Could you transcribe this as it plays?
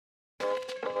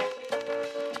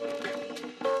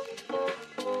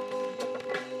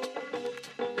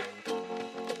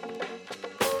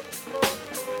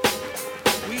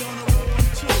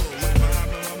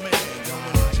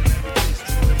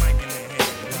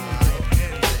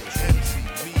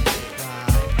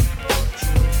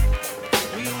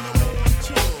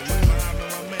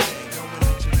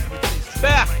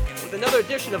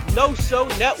edition of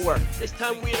NoSo Network. This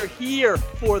time we are here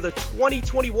for the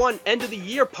 2021 end of the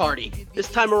year party. This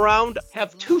time around,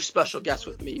 have two special guests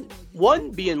with me.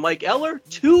 One being Mike Eller,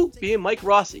 two being Mike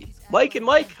Rossi. Mike and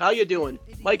Mike, how you doing?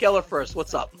 Mike Eller first,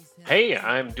 what's up? Hey,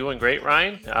 I'm doing great,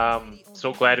 Ryan.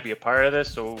 So glad to be a part of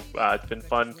this. So it's been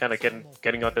fun kind of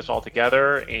getting this all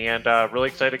together, and really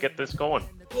excited to get this going.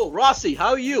 Cool. Rossi, how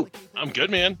are you? I'm good,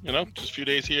 man. Just a few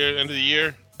days here, end of the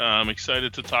year. I'm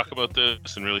excited to talk about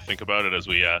this and really think about it as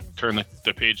we turn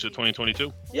the page to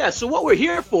 2022. Yeah, so what we're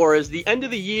here for is the end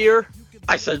of the year,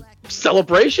 I said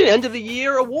celebration, end of the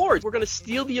year awards. We're going to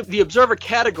steal the Observer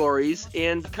categories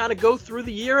and kind of go through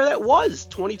the year that was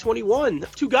 2021.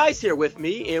 Two guys here with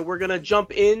me, and we're going to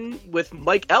jump in with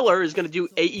Mike Eller is going to do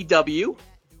AEW.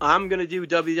 I'm going to do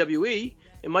WWE,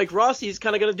 and Mike Rossi is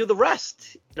kind of going to do the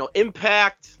rest.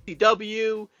 Impact,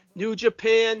 CW, New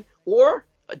Japan, or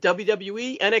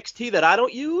WWE, NXT that I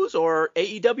don't use, or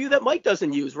AEW that Mike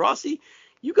doesn't use. Rossi,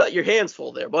 you got your hands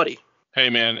full there, buddy. Hey,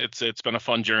 man, it's been a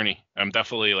fun journey. I'm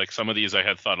definitely, some of these I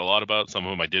had thought a lot about, some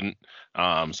of them I didn't.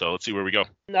 So let's see where we go.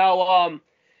 Now,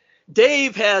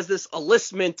 Dave has this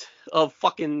enlistment of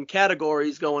fucking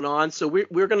categories going on, so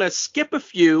we're going to skip a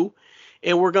few,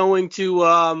 and we're going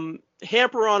to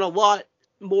hamper on a lot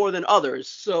more than others.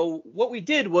 So what we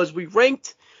did was we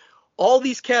ranked all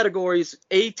these categories,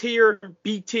 A tier,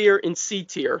 B tier, and C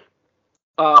tier.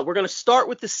 We're going to start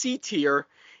with the C tier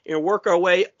and work our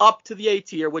way up to the A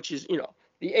tier, which is,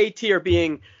 the A tier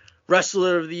being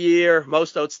Wrestler of the Year,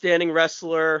 Most Outstanding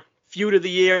Wrestler, Feud of the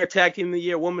Year, Tag Team of the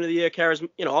Year, Woman of the Year,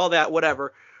 Charismatic, all that,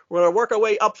 whatever. We're going to work our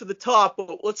way up to the top,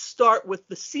 but let's start with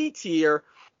the C tier,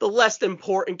 the less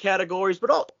important categories, but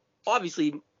all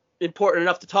obviously important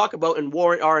enough to talk about and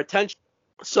warrant our attention.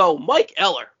 So, Mike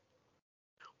Eller,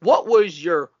 what was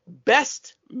your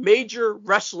best major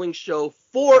wrestling show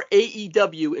for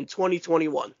AEW in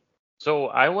 2021? So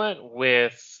I went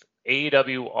with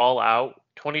AEW All Out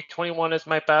 2021 as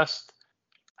my best.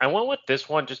 I went with this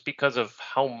one just because of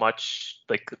how much,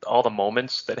 all the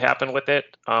moments that happened with it.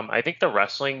 I think the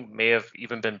wrestling may have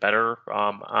even been better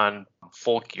on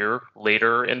Full Gear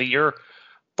later in the year.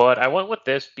 But I went with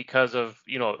this because of,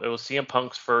 it was CM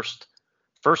Punk's first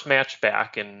match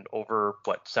back in over,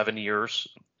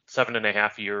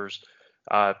 7.5 years.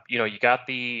 You got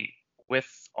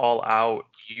with All Out,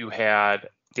 you had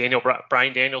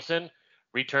Bryan Danielson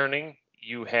returning.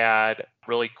 You had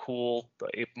really cool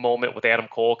moment with Adam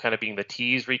Cole kind of being the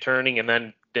tease returning, and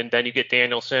then you get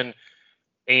Danielson.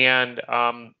 And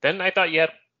then I thought you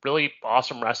had really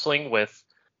awesome wrestling with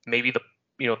maybe the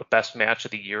best match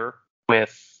of the year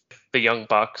with the Young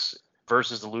Bucks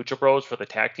versus the Lucha Bros for the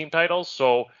tag team titles.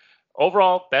 So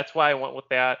overall, that's why I went with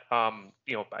that.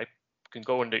 I can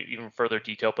go into even further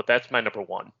detail, but that's my number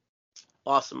one.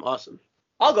 Awesome.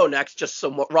 I'll go next just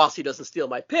so Rossi doesn't steal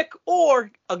my pick, or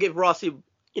I'll give Rossi,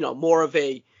 more of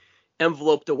a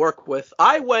envelope to work with.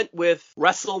 I went with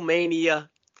WrestleMania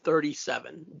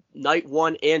 37, night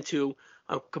 1 and 2.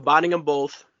 I'm combining them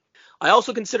both. I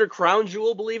also considered Crown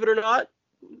Jewel, believe it or not.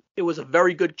 It was a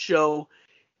very good show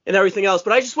and everything else,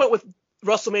 but I just went with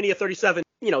WrestleMania 37.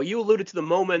 You alluded to the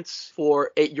moments for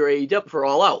your AEW for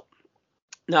All Out.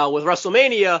 Now, with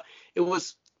WrestleMania, it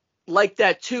was like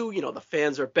that too. The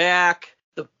fans are back.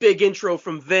 The big intro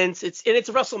from Vince. It's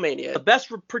WrestleMania, the best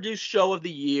produced show of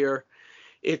the year.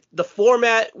 The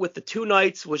format with the two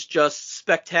nights was just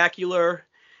spectacular,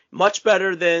 much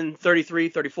better than 33,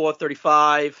 34,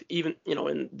 35, even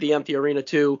in the empty arena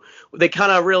too. They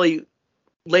kind of really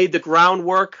laid the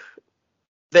groundwork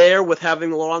there with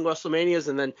having the long WrestleManias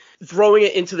and then throwing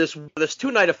it into this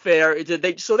 2-night affair.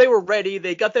 They were ready.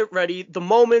 They got that ready. The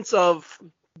moments of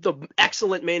the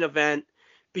excellent main event,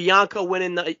 Bianca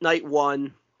winning night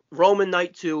 1, Roman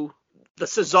night 2, the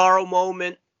Cesaro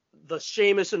moment, the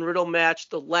Sheamus and Riddle match,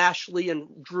 the Lashley and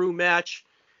Drew match.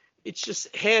 It's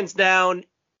just hands down,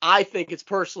 I think it's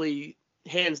personally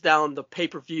hands down the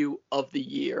pay-per-view of the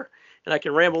year. And I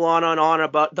can ramble on and on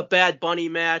about the Bad Bunny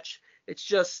match. It's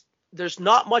just, there's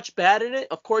not much bad in it.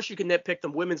 Of course, you can nitpick the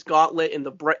Women's Gauntlet and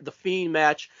the Fiend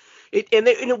match.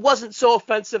 It wasn't so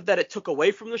offensive that it took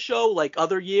away from the show like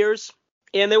other years.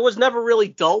 And there was never really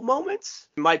dull moments.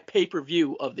 My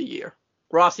pay-per-view of the year.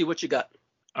 Rossi, what you got?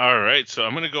 All right, so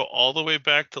I'm going to go all the way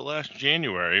back to last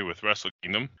January with Wrestle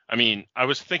Kingdom. I mean, I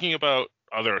was thinking about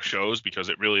other shows because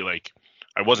it really,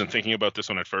 I wasn't thinking about this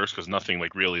one at first because nothing,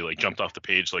 really, jumped off the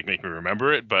page to, make me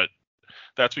remember it. But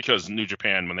that's because New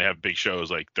Japan, when they have big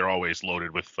shows, they're always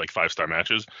loaded with, 5-star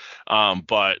matches.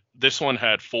 But this one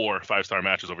had 4 5-star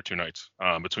matches over 2 nights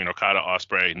between Okada,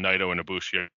 Ospreay, Naito, and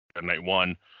Ibushi at night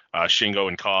 1. Shingo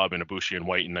and Cobb and Ibushi and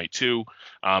White in night 2.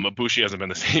 Ibushi hasn't been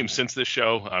the same since this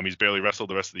show. He's barely wrestled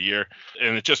the rest of the year.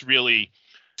 And it just really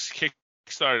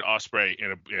kickstarted Ospreay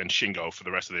and Shingo for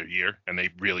the rest of the year. And they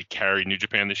really carried New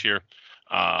Japan this year.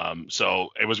 So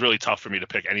it was really tough for me to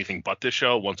pick anything but this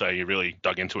show once I really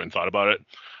dug into it and thought about it.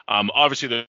 Obviously,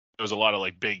 there was a lot of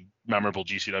like big, memorable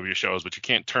GCW shows, but you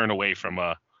can't turn away from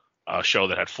a show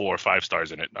that had 4 or 5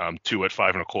 stars in it. 2 at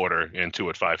 5 1/4 and 2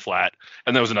 at 5 flat.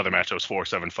 And there was another match that was 4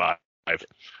 7 5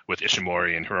 with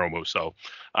Ishimori and Hiromu. So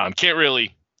can't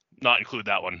really not include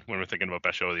that one when we're thinking about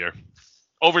best show of the year.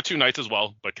 Over 2 nights as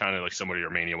well, but kind of like similar to your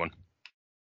Mania one.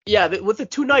 Yeah, with the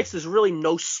 2 nights, there's really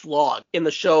no slog in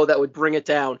the show that would bring it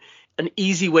down. An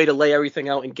easy way to lay everything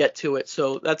out and get to it.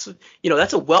 So that's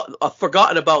a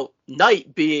forgotten about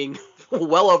night being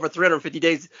well over 350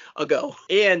 days ago.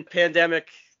 And pandemic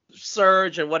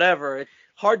surge and whatever.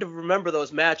 Hard to remember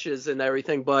those matches and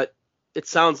everything, but it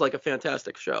sounds like a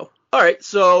fantastic show. All right,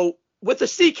 so with the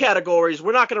C categories,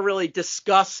 we're not going to really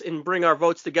discuss and bring our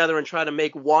votes together and try to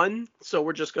make one. So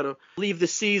we're just going to leave the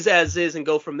C's as is and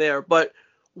go from there. But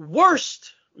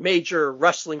worst major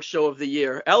wrestling show of the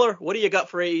year. Eller, what do you got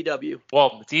for AEW?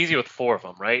 Well, it's easy with 4 of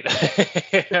them, right?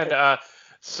 And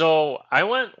so I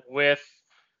went with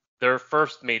their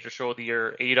first major show of the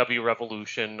year, AEW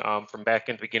Revolution, from back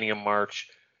in the beginning of March.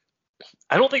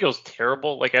 I don't think it was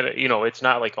terrible. Like, it's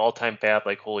not like all-time bad.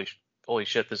 Like, holy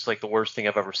shit, this is like the worst thing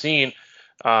I've ever seen.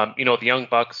 The Young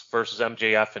Bucks versus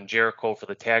MJF and Jericho for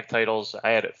the tag titles.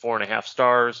 I had it 4.5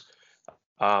 stars.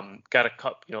 Got a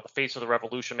cup. The Face of the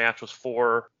Revolution match was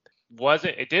 4. Well,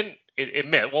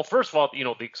 first of all,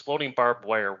 the exploding barbed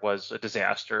wire was a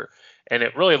disaster, and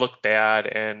it really looked bad.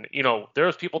 And there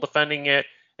was people defending it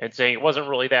and saying it wasn't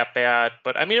really that bad,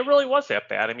 but I mean, it really was that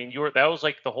bad. I mean, that was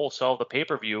like the whole sell of the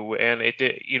pay-per-view, and it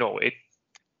did,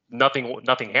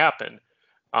 nothing happened,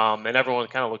 and everyone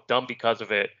kind of looked dumb because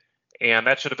of it. And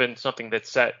that should have been something that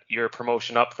set your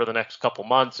promotion up for the next couple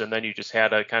months, and then you just had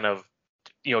to kind of,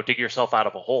 dig yourself out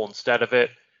of a hole instead of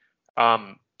it.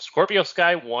 Scorpio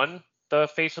Sky won the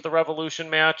Face of the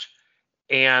Revolution match,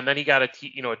 and then he got a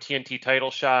TNT title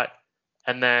shot,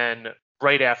 and then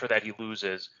right after that he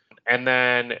loses. And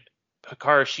then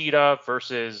Hikaru Shida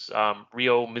versus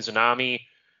Ryo Mizunami.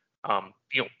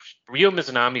 Ryo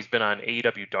Mizunami's been on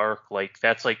AEW Dark. Like,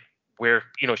 that's like where,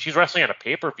 she's wrestling on a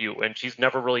pay-per-view, and she's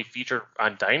never really featured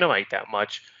on Dynamite that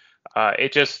much.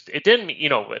 It didn't,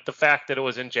 the fact that it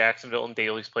was in Jacksonville and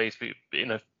Daly's Place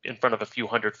in front of a few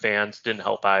hundred fans didn't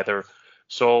help either.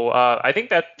 So I think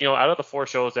that, out of the 4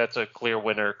 shows, that's a clear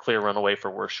winner, clear runaway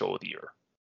for worst show of the year.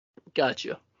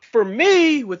 Gotcha. For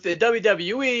me, with the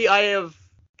WWE, I have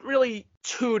really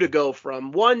 2 to go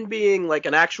from. One being like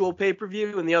an actual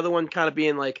pay-per-view, and the other one kind of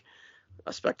being like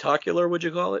a spectacular, would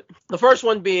you call it? The first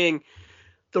one being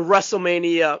the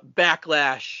WrestleMania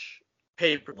Backlash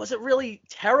paper. Was it really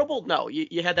terrible? No,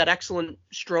 you had that excellent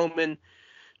Strowman,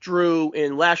 Drew,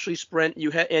 and Lashley sprint.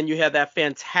 You had that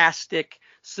fantastic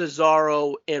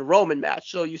Cesaro and Roman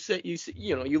match. So you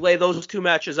lay those 2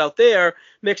 matches out there,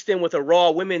 mixed in with a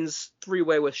Raw women's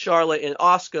 3-way with Charlotte and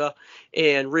Asuka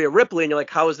and Rhea Ripley, and you're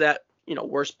like, how is that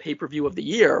worst pay-per-view of the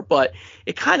year? But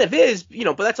it kind of is,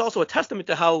 but that's also a testament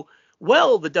to how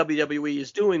well the WWE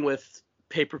is doing with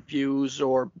pay-per-views,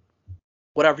 or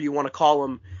whatever you want to call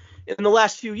them, in the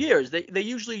last few years. They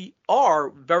usually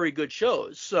are very good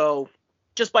shows. So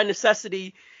just by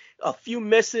necessity, a few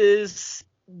misses.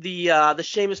 The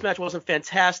Sheamus match wasn't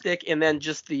fantastic, and then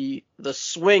just the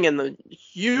swing and the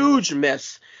huge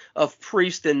miss of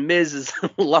Priest and Miz's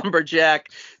lumberjack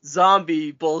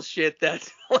zombie bullshit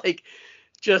that like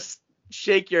just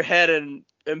shake your head and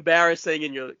embarrassing,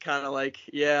 and you're kind of like,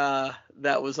 yeah,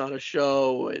 that was on a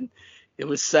show, and it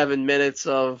was 7 minutes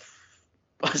of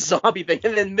a zombie thing,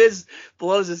 and then Miz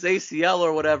blows his ACL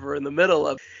or whatever in the middle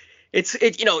of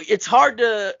it's hard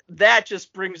to, that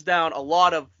just brings down a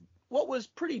lot of what was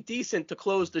pretty decent to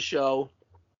close the show.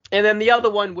 And then the other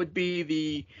one would be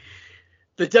the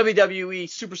WWE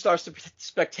Superstar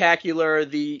Spectacular,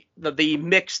 the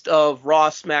mixed of Raw,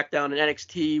 SmackDown, and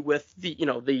NXT with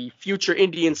the future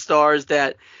Indian stars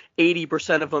that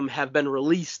 80% of them have been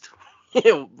released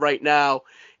right now.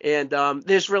 And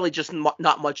there's really just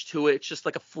not much to it. It's just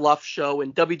like a fluff show.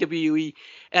 And WWE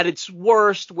at its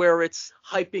worst, where it's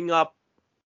hyping up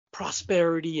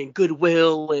prosperity and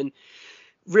goodwill and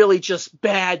really just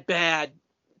bad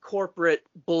corporate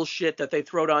bullshit that they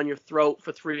throw down your throat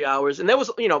for 3 hours. And there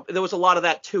was a lot of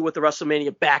that too with the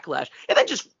WrestleMania Backlash. And then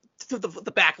just the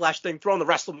Backlash thing, throwing the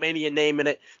WrestleMania name in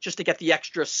it just to get the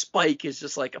extra spike is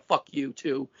just like a fuck you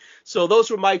too. So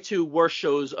those were my 2 worst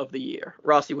shows of the year.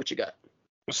 Rossi, what you got?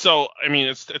 So, I mean,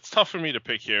 it's tough for me to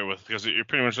pick here because you're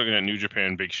pretty much looking at New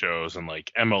Japan big shows and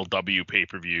like MLW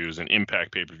pay-per-views and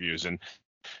Impact pay-per-views, and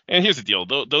here's the deal: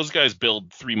 those guys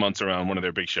build 3 months around one of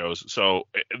their big shows, so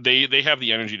they have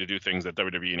the energy to do things that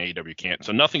WWE and AEW can't.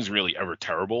 So nothing's really ever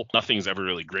terrible. Nothing's ever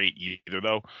really great either,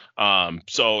 though.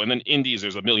 So and then indies,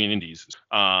 there's a million indies,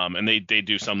 and they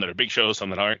do some that are big shows, some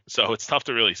that aren't. So it's tough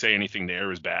to really say anything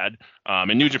there is bad.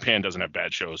 And New Japan doesn't have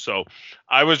bad shows. So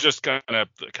I was just gonna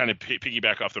kind of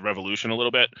piggyback off the Revolution a little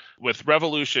bit. With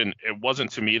Revolution, it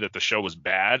wasn't to me that the show was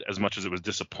bad as much as it was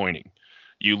disappointing.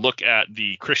 You look at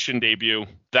the Christian debut,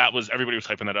 everybody was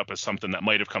hyping that up as something that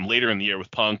might have come later in the year with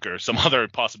Punk or some other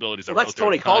possibilities. Well, that's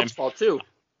Tony Khan's fault too.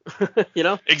 You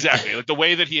know? Exactly. Like the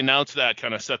way that he announced that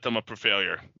kind of set them up for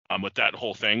failure with that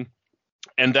whole thing.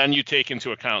 And then you take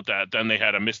into account that then they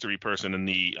had a mystery person in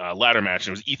the ladder match,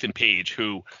 and it was Ethan Page,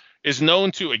 who is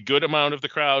known to a good amount of the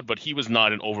crowd, but he was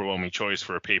not an overwhelming choice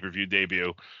for a pay-per-view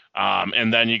debut.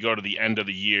 And then you go to the end of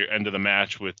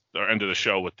the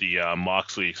show with the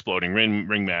Moxley exploding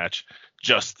ring match,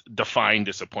 just defined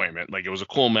disappointment. Like, it was a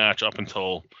cool match up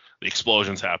until the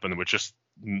explosions happened, which just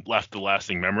left the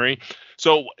lasting memory.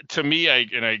 So to me, I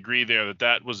agree there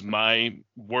that was my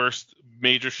worst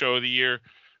major show of the year,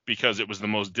 because it was the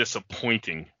most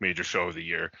disappointing major show of the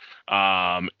year.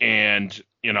 And,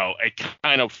 you know, I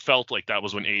kind of felt like that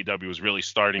was when AEW was really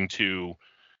starting to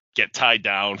get tied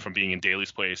down from being in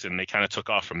Daly's place, and they kind of took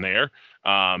off from there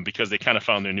because they kind of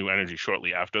found their new energy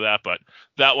shortly after that. But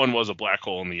that one was a black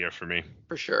hole in the year for me.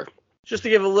 For sure. Just to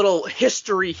give a little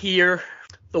history here,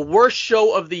 the worst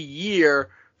show of the year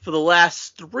for the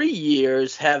last 3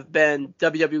 years have been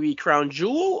WWE Crown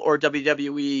Jewel or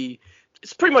WWE.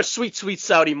 It's pretty much Sweet Sweet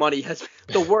Saudi Money has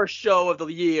been the worst show of the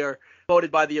year, voted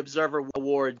by the Observer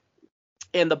Award.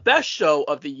 And the best show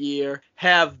of the year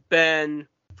have been,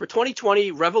 for 2020,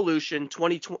 Revolution,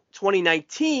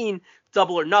 2019,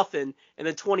 Double or Nothing, and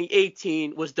then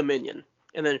 2018 was Dominion.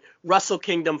 And then Wrestle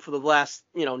Kingdom for the last,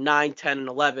 9, 10, and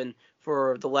 11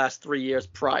 for the last 3 years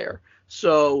prior.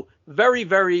 So very,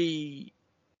 very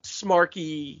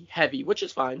smarky heavy, which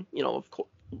is fine, of course.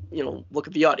 Look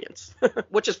at the audience,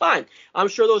 which is fine. I'm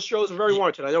sure those shows are very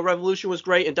warranted. I know Revolution was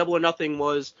great and Double or Nothing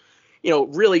was,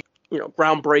 really,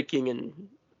 groundbreaking.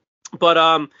 But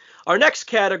our next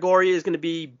category is going to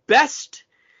be best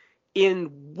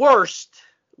in worst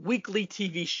weekly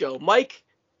TV show. Mike,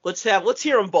 let's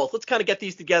hear them both. Let's kind of get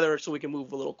these together so we can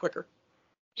move a little quicker.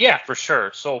 Yeah, for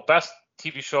sure. So best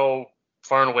TV show,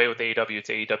 far and away with AEW, it's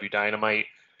AEW Dynamite.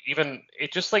 Even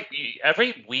it just like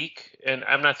every week, and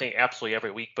I'm not saying absolutely every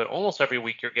week, but almost every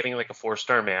week you're getting like a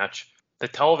 4-star match. The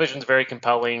television's very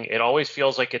compelling. It always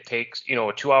feels like it takes, a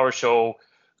 2-hour show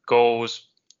goes,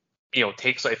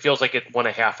 it feels like it went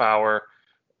a half hour.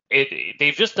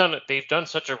 They've done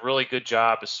such a really good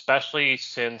job, especially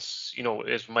since,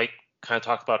 as Mike kind of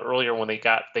talked about earlier, when they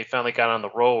finally got on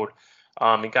the road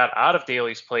and got out of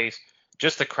Daly's place.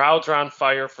 Just the crowds are on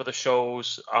fire for the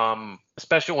shows,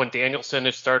 especially when Danielson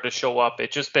has started to show up.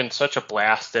 It's just been such a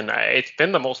blast, and it's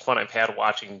been the most fun I've had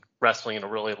watching wrestling in a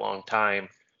really long time.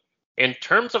 In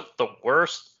terms of the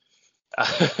worst,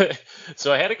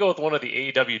 so I had to go with one of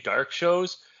the AEW Dark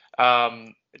shows,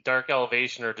 Dark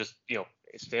Elevation, or just,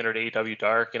 standard AEW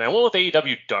Dark. And I went with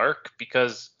AEW Dark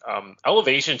because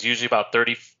Elevation's usually about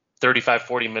 30, 35,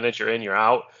 40 minutes. You're in, you're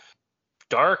out.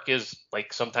 Dark is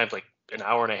like sometimes like an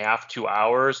hour and a half, 2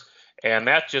 hours, and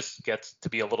that just gets to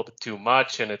be a little bit too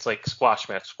much, and it's like squash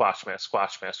match.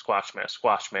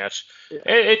 Yeah.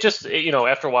 It just,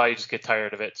 after a while you just get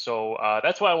tired of it. So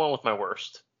that's why I went with my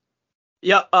worst.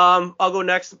 Yeah, I'll go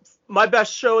next. My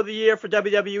best show of the year for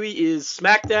WWE is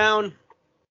SmackDown.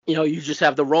 You just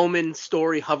have the Roman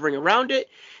story hovering around it.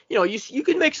 You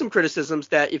can make some criticisms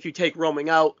that if you take Roman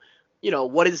out,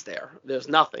 what is there? There's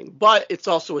nothing. But it's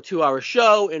also a 2-hour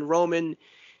show, and Roman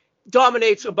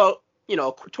dominates about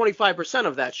 25%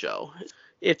 of that show.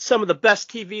 It's some of the best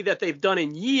TV that they've done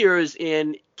in years,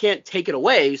 and can't take it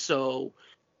away. So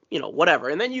whatever.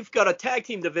 And then you've got a tag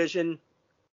team division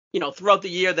throughout the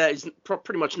year that is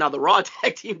pretty much now the Raw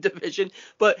tag team division.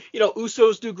 But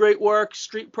Usos do great work,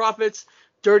 Street Profits,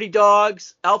 Dirty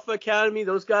Dogs, Alpha Academy,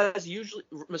 those guys usually,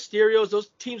 Mysterios, those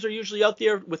teams are usually out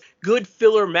there with good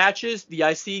filler matches. The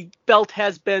IC belt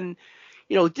has been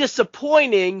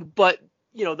disappointing, but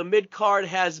the mid-card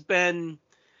has been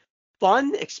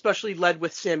fun, especially led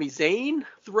with Sami Zayn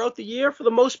throughout the year for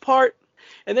the most part.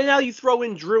 And then now you throw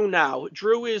in Drew now.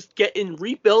 Drew is getting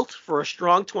rebuilt for a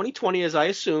strong 2020, as I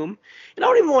assume. And I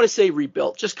don't even want to say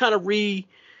rebuilt, just kind of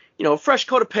fresh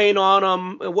coat of paint on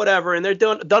him, whatever, and they're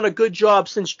done a good job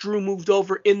since Drew moved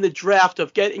over in the draft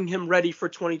of getting him ready for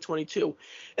 2022.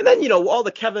 And then, all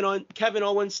the Kevin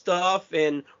Owens stuff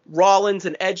and Rollins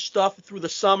and Edge stuff through the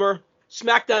summer.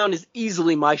 SmackDown is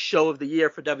easily my show of the year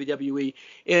for WWE.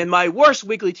 And my worst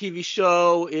weekly TV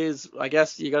show is, I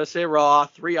guess you got to say Raw,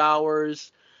 3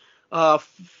 hours,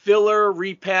 filler,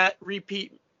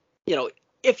 repeat.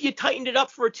 If you tightened it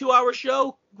up for a 2-hour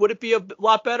show, would it be a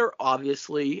lot better?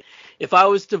 Obviously. If I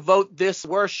was to vote this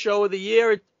worst show of the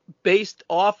year based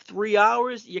off 3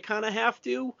 hours, you kind of have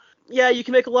to. Yeah, you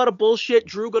can make a lot of bullshit.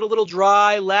 Drew got a little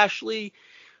dry. Lashley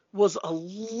was a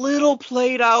little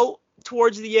played out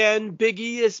towards the end. Big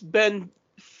E has been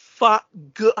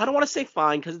good. I don't want to say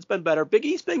fine because it's been better. Big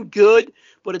E's been good,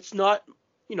 but it's not,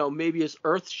 maybe as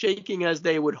earth-shaking as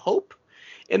they would hope.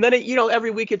 And then,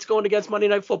 every week it's going against Monday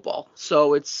Night Football.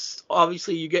 So it's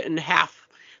obviously you're getting half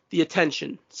the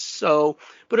attention. So,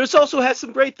 but it's also has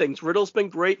some great things. Riddle's been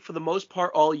great for the most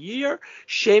part all year.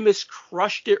 Sheamus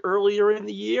crushed it earlier in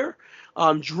the year.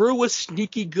 Drew was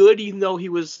sneaky good, even though he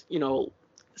was,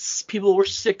 people were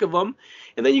sick of him.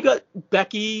 And then you got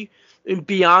Becky and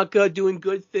Bianca doing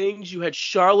good things. You had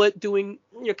Charlotte doing,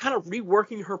 kind of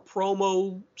reworking her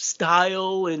promo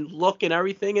style and look and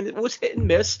everything. And it was hit and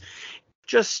miss.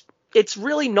 It's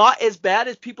really not as bad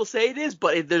as people say it is,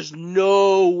 but there's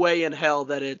no way in hell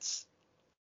that it's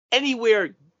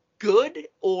anywhere good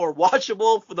or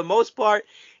watchable for the most part,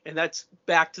 and that's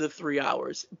back to the 3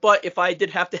 hours. But if I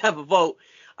did have to have a vote,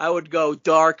 I would go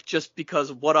dark just because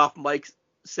of what Off Mike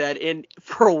said. And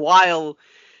for a while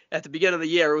at the beginning of the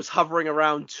year, it was hovering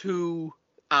around 2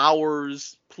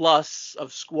 hours plus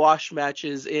of squash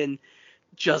matches in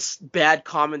just bad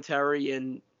commentary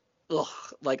and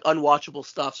unwatchable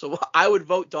stuff. So I would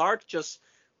vote dark just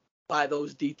by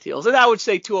those details. And I would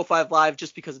say 205 Live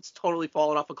just because it's totally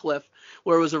fallen off a cliff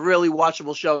where it was a really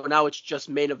watchable show. Now it's just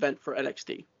main event for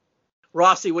NXT.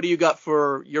 Rossi, what do you got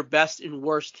for your best and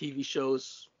worst TV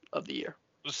shows of the year?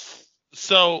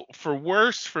 So for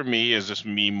worst for me is just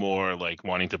me more like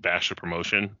wanting to bash the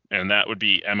promotion, and that would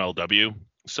be MLW.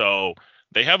 So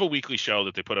they have a weekly show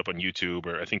that they put up on YouTube,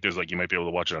 or I think there's you might be able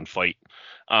to watch it on Fight.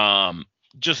 So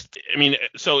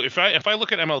if I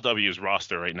look at MLW's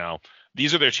roster right now,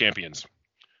 these are their champions.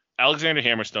 Alexander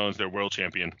Hammerstone's their world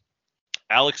champion.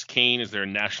 Alex Kane is their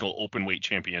national open weight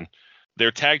champion.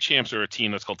 Their tag champs are a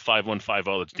team that's called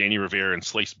 5150. That's Danny Rivera and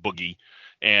Slice Boogie.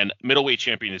 And middleweight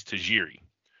champion is Tajiri.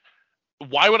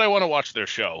 Why would I want to watch their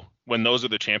show when those are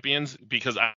the champions?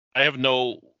 Because I have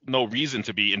no reason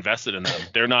to be invested in them.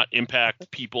 They're not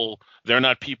impact people. They're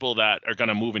not people that are going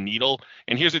to move a needle.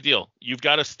 And here's the deal. You've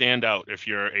got to stand out if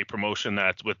you're a promotion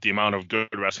that's with the amount of good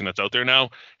wrestling that's out there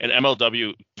now. And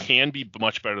MLW can be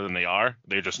much better than they are.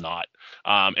 They're just not.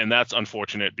 And that's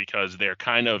unfortunate because they're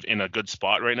kind of in a good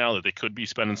spot right now that they could be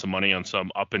spending some money on some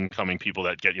up and coming people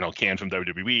that get, canned from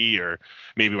WWE, or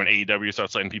maybe when AEW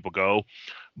starts letting people go.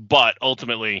 But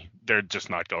ultimately, they're just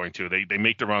not going to. They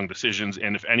make the wrong decisions,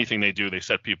 and if anything they do, they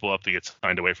set people up to get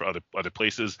signed away for other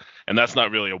places, and that's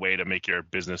not really a way to make your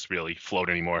business really float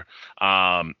anymore.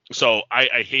 So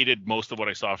I hated most of what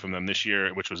I saw from them this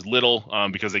year, which was little,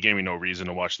 because they gave me no reason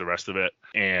to watch the rest of it,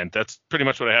 and that's pretty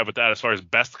much what I have with that. As far as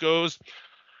best goes,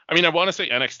 I want to say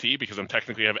NXT because I'm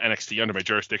technically have NXT under my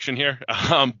jurisdiction here,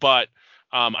 but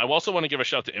I also want to give a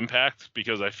shout to Impact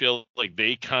because I feel like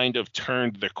they kind of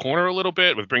turned the corner a little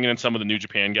bit with bringing in some of the New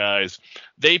Japan guys.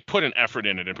 They put an effort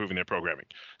in at improving their programming.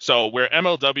 So where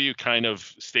MLW kind of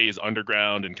stays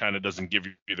underground and kind of doesn't give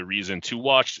you the reason to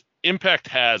watch, Impact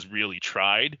has really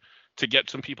tried to get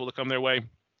some people to come their way.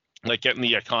 Like getting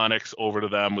the Iconics over to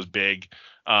them was big.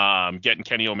 Getting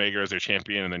Kenny Omega as their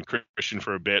champion and then Christian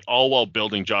for a bit, all while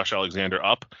building Josh Alexander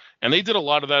up. And they did a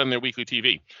lot of that in their weekly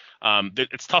TV.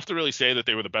 It's tough to really say that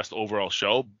they were the best overall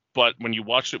show, but when you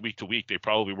watched it week to week, they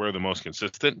probably were the most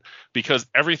consistent because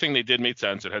everything they did made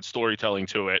sense. It had storytelling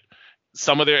to it.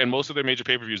 Most of their major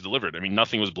pay-per-views delivered.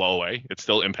 Nothing was blow away. It's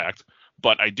still Impact.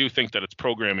 But I do think that it's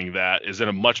programming that is in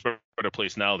a much better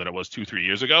place now than it was 2-3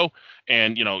 years ago.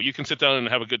 And, you can sit down and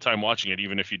have a good time watching it,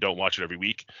 even if you don't watch it every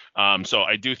week. So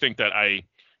I do think that I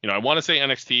want to say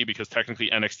NXT because technically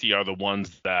NXT are the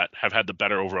ones that have had the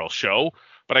better overall show.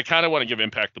 But I kind of want to give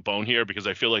Impact the bone here because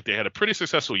I feel like they had a pretty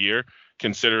successful year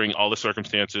considering all the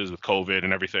circumstances with COVID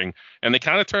and everything. And they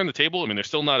kind of turned the table. They're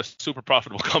still not a super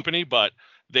profitable company, but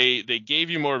they gave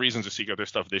you more reasons to seek out their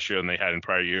stuff this year than they had in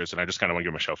prior years. And I just kind of want to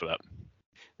give them a shout for that.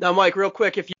 Now, Mike, real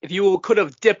quick, if you could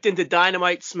have dipped into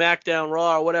Dynamite, SmackDown,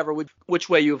 Raw, or whatever, which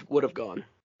way you would have gone?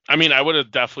 I would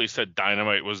have definitely said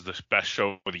Dynamite was the best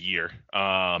show of the year.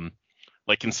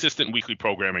 Consistent weekly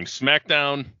programming.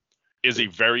 SmackDown, is a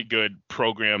very good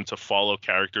program to follow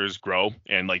characters grow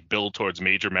and like build towards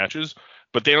major matches,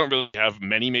 but they don't really have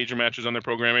many major matches on their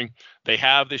programming. They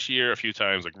have this year a few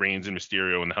times, like Reigns and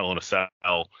Mysterio in the Hell in a Cell,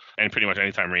 and pretty much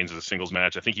anytime Reigns is a singles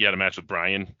match. I think he had a match with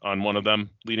Bryan on one of them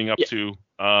leading up to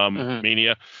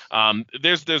Mania.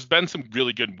 There's been some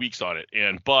really good weeks on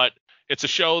it, but it's a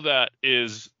show that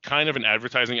is kind of an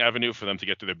advertising avenue for them to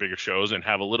get to their bigger shows and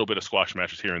have a little bit of squash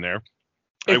matches here and there.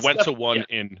 I went to one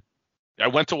in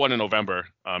November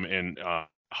in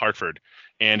Hartford,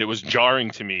 and it was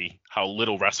jarring to me how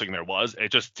little wrestling there was.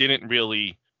 It just didn't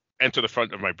really enter the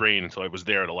front of my brain until I was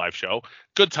there at a live show.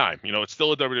 Good time. It's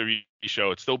still a WWE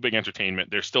show. It's still big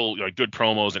entertainment. There's still good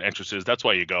promos and entrances. That's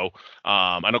why you go.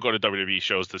 I don't go to WWE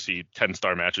shows to see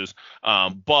 10-star matches.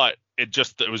 But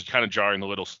it was kind of jarring,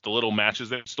 the little matches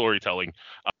there, storytelling.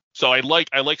 So I like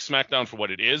SmackDown for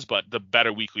what it is, but the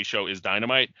better weekly show is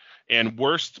Dynamite. And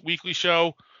worst weekly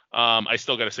show, I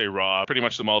still got to say Raw. Pretty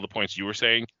much all the points you were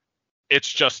saying. It's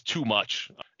just too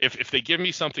much. If they give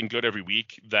me something good every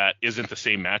week that isn't the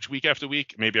same match week after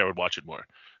week, maybe I would watch it more.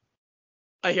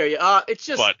 I hear you. It's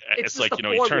just like,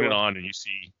 you turn it on and you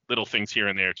see little things here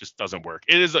and there. It just doesn't work.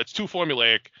 It's too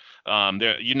formulaic.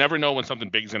 You never know when something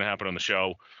big is going to happen on the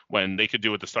show, when they could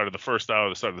do it at the start of the first hour,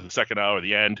 the start of the second hour,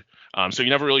 the end. So you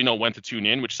never really know when to tune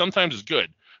in, which sometimes is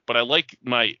good. But I like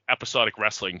my episodic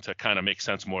wrestling to kind of make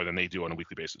sense more than they do on a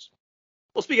weekly basis.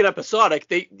 Well, speaking of episodic,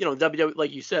 WWE,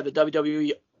 like you said, the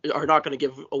WWE are not going to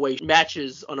give away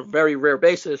matches on a very rare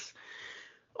basis.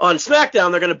 On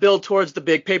SmackDown, they're going to build towards the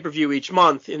big pay-per-view each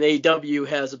month, and AEW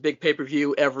has a big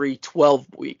pay-per-view every 12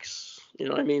 weeks. You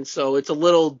know what I mean? So it's a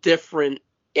little different,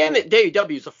 and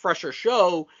AEW is a fresher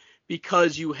show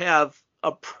because you have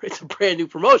it's a brand new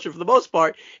promotion for the most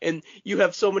part, and you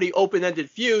have so many open-ended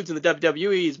feuds, and the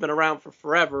WWE has been around for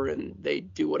forever, and they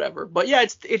do whatever. But yeah,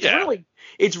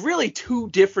 it's really two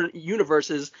different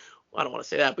universes. I don't want to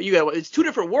say that, but it's two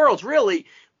different worlds really,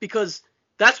 because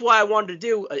that's why I wanted to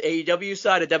do an AEW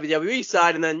side, a WWE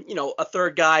side, and then a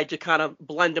third guy to kind of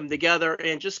blend them together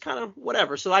and just kind of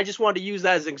whatever. So I just wanted to use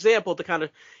that as an example to kind of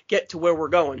get to where we're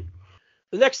going.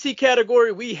 The next T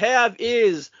category we have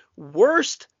is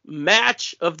worst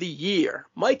match of the year.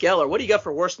 Mike Eller, what do you got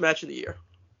for worst match of the year?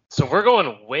 So we're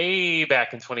going way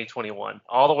back in 2021,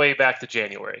 all the way back to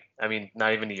January. I mean,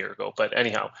 not even a year ago, but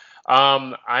anyhow,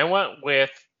 I went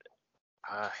with,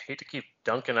 I hate to keep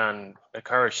dunking on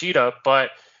Hikaru Shida,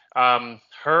 but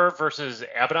her versus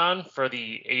Abaddon for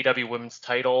the AEW Women's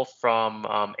title from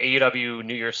AEW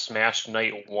New Year's Smash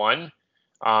Night 1.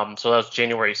 So that was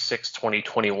January 6,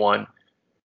 2021.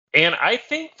 And I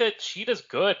think that Shida's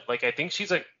good. Like, I think she's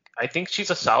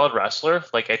a solid wrestler.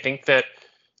 Like, I think that,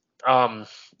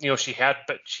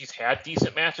 she's had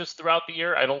decent matches throughout the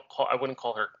year. I wouldn't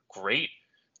call her great.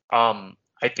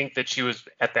 I think that she was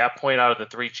at that point, out of the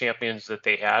three champions that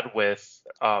they had with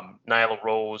Nyla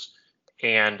Rose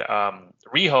and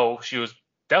Riho, she was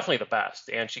definitely the best.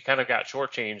 And she kind of got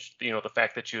shortchanged, the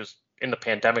fact that she was in the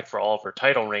pandemic for all of her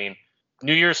title reign.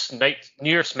 New Year's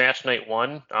Smash Night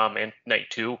 1 and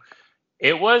Night 2,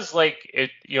 it was like,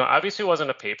 obviously it wasn't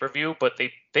a pay-per-view, but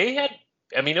they had,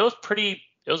 I mean, it was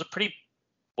a pretty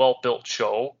well-built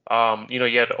show.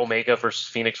 You had Omega versus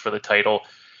Phoenix for the title,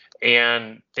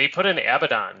 and they put an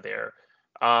Abaddon there.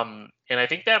 And I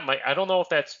think I don't know if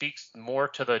that speaks more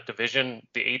to the division,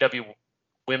 the AEW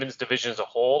women's division as a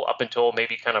whole, up until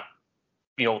maybe kind of,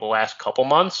 the last couple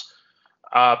months.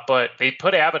 But they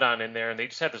put Abaddon in there, and they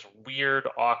just had this weird,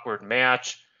 awkward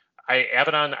match.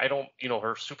 Abaddon,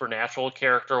 her supernatural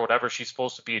character, whatever she's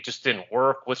supposed to be, it just didn't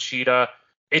work with Shida.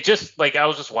 It just, like, I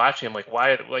was just watching, like,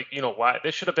 why,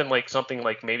 this should have been, like, something,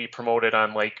 like, maybe promoted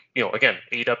on, like, again,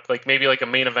 AEW, like, maybe, like, a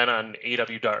main event on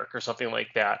AEW Dark or something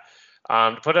like that.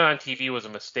 To put it on TV was a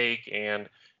mistake, and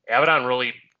Abaddon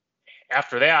really,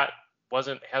 after that,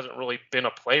 hasn't really been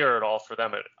a player at all for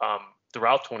them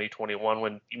throughout 2021,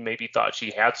 when you maybe thought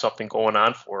she had something going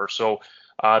on for her. So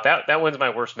that wins my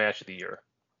worst match of the year.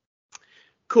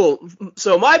 Cool.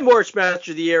 So my worst match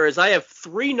of the year is I have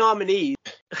three nominees.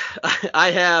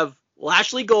 I have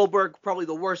Lashley Goldberg, probably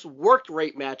the worst worked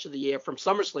rate match of the year from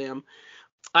SummerSlam.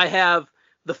 I have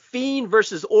The Fiend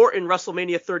versus Orton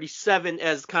WrestleMania 37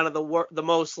 as kind of the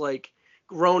most like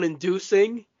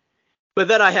groan-inducing. But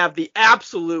then I have the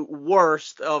absolute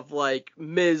worst of like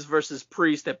Miz versus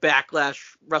Priest at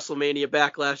WrestleMania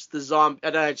Backlash, the zombie,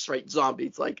 and I just write zombie.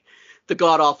 It's like the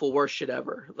god awful worst shit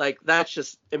ever. Like, that's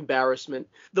just embarrassment.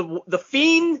 The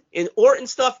Fiend and Orton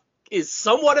stuff is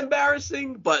somewhat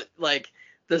embarrassing, but like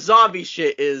the zombie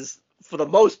shit is for the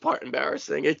most part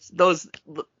embarrassing. It's those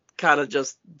kind of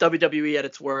just WWE at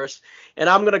its worst. And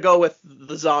I'm gonna go with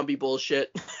the zombie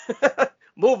bullshit.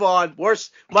 Move on.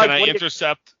 Worse. Mike, Can I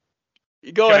intercept?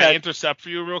 Go Can ahead. I intercept for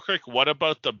you real quick? What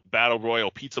about the Battle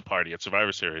Royal pizza party at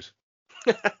Survivor Series?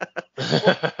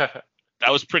 That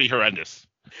was pretty horrendous.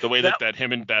 The way that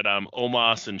him and that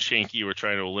Omos and Shanky were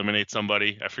trying to eliminate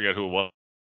somebody. I forget who it was.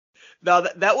 No,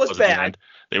 that was bad.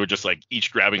 They were just like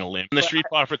each grabbing a limb. And the Street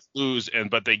Profits lose,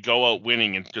 but they go out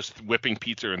winning and just whipping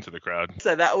pizza into the crowd.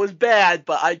 So that was bad,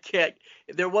 but I can't.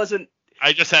 There wasn't.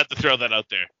 I just had to throw that out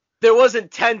there. There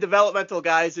wasn't 10 developmental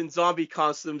guys in zombie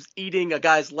costumes eating a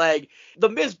guy's leg. The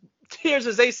Miz tears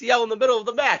his ACL in the middle of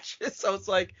the match. So it's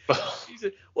like,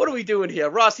 what are we doing here?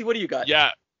 Rossi, what do you got?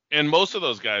 Yeah, and most of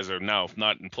those guys are now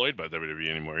not employed by WWE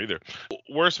anymore either.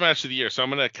 Worst match of the year. So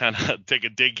I'm going to kind of take a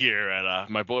dig here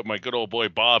at my good old boy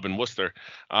Bob in Worcester.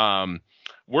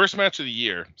 Worst match of the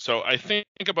year. So I think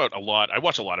about a lot. I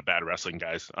watch a lot of bad wrestling,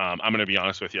 guys. I'm going to be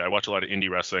honest with you. I watch a lot of indie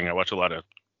wrestling. I watch a lot of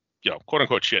quote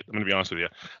unquote shit. I'm going to be honest with you.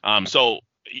 So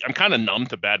I'm kind of numb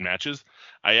to bad matches.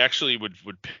 I actually would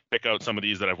pick out some of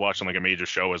these that I've watched on like a major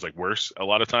show as like worse a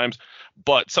lot of times.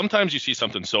 But sometimes you see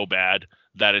something so bad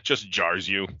that it just jars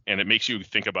you and it makes you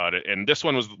think about it. And this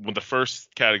one was the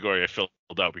first category I filled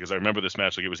out because I remember this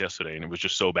match like it was yesterday and it was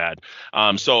just so bad.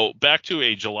 So back to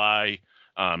a July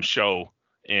show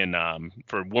in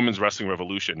for Women's Wrestling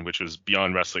Revolution, which was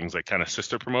Beyond Wrestling's like kind of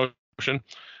sister promotion.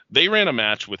 They ran a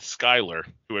match with Skyler,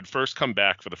 who had first come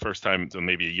back for the first time in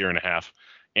maybe a year and a half,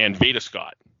 and Veda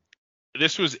Scott.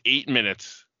 This was 8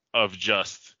 minutes of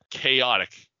just chaotic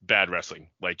bad wrestling,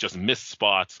 like just missed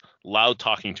spots, loud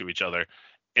talking to each other.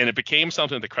 And it became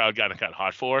something that the crowd got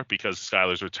hot for because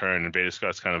Skyler's return and Veda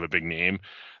Scott's kind of a big name.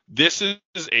 This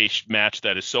is a match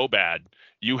that is so bad,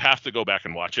 you have to go back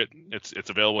and watch it. It's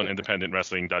available on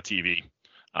independentwrestling.tv.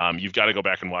 You've got to go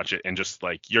back and watch it and just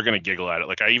like you're gonna giggle at it.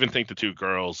 Like I even think the two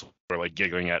girls were like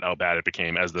giggling at how bad it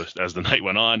became as the night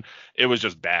went on. It was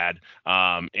just bad.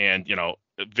 And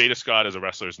Veda Scott as a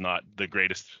wrestler is not the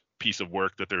greatest piece of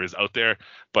work that there is out there,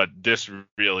 but this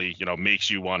really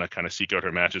makes you want to kind of seek out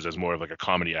her matches as more of like a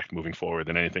comedy act moving forward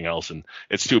than anything else. And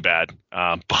it's too bad.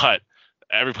 But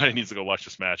everybody needs to go watch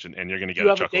this match and you're gonna get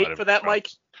a chuckle out of it. Do you have a date for that, Mike?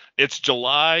 It's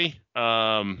July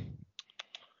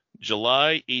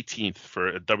 18th for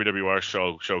a WWR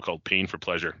show called Pain for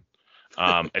Pleasure.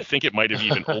 I think it might have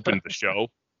even opened the show.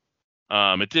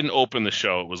 It didn't open the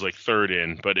show. It was like third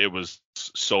in, but it was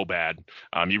so bad.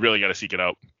 You really got to seek it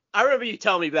out. I remember you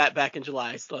telling me that back in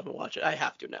July. I still haven't watched it. I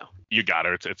have to now. You got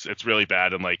her. It's really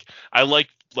bad. And like I like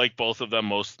both of them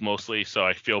mostly, so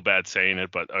I feel bad saying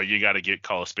it, but you got to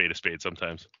call a spade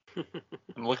sometimes.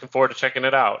 I'm looking forward to checking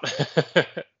it out.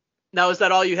 Now, is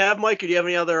that all you have, Mike, or do you have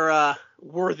any other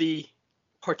worthy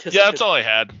participants? Yeah, that's all I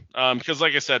had. Because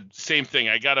like I said, same thing.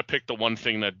 I got to pick the one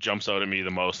thing that jumps out at me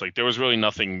the most. Like there was really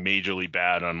nothing majorly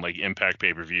bad on like Impact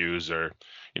pay-per-views or,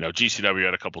 GCW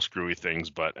had a couple screwy things,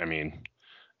 but I mean,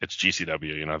 it's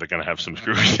GCW, they're going to have some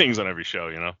screwy things on every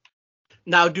show,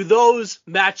 Now, do those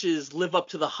matches live up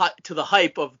to the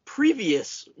hype of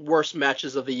previous worst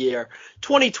matches of the year?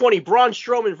 2020, Braun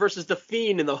Strowman versus The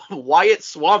Fiend in the Wyatt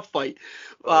Swamp fight.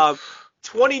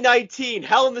 2019,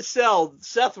 Hell in the Cell,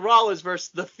 Seth Rollins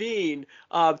versus The Fiend.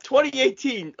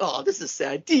 2018, oh, this is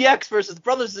sad, DX versus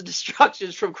Brothers of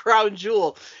Destruction from Crown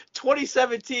Jewel.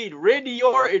 2017, Randy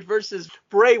Orton versus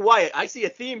Bray Wyatt. I see a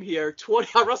theme here.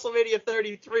 WrestleMania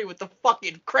 33 with the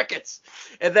fucking crickets.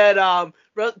 And then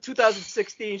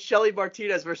 2016, Shelly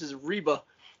Martinez versus Reba,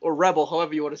 or Rebel,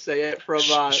 however you want to say it. From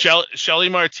Shelly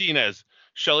Martinez.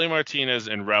 Shelly Martinez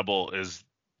and Rebel is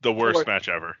the worst match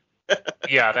ever.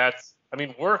 Yeah,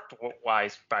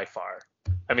 work-wise by far.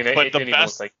 I mean, but it didn't even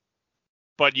look like.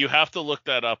 But you have to look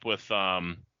that up with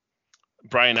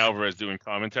Brian Alvarez doing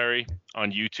commentary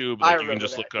on YouTube. Like you can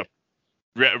just look up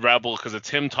Rebel because it's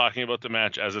him talking about the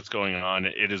match as it's going on.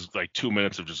 It is like 2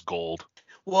 minutes of just gold.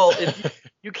 Well,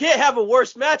 you can't have a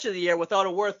worst match of the year without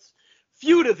a worst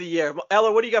feud of the year.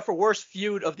 Eller, what do you got for worst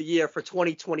feud of the year for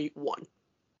 2021?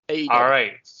 AEW. All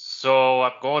right, so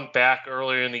I'm going back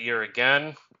earlier in the year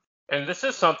again. And this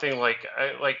is something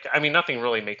I mean, nothing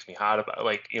really makes me hot about,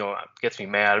 gets me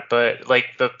mad. But,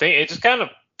 the thing, it just kind of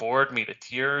bored me to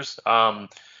tears.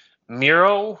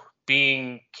 Miro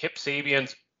being Kip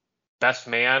Sabian's best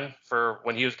man for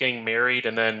when he was getting married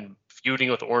and then feuding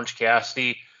with Orange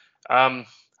Cassidy. I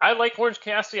like Orange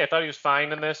Cassidy. I thought he was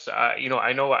fine in this. I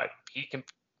know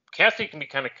Cassidy can be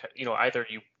kind of, either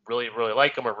you really, really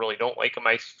like him or really don't like him.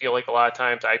 I feel like a lot of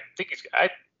times I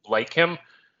like him.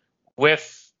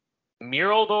 With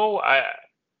Miro, though,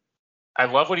 I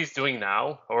love what he's doing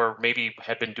now, or maybe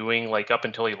had been doing up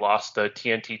until he lost the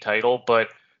TNT title. But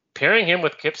pairing him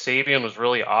with Kip Sabian was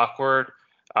really awkward.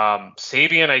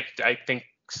 Sabian, I think,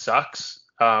 sucks.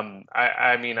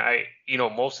 I mean,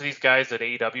 most of these guys that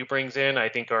AEW brings in, I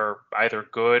think are either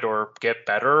good or get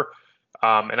better.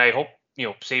 And I hope,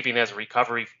 Sabian has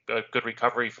a good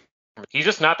recovery. He's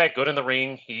just not that good in the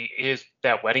ring.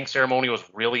 That wedding ceremony was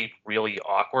really, really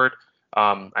awkward.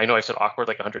 I know I said awkward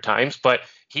like 100 times, but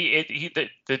he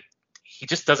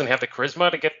just doesn't have the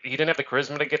charisma he didn't have the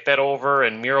charisma to get that over,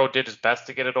 and Miro did his best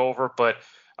to get it over, but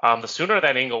the sooner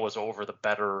that angle was over, the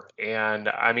better. And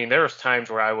I mean, there was times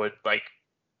where I would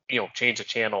change the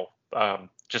channel,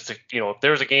 just to, if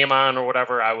there was a game on or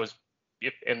whatever,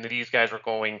 and these guys were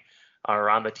going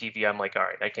or on the TV, I'm like, all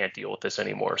right, I can't deal with this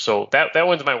anymore. So that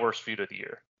one's my worst feud of the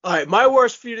year. All right, my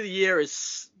worst feud of the year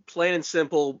is plain and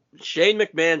simple: Shane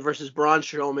McMahon versus Braun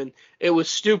Strowman. It was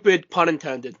stupid, pun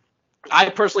intended. I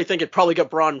personally think it probably got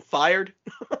Braun fired.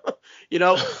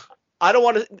 I don't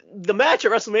want to. The match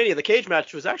at WrestleMania, the cage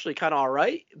match, was actually kind of all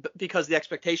right because the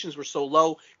expectations were so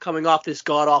low coming off this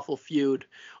god awful feud.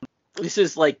 This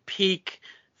is like peak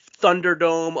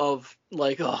Thunderdome of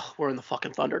we're in the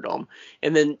fucking Thunderdome.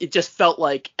 And then it just felt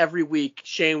like every week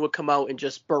Shane would come out and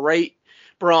just berate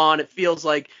Braun. It feels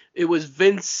like it was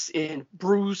Vince and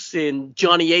Bruce and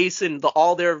Johnny Ace and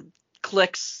all their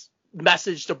cliques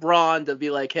message to Braun to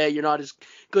be like, hey, you're not as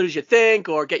good as you think,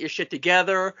 or get your shit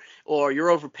together, or you're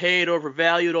overpaid,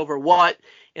 overvalued, over what.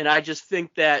 And I just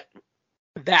think that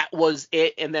was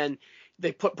it. And then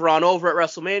they put Braun over at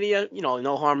WrestleMania,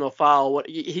 no harm, no foul.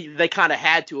 They kind of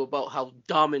had to, about how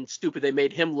dumb and stupid they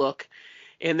made him look.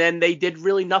 And then they did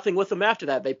really nothing with him after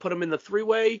that. They put him in the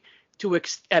three-way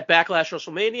at Backlash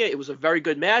WrestleMania. It was a very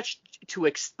good match,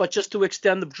 but just to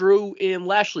extend the Drew and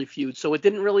Lashley feud. So it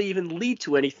didn't really even lead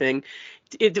to anything.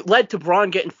 It led to Braun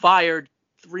getting fired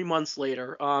 3 months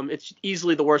later. It's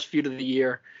easily the worst feud of the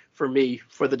year for me,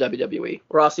 for the WWE.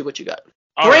 Rossi, what you got?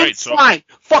 Green slime.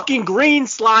 Fucking green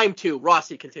slime too.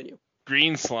 Rossi, continue.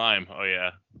 Green slime. Oh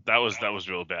yeah, that was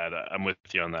real bad. I'm with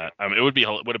you on that. It would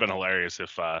have been hilarious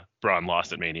if Braun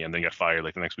lost at Mania and then got fired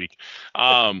like the next week.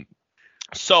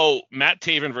 So Matt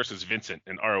Taven versus Vincent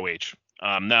in ROH.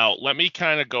 Now let me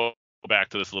kind of go back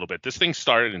to this a little bit. This thing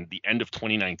started in the end of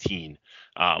 2019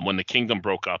 when the Kingdom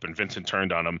broke up and Vincent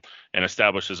turned on him and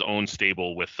established his own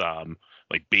stable with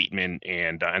like Bateman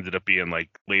and ended up being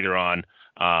like later on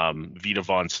Vita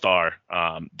Von Star.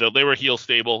 They were heel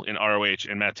stable in ROH,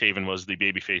 and Matt Taven was the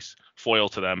babyface foil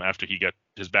to them after he got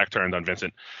his back turned on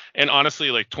Vincent. And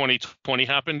honestly, like 2020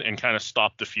 happened and kind of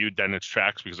stopped the feud dead in its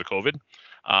tracks because of COVID.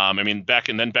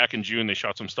 Back in June, they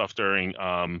shot some stuff during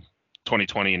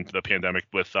 2020 and the pandemic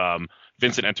with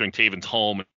Vincent entering Taven's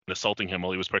home and assaulting him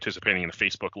while he was participating in a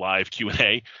Facebook Live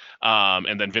Q&A.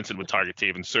 And then Vincent would target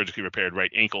Taven's surgically repaired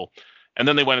right ankle. And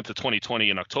then they went into 2020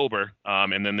 in October,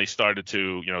 and then they started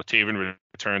to, Taven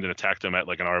returned and attacked him at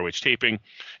like an ROH taping,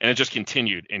 and it just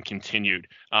continued and continued.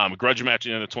 Grudge match at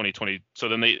the end of 2020. So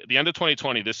then the end of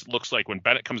 2020, this looks like when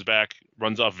Bennett comes back,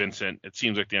 runs off Vincent, it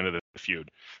seems like the end of the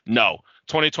feud. No,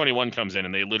 2021 comes in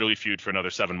and they literally feud for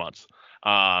another 7 months,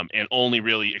 and only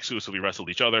really exclusively wrestled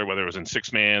each other, whether it was in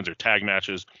 6-mans or tag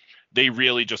matches. They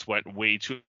really just went way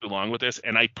too long with this,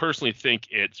 and I personally think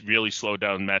it's really slowed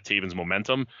down Matt Taven's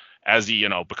momentum as he,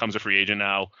 becomes a free agent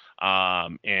now,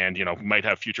 and, might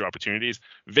have future opportunities.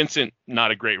 Vincent,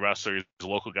 not a great wrestler. He's a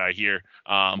local guy here,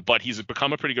 but he's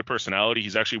become a pretty good personality.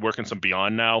 He's actually working some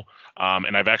Beyond now,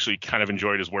 and I've actually kind of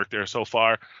enjoyed his work there so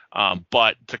far.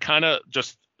 But to kind of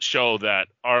just show that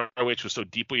ROH was so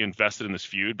deeply invested in this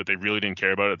feud, but they really didn't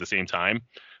care about it at the same time,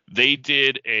 they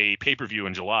did a pay-per-view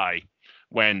in July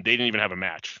when they didn't even have a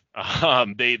match.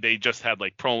 They just had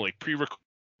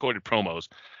pre-recorded promos.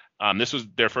 This was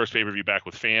their first pay-per-view back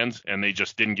with fans, and they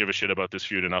just didn't give a shit about this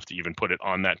feud enough to even put it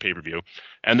on that pay-per-view.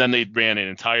 And then they ran an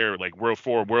entire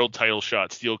world title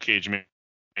shot steel cage main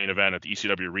event at the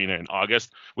ECW Arena in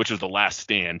August, which was the last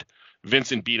stand.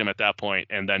 Vincent beat him at that point,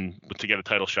 and then to get a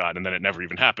title shot, and then it never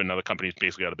even happened. Now the company's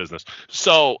basically out of business.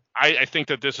 So I think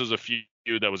that this was a feud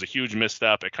that was a huge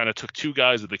misstep. It kind of took two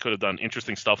guys that they could have done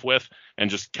interesting stuff with and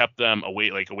just kept them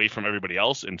away from everybody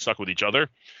else and stuck with each other.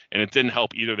 And it didn't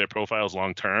help either of their profiles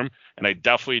long term. And I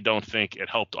definitely don't think it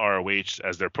helped ROH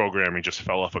as their programming just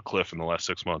fell off a cliff in the last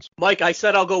 6 months. Mike, I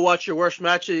said I'll go watch your worst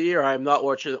match of the year. I'm not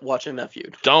watching that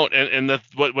feud. Don't. And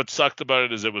what sucked about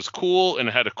it is it was cool and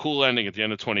it had a cool ending at the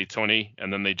end of 2020.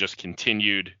 And then they just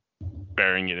continued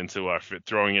burying it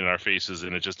throwing it in our faces,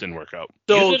 and it just didn't work out.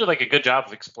 So, you did a good job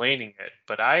of explaining it,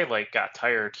 but I got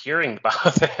tired hearing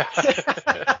about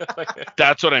that.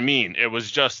 That's what I mean. It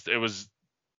was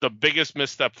the biggest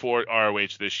misstep for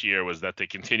ROH this year was that they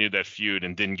continued that feud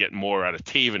and didn't get more out of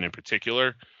Taven in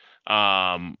particular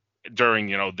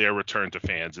during their return to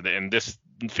fans, and this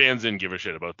fans didn't give a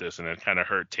shit about this, and it kind of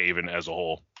hurt Taven as a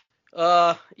whole.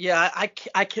 Yeah,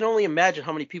 I can only imagine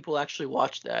how many people actually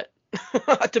watch that.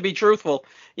 To be truthful,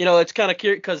 it's kind of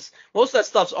curious because most of that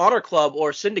stuff's Honor Club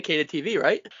or syndicated TV,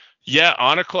 right? Yeah,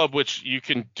 Honor Club, which you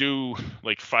can do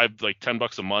like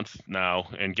 $10 a month now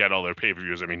and get all their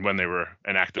pay-per-views. I mean, when they were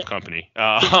an active company.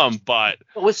 But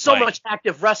with so like, much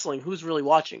active wrestling, who's really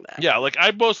watching that? yeah, like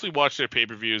I mostly watched their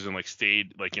pay-per-views and like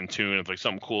stayed like in tune. If like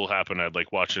something cool happened, I'd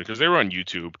like watch it because they were on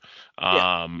YouTube.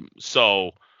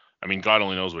 So I mean, God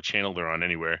only knows what channel they're on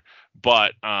anywhere.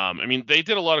 But I mean, they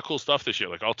did a lot of cool stuff this year.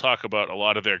 Like I'll talk about a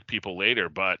lot of their people later,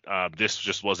 but this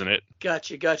just wasn't it.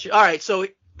 Gotcha. All right, so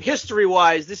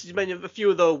history-wise, this has been a few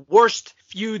of the worst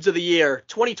feuds of the year.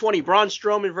 2020, Braun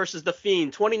Strowman versus The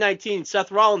Fiend. 2019,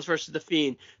 Seth Rollins versus The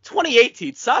Fiend.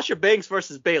 2018, Sasha Banks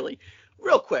versus Bayley.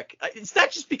 Real quick, it's not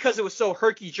just because it was so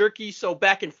herky-jerky, so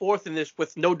back and forth in this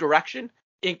with no direction,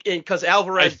 because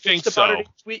Alvarez bitched about it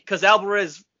each week, because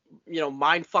Alvarez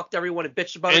mind fucked everyone and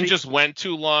bitched about it. And just went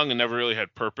too long and never really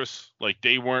had purpose. Like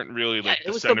they weren't really like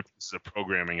the centerpiece of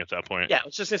programming at that point. Yeah, I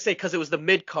was just gonna say because it was the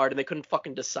mid card and they couldn't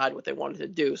fucking decide what they wanted to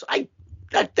do. So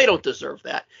they don't deserve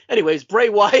that. Anyways, Bray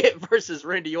Wyatt versus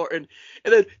Randy Orton,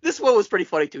 and then this one was pretty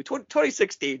funny too.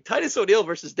 2016, Titus O'Neil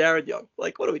versus Darren Young.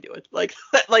 Like, what are we doing? Like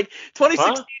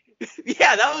 2016. Huh?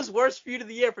 Yeah, that was worst feud of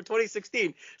the year for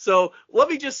 2016. So let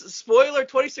me just spoiler: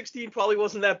 2016 probably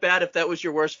wasn't that bad if that was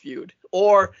your worst feud.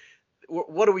 Or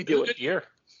what are we doing? Good year.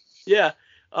 Yeah.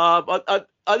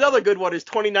 Another good one is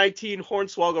 2019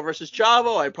 Hornswoggle versus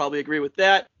Chavo. I probably agree with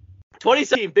that.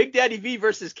 2017 Big Daddy V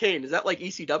versus Kane. Is that like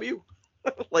ECW?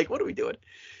 Like, what are we doing?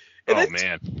 And then,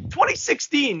 man.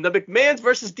 2016 the McMahons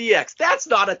versus DX. That's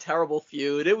not a terrible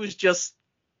feud. It was just,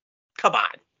 come on.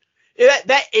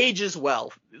 That ages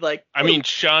well. Like, I mean,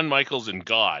 Shawn Michaels and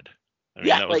God. I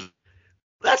mean,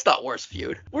 that's not worst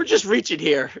feud. We're just reaching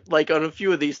here, like on a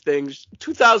few of these things.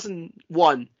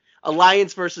 2001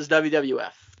 Alliance versus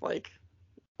WWF. Like,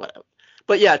 whatever.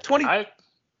 But yeah,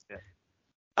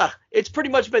 it's pretty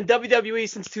much been WWE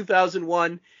since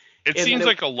 2001. It seems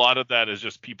like a lot of that is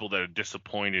just people that are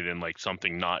disappointed in like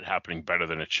something not happening better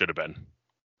than it should have been.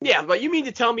 Yeah, but you mean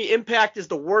to tell me Impact is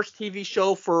the worst TV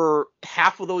show for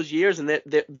half of those years and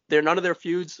they're none of their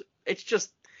feuds? It's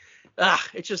just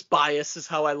bias is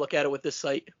how I look at it with this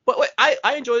site. But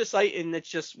I enjoy the site and it's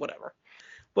just whatever.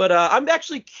 But I'm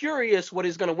actually curious what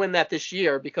is going to win that this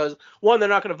year because, one, they're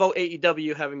not going to vote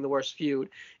AEW having the worst feud.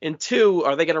 And two,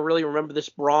 are they going to really remember this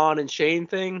Braun and Shane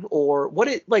thing? Or what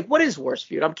is worst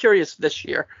feud? I'm curious this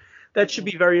year. That should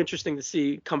be very interesting to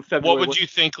see come February. What would you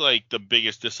think like the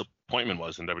biggest disappointment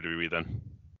was in WWE then?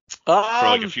 For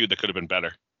like a feud that could have been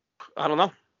better. I don't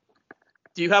know.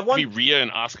 Do you have one? Maybe Rhea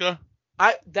and Asuka?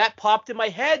 That popped in my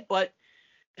head, but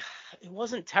it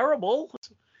wasn't terrible.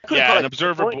 Yeah, and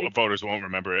Observer voters won't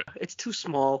remember it. It's too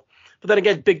small. But then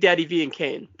again, Big Daddy V and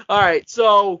Kane. All right,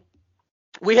 so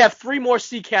we have 3 more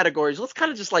C categories. Let's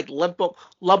kind of just like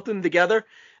lump them together.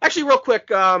 Actually, real quick,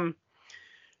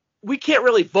 we can't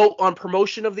really vote on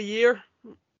promotion of the year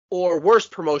or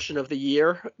worst promotion of the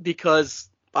year because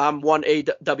I'm one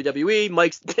WWE,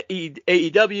 Mike's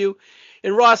AEW,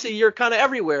 and Rossi, you're kind of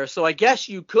everywhere. So I guess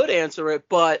you could answer it,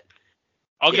 but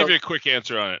I'll give you a quick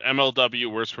answer on it.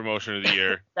 MLW, worst promotion of the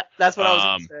year. That's what I was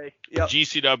going to say. Yep.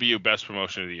 GCW, best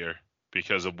promotion of the year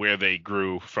because of where they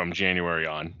grew from January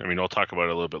on. I mean, we'll talk about it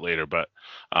a little bit later, but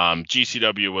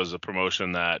GCW was a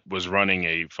promotion that was running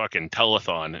a fucking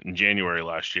telethon in January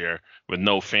last year with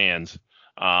no fans.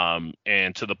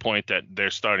 And to the point that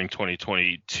they're starting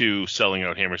 2022 selling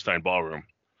out Hammerstein Ballroom.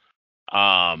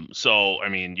 So, I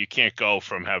mean, you can't go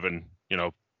from having,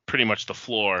 pretty much the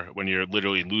floor when you're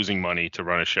literally losing money to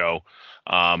run a show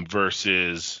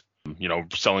versus,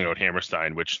 selling out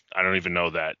Hammerstein, which I don't even know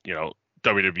that,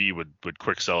 WWE would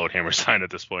quick sell out Hammerstein at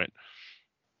this point.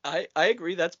 I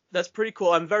agree. That's pretty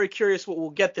cool. I'm very curious what will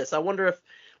get this. I wonder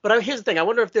here's the thing. I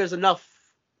wonder if there's enough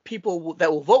people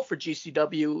that will vote for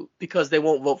GCW because they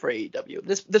won't vote for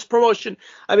AEW. This promotion,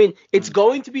 I mean, it's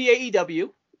going to be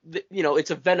AEW.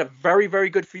 It's been a very, very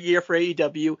good year for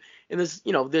AEW, and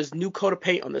there's new coat of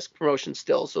paint on this promotion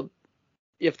still. So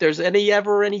if there's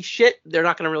any shit, they're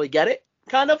not going to really get it,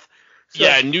 kind of. So,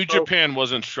 yeah, New Japan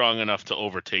wasn't strong enough to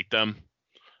overtake them.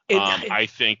 I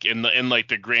think in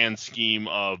the grand scheme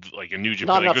of like a New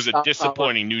Japan, it was a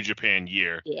disappointing New Japan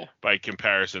year by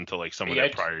comparison to like some of their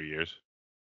prior years.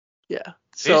 Yeah.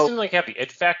 So they didn't have the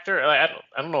it factor. I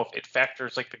don't know if it factor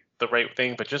is like the right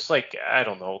thing, but just like I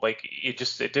don't know, like it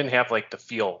didn't have like the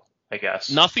feel, I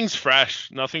guess. Nothing's fresh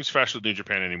with New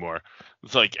Japan anymore.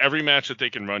 It's like every match that they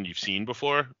can run you've seen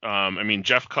before. I mean,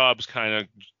 Jeff Cobb's kind of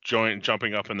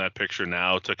jumping up in that picture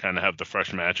now to kind of have the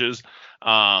fresh matches.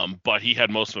 But he had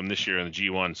most of them this year in the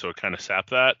G1, so it kind of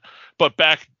sapped that. But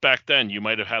back then, you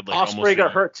might have had like Ospreay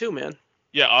got hurt too, man.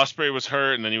 Yeah, Ospreay was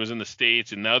hurt, and then he was in the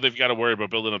States, and now they've got to worry about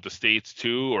building up the States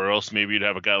too, or else maybe you'd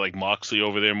have a guy like Moxley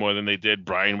over there more than they did.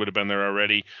 Bryan would have been there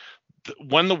already.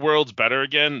 When the world's better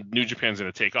again, New Japan's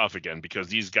going to take off again, because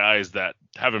these guys that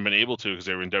haven't been able to because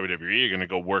they were in WWE are going to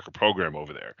go work a program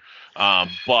over there.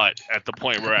 But at the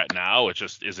point we're at now, it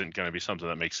just isn't going to be something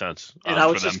that makes sense And I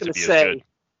was for just them going to to be as good. say,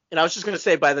 and I was just going to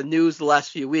say, by the news the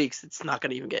last few weeks, it's not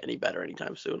going to even get any better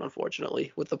anytime soon,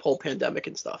 unfortunately, with the whole pandemic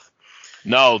and stuff.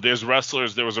 No, there's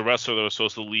wrestlers. There was a wrestler that was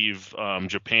supposed to leave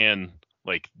Japan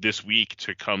like this week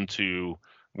to come to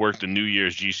work the New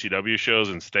Year's GCW shows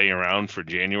and stay around for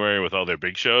January with all their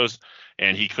big shows,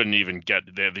 and he couldn't even get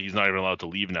there. He's not even allowed to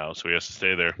leave now, so he has to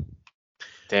stay there.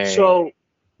 Dang. So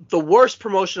the worst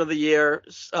promotion of the year,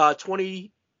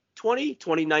 2020,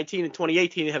 2019, and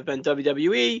 2018 have been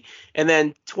WWE, and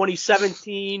then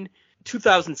 2017,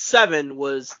 2007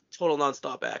 was Total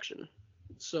Nonstop Action.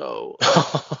 So,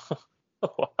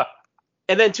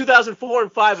 and then 2004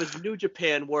 and 5 was New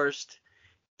Japan worst.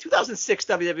 2006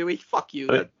 WWE, fuck you.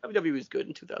 WWE was good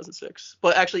in 2006,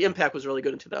 but actually Impact was really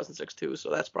good in 2006 too, so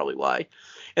that's probably why.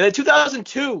 And then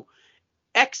 2002,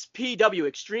 XPW,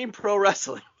 Extreme Pro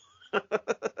Wrestling.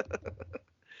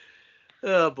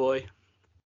 Oh boy.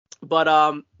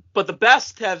 But the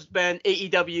best has been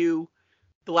AEW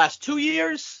the last 2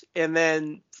 years, and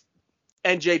then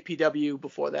NJPW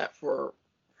before that for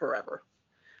forever.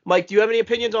 Mike, do you have any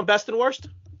opinions on best and worst?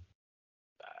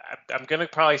 I'm gonna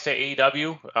probably say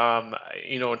AEW.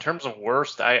 In terms of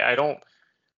worst, I don't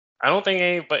think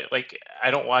anybody, like, I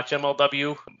don't watch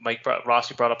MLW.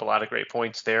 Rossi brought up a lot of great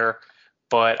points there,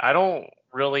 but I don't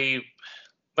really,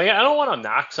 like, I don't want to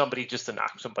knock somebody just to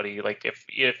knock somebody, like,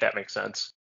 if that makes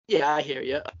sense. Yeah, I hear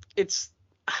you. It's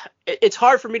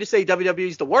hard for me to say WWE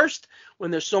is the worst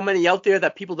when there's so many out there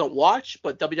that people don't watch,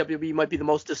 but WWE might be the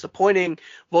most disappointing,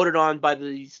 voted on by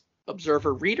these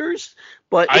observer readers.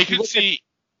 But I could see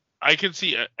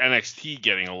NXT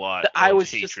getting a lot of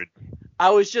hatred.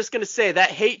 I was just going to say that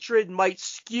hatred might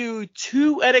skew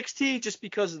to NXT just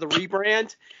because of the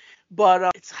rebrand, but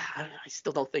I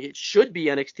still don't think it should be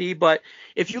NXT. But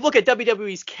if you look at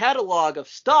WWE's catalog of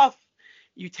stuff,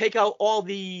 you take out all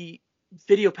the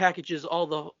video packages,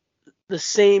 all the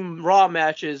same Raw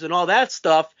matches and all that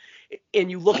stuff, and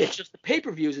you look at just the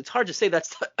pay-per-views, it's hard to say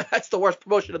that's the worst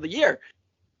promotion of the year.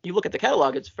 You look at the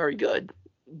catalog, it's very good.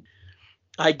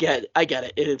 I get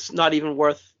it. It's not even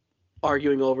worth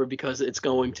arguing over because it's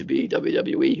going to be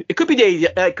WWE. It could be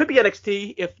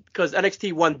NXT because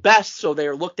NXT won best, so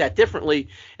they're looked at differently,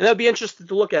 and that would be interesting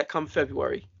to look at come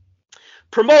February.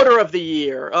 Promoter of the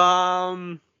year.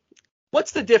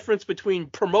 What's the difference between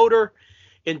promoter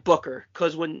and booker?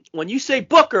 Because when you say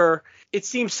booker, it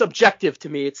seems subjective to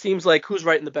me. It seems like who's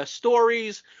writing the best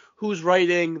stories, who's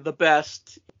writing the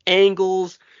best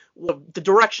angles, the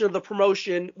direction of the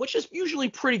promotion, which is usually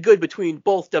pretty good between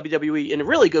both WWE and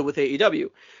really good with AEW.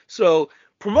 So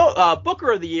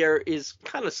Booker of the Year is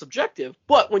kind of subjective.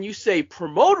 But when you say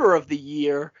Promoter of the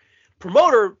Year,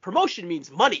 promotion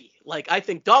means money. Like, I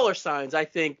think dollar signs, I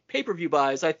think pay-per-view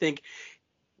buys, I think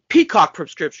Peacock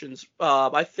prescriptions,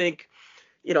 I think,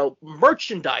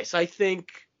 merchandise, I think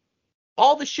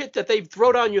all the shit that they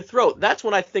throw down your throat. That's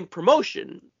when I think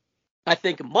promotion. I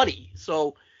think money.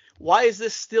 So why is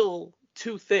this still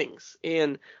two things?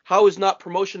 And how is not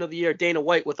promotion of the year Dana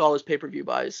White with all his pay-per-view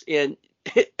buys and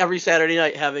every Saturday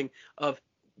night having a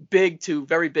big to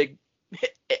very big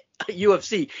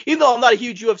UFC? Even though I'm not a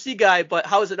huge UFC guy, but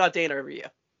how is it not Dana every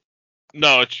year?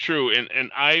 No, it's true.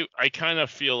 And I kind of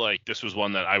feel like this was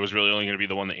one that I was really only going to be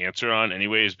the one to answer on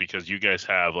anyways, because you guys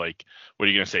have, like, what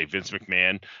are you going to say, Vince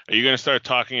McMahon? Are you going to start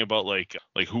talking about like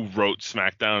who wrote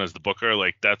SmackDown as the booker?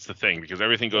 Like, that's the thing, because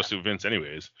everything goes through Vince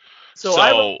anyways. So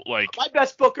my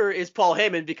best booker is Paul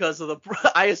Heyman because of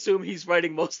I assume he's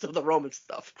writing most of the Roman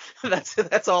stuff.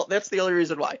 That's all. That's the only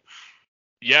reason why.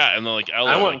 Yeah, and then like Eller,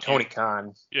 I want Tony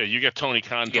Khan. Yeah, you get Tony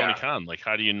Khan. Like,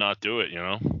 how do you not do it?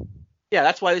 Yeah,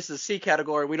 that's why this is a C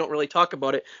category. We don't really talk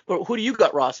about it. But who do you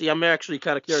got, Rossi? I'm actually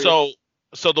kind of curious.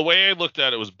 So the way I looked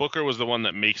at it was Booker was the one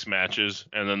that makes matches,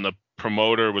 and then the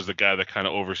promoter was the guy that kind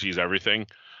of oversees everything.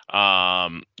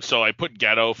 So I put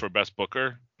Ghetto for best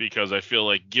booker because I feel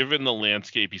like, given the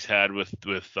landscape he's had with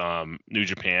New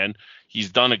Japan,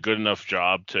 he's done a good enough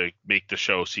job to make the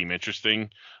show seem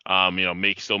interesting.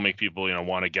 Still make people,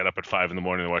 want to get up at 5 a.m.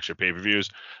 to watch their pay-per-views.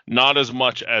 Not as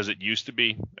much as it used to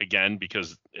be, again,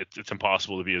 because it's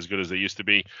impossible to be as good as they used to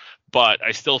be. But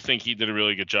I still think he did a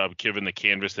really good job given the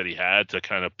canvas that he had to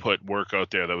kind of put work out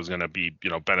there that was going to be,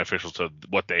 beneficial to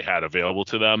what they had available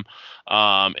to them.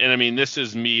 And I mean, this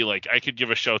is me, like, I could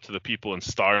give a shout to the people in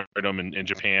Stardom in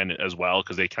Japan as well,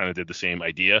 because they kind of did the same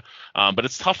idea. But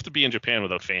it's tough to be in Japan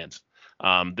without fans.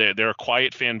 They're a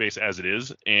quiet fan base as it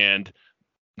is, and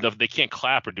they can't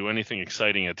clap or do anything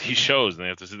exciting at these shows. And they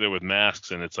have to sit there with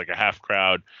masks, and it's like a half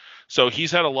crowd. So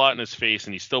he's had a lot in his face,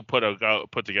 and he still put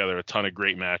together a ton of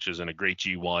great matches and a great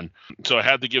G1. So I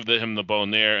had to give him the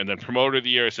bone there. And then promoter of the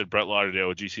year, I said Brett Lauderdale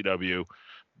with GCW.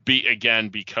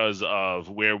 Because of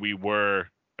where we were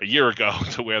a year ago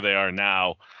to where they are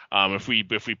now. If we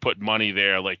put money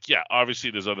there, like, yeah,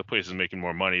 obviously there's other places making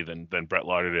more money than Brett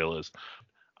Lauderdale is.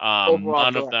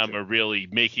 None of them are really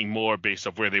making more based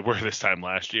off where they were this time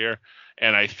last year.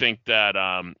 And I think that,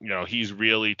 he's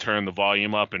really turned the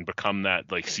volume up and become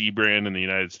that like C brand in the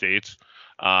United States.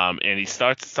 And he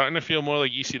starting to feel more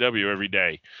like ECW every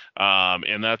day.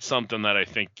 And that's something that I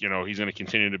think, he's going to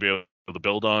continue to be able to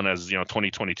build on as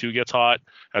 2022 gets hot,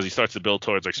 as he starts to build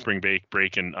towards like spring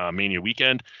break and Mania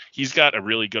weekend. He's got a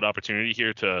really good opportunity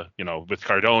here to, with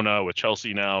Cardona, with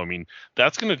Chelsea now. I mean,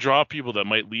 that's going to draw people that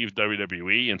might leave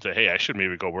WWE and say, hey, I should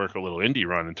maybe go work a little indie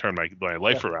run and turn my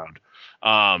life around.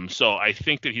 So I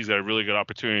think that he's got a really good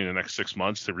opportunity in the next 6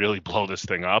 months to really blow this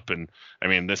thing up. And I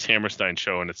mean, this Hammerstein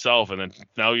show in itself, and then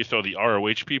now you throw the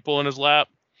ROH people in his lap.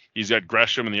 He's got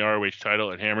Gresham and the ROH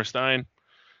title at Hammerstein.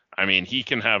 I mean, he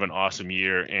can have an awesome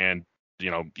year, and,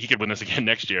 he could win this again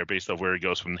next year based on where he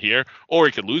goes from here, or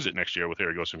he could lose it next year with where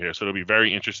he goes from here. So it'll be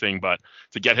very interesting, but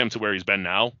to get him to where he's been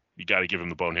now, you got to give him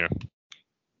the bone here.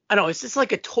 I know, it's just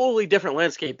like a totally different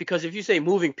landscape, because if you say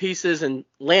moving pieces and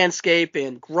landscape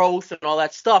and growth and all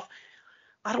that stuff,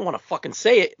 I don't want to fucking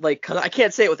say it, like, cause I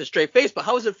can't say it with a straight face, but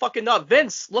how is it fucking not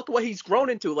Vince? Look at what he's grown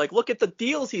into. Like, look at the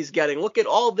deals he's getting. Look at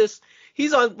all this.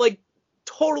 He's on, like,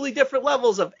 totally different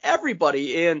levels of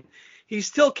everybody, and he's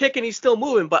still kicking, he's still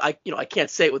moving, but I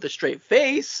can't say it with a straight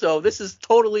face. So this is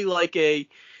totally like is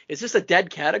this a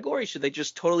dead category? Should they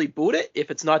just totally boot it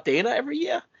if it's not Dana every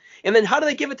year? And then how do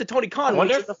they give it to Tony Khan?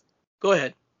 Go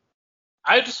ahead.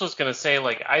 I just was gonna say,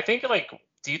 like, I think, like,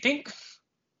 do you think,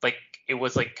 like, it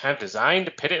was like kind of designed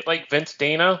to pit it like Vince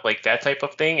Dana, like that type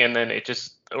of thing, and then it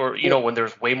just, or when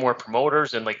there's way more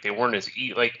promoters and like they weren't as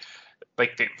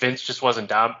Vince just wasn't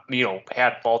down,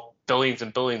 had billions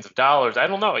and billions of dollars. I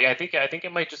don't know. Yeah, I think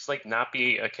it might just like not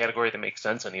be a category that makes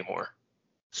sense anymore.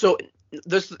 So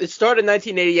it started in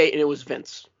 1988 and it was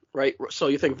Vince, right? So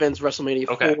you think Vince WrestleMania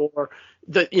 4,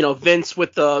 Vince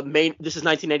with the main. This is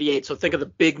 1988, so think of the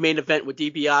big main event with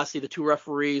DiBiase, the 2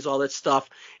 referees, all that stuff,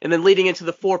 and then leading into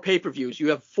the 4 pay-per-views. You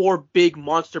have 4 big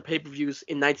monster pay-per-views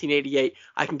in 1988.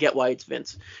 I can get why it's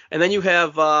Vince, and then you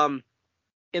have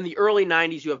in the early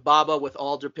 90s, you have Baba with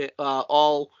All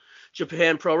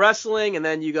Japan Pro Wrestling, and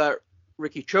then you got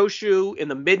Riki Choshu in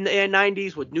the mid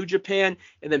 90s with New Japan,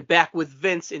 and then back with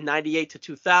Vince in 98 to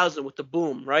 2000 with the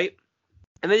Boom, right?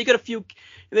 And then you got and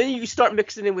then you start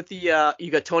mixing in with the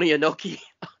you got Tony Inoki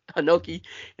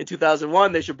in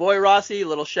 2001. There's your boy Rossi, a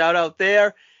little shout out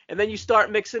there, and then you start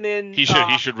mixing in. He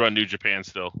should run New Japan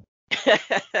still.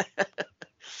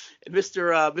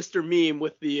 Mr. Meme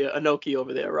with the Inoki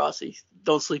over there, Rossi.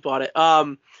 Don't sleep on it.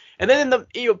 And then in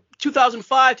the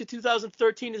 2005 to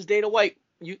 2013 is Dana White,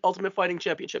 Ultimate Fighting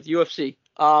Championship, UFC.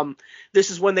 This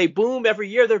is when they boom every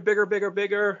year. They're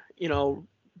bigger.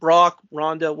 Brock,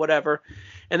 Ronda, whatever.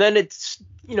 And then it's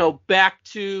back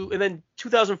to, and then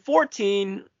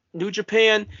 2014 New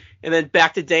Japan, and then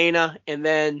back to Dana, and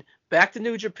then back to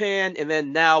New Japan, and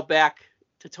then now back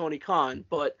to Tony Khan.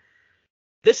 But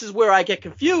this is where I get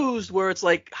confused, where it's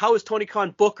like, how is Tony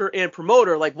Khan booker and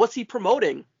promoter? Like, what's he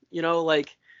promoting?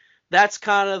 That's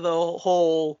kind of the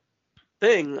whole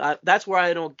thing. That's where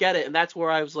I don't get it. And that's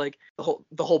where I was like,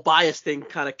 the whole bias thing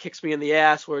kind of kicks me in the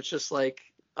ass, where it's just like,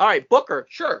 all right, Booker,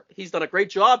 sure, he's done a great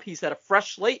job. He's had a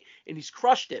fresh slate and he's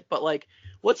crushed it. But like,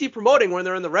 what's he promoting when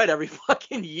they're in the red every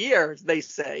fucking year, as they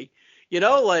say?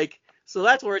 So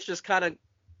that's where it's just kind of,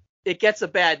 it gets a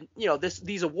bad,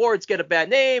 these awards get a bad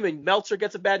name, and Meltzer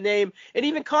gets a bad name, and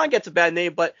even Khan gets a bad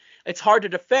name, but it's hard to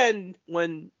defend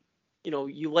when,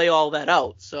 you lay all that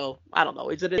out. So I don't know.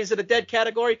 Is it a dead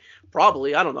category?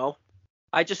 Probably. I don't know.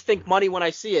 I just think money when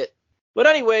I see it. But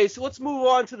anyways, let's move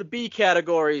on to the B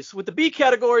categories. With the B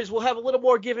categories, we'll have a little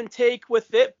more give and take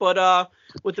with it. But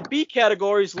with the B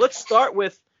categories, let's start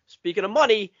with, speaking of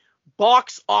money,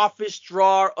 box office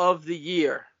draw of the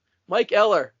year. Mike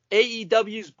Eller,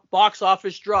 AEW's box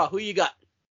office draw. Who you got?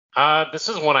 This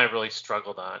is one I really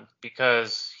struggled on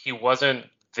because he wasn't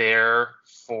there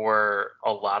for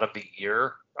a lot of the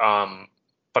year.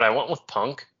 But I went with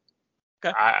Punk.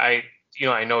 Okay. I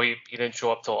know he didn't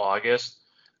show up till August,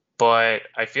 but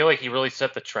I feel like he really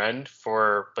set the trend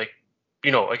for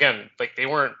again, like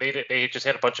they just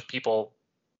had a bunch of people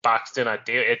boxed in at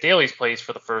Daly's place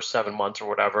for the first 7 months or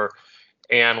whatever.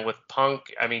 And with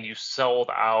Punk, I mean, you sold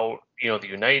out, the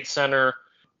United Center.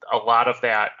 A lot of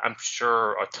that, I'm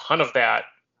sure a ton of that,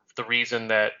 the reason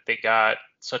that they got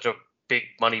such a big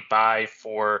money buy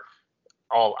for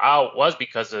All Out was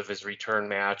because of his return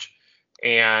match.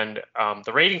 And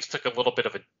the ratings took a little bit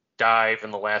of a dive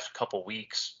in the last couple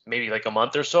weeks, maybe like a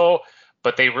month or so,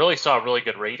 but they really saw really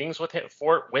good ratings with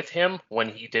him when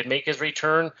he did make his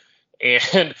return.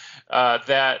 And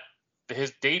that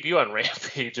his debut on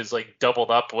Rampage is like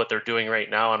doubled up what they're doing right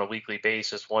now on a weekly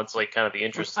basis once like kind of the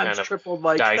interest Sometimes kind of tripled,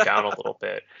 Mike. died down a little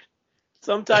bit.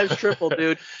 Sometimes triple,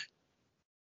 dude.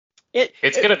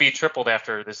 It's going to be tripled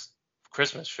after this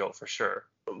Christmas show for sure.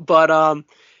 But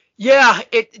yeah,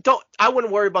 I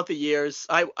wouldn't worry about the years.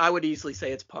 I would easily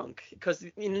say it's Punk because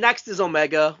next is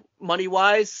Omega money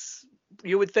wise,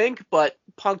 you would think, but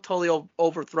Punk totally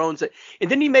overthrows it. And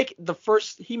didn't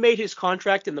he made his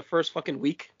contract in the first fucking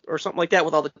week or something like that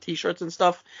with all the t-shirts and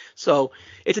stuff. So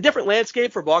it's a different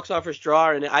landscape for box office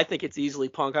draw, and I think it's easily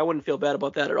Punk. I wouldn't feel bad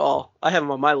about that at all. I have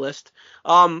him on my list.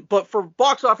 But for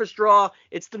box office draw,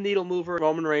 it's the needle mover,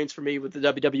 Roman Reigns for me with the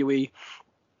WWE.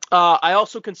 I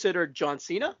also considered John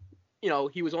Cena.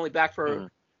 He was only back for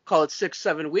call it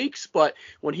 6-7 weeks, but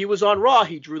when he was on Raw,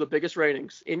 he drew the biggest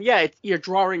ratings. And yeah, you're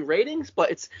drawing ratings, but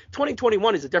it's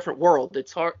 2021 is a different world.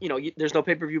 It's hard, there's no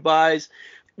pay-per-view buys.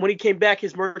 When he came back,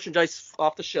 his merchandise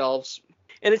off the shelves,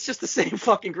 and it's just the same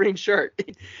fucking green shirt.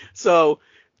 So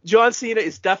John Cena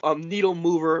is definitely a needle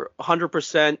mover,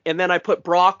 100%. And then I put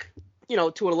Brock,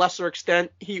 to a lesser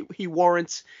extent, he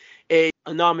warrants a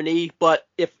nominee, but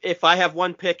if I have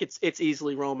one pick, it's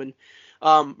easily Roman.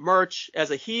 Merch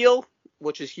as a heel,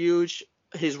 which is huge.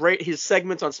 His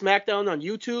segments on SmackDown on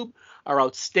YouTube are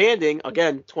outstanding.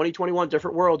 Again, 2021,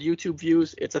 different world, YouTube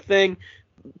views, it's a thing.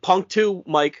 Punk too,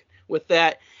 Mike, with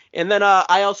that. And then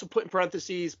I also put in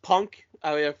parentheses Punk.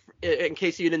 In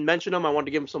case you didn't mention him, I wanted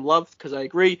to give him some love because I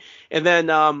agree. And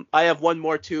then I have one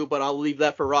more too, but I'll leave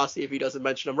that for Rossi if he doesn't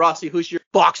mention him. Rossi, who's your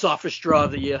box office draw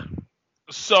of the year?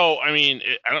 So, I mean,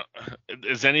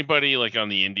 is anybody like on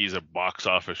the indies a box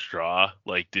office draw?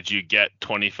 Like, did you get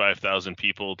 25,000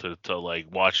 people to like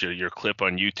watch your clip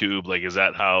on YouTube? Like, is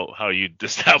that how you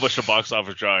establish a box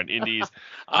office draw in indies?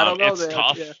 I don't know. It's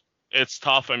tough. Yeah. It's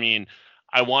tough. I mean,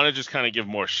 I want to just kind of give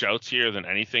more shouts here than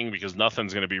anything because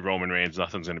nothing's going to be Roman Reigns.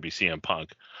 Nothing's going to be CM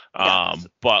Punk.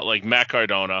 But like Matt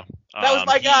Cardona. That was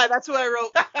my guy. That's what I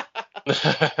wrote.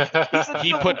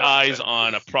 He put eyes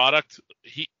on a product.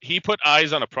 He put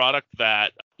eyes on a product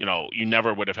that, you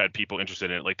never would have had people interested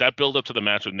in it. Like that build up to the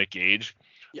match with Nick Gage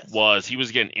he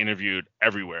was getting interviewed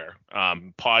everywhere.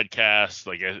 Podcasts,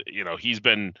 like, he's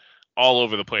been all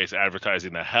over the place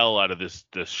advertising the hell out of this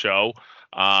show.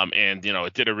 And,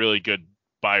 it did a really good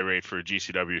buy rate for a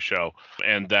GCW show.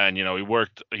 And then, he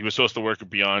was supposed to work a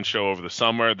Beyond show over the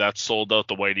summer. That sold out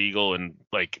the White Eagle in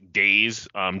like days,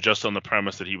 just on the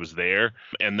premise that he was there.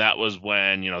 And that was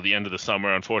when, the end of the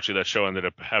summer, unfortunately, that show ended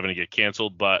up having to get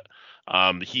canceled. But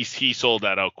he sold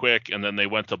that out quick. And then they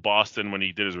went to Boston when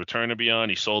he did his return to Beyond.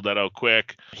 He sold that out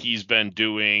quick. He's been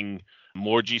doing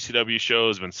more GCW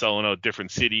shows, been selling out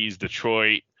different cities,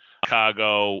 Detroit,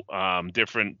 Chicago,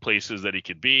 different places that he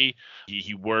could be.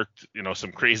 He worked,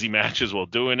 some crazy matches while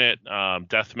doing it.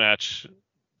 Death match,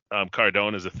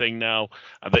 Cardona is a thing now.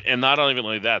 And not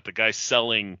only that, the guy's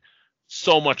selling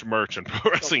so much merch and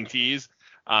pro wrestling tees.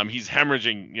 He's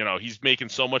hemorrhaging, he's making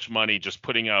so much money just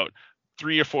putting out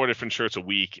 3 or 4 different shirts a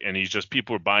week. And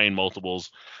people are buying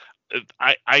multiples.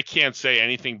 I can't say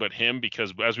anything but him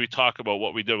because as we talk about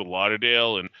what we did with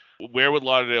Lauderdale and where would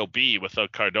Lauderdale be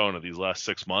without Cardona these last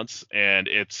 6 months, and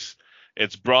it's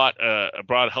brought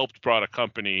a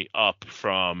company up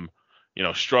from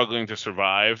struggling to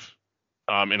survive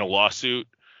in a lawsuit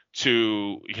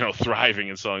to thriving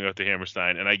and selling out to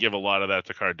Hammerstein, and I give a lot of that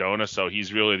to Cardona, so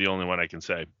he's really the only one I can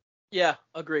say. Yeah,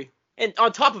 agree. And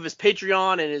on top of his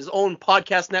Patreon and his own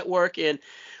podcast network and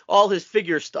all his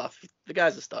figure stuff, the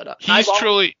guy's a stud.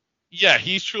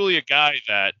 He's truly a guy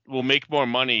that will make more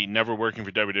money never working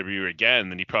for WWE again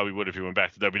than he probably would if he went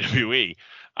back to WWE,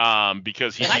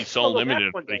 because he's so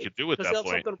limited what they could do at that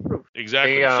point.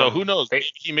 Exactly. So who knows? Maybe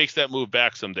he makes that move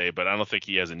back someday, but I don't think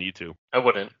he has a need to. I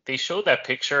wouldn't. They showed that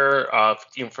picture of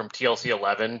from TLC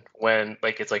 11 when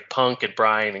it's like Punk and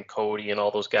Bryan and Cody and all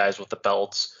those guys with the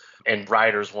belts. and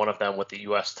Ryder's one of them with the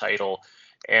U.S. title.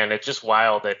 And it's just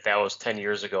wild that that was 10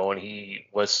 years ago, and he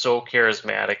was so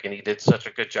charismatic, and he did such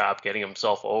a good job getting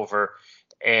himself over.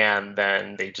 And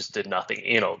then they just did nothing,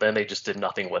 then they just did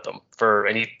nothing with him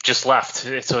and he just left.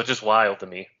 So it's just wild to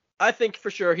me. I think for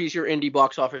sure he's your indie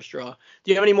box office draw.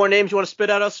 Do you have any more names you want to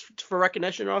spit at us for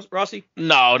recognition, Rossi?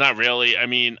 No, not really. I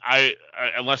mean, I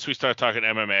unless we start talking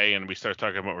MMA and we start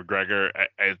talking about McGregor,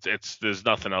 there's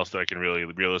nothing else that I can really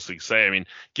realistically say. I mean,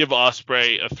 give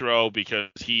Ospreay a throw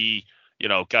because he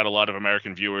got a lot of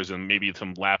American viewers and maybe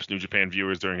some lapsed New Japan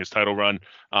viewers during his title run.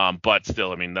 But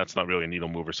still, I mean, that's not really a needle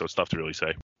mover, so it's tough to really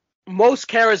say. Most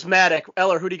charismatic.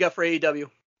 Eller, who do you got for AEW?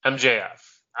 MJF.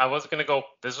 I was going to go,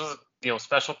 this was,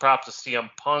 special props to CM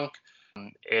Punk.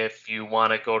 If you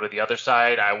want to go to the other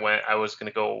side, I was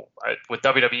going to go with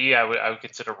WWE. I would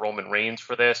consider Roman Reigns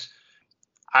for this.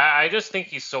 I just think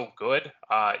he's so good.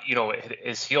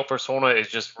 His heel persona is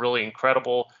just really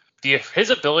incredible. His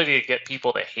ability to get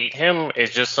people to hate him is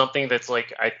just something that's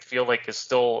I feel like is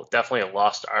still definitely a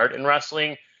lost art in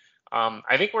wrestling.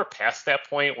 I think we're past that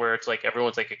point where it's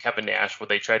everyone's like a Kevin Nash where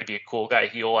they try to be a cool guy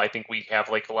heel. I think we have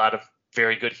a lot of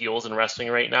very good heels in wrestling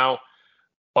right now,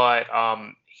 but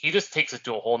he just takes it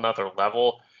to a whole nother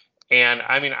level. And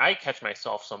I mean, I catch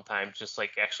myself sometimes just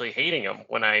actually hating him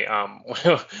when I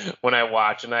when I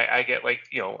watch, and I get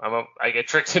I get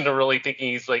tricked into really thinking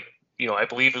he's I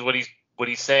believe is what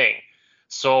he's saying.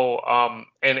 So,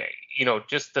 and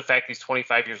just the fact he's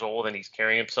 25 years old and he's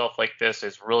carrying himself like this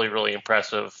is really, really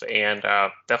impressive, and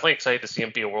definitely excited to see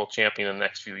him be a world champion in the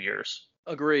next few years.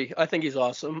 Agree. I think he's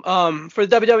awesome. For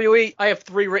the WWE, I have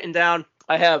 3 written down.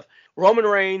 I have Roman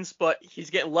Reigns, but he's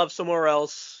getting love somewhere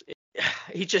else.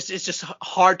 It's just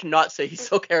hard to not say he's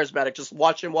so charismatic. Just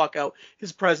watch him walk out.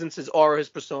 His presence, his aura, his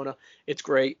persona. It's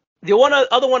great. The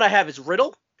other one I have is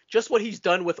Riddle. Just what he's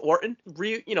done with Orton,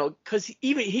 because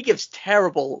he gives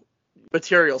terrible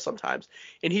material sometimes,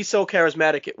 and he's so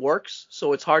charismatic it works.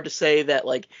 So it's hard to say that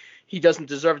he doesn't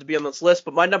deserve to be on this list.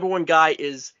 But my number one guy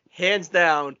is hands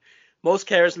down most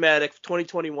charismatic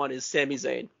 2021 is Sami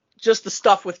Zayn. Just the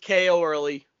stuff with KO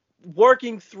early,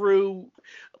 working through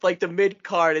the mid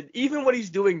card, and even when he's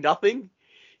doing nothing,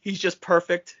 he's just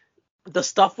perfect. The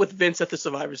stuff with Vince at the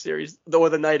Survivor Series or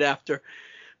the night after.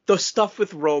 The stuff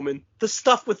with Roman, the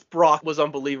stuff with Brock was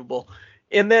unbelievable.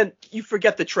 And then you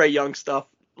forget the Trae Young stuff,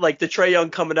 the Trae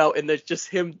Young coming out and there's just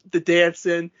him, the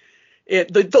dancing, and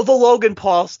the Logan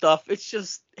Paul stuff. It's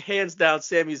just hands down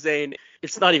Sami Zayn.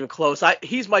 It's not even close.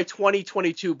 He's my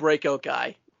 2022 breakout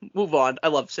guy. Move on. I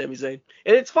love Sami Zayn.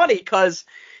 And it's funny because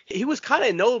he was kind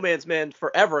of no man's man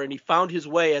forever, and he found his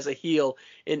way as a heel.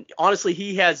 And honestly,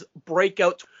 he has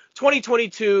breakout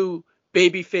 2022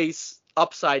 babyface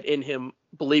upside in him.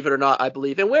 Believe it or not, I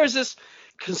believe. And where's this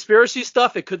conspiracy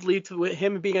stuff? It could lead to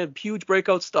him being a huge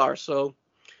breakout star. So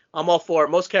I'm all for it.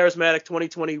 Most charismatic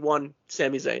 2021,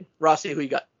 Sami Zayn. Rossi, who you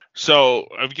got? So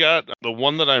I've got the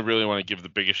one that I really want to give the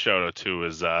biggest shout out to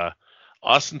is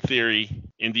Austin Theory,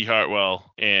 Indy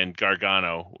Hartwell, and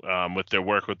Gargano with their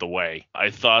work with The Way. I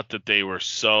thought that they were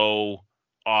so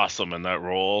awesome in that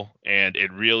role, and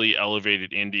it really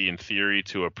elevated Indy and Theory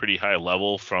to a pretty high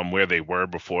level from where they were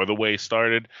before The Way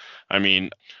started. I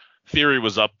mean, Theory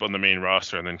was up on the main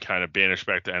roster and then kind of banished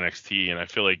back to NXT, and I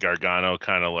feel like Gargano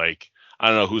kind of I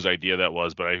don't know whose idea that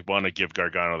was, but I want to give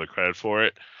Gargano the credit for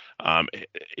it.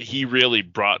 He really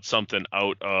brought something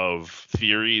out of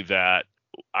Theory that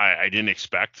I didn't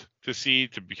expect to see,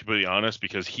 to be completely honest,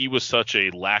 because he was such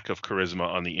a lack of charisma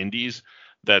on the indies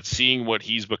that seeing what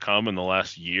he's become in the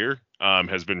last year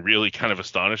has been really kind of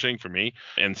astonishing for me.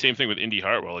 And same thing with Indy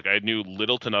Hartwell. I knew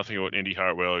little to nothing about Indy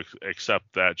Hartwell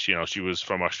except that she was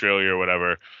from Australia or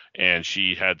whatever, and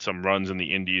she had some runs in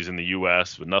the indies in the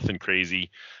U.S., but nothing crazy.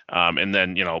 And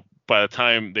then, by the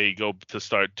time they go to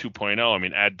start 2.0, I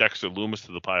mean, add Dexter Lumis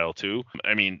to the pile too.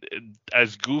 I mean,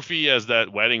 as goofy as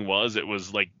that wedding was, it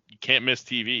was you can't miss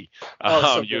TV.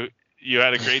 So you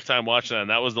had a great time watching that,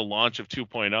 and that was the launch of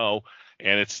 2.0.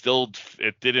 And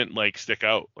it didn't stick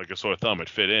out like a sore thumb. It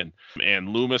fit in. And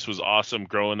Loomis was awesome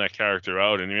growing that character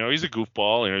out. And, he's a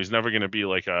goofball. He's never going to be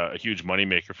a huge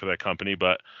moneymaker for that company.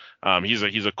 But he's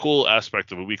a cool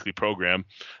aspect of a weekly program.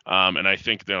 And I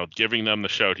think, giving them the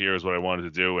shout here is what I wanted to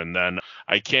do. And then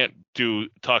I can't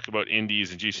talk about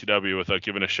indies and GCW without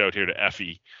giving a shout here to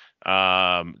Effie.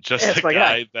 Just a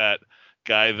guy that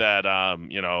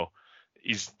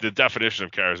he's the definition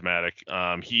of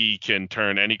charismatic. He can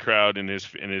turn any crowd in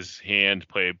his hand,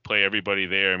 play everybody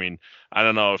there. I mean, I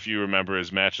don't know if you remember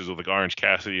his matches with Orange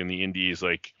Cassidy in the Indies.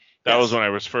 That was when I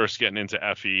was first getting into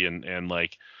Effie and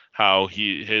like how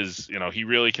he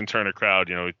really can turn a crowd,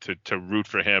 to root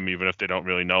for him even if they don't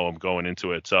really know him going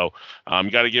into it. So you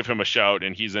got to give him a shout,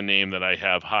 and he's a name that I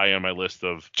have high on my list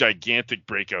of gigantic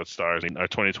breakout stars in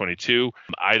 2022.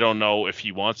 I don't know if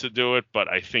he wants to do it, but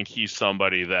I think he's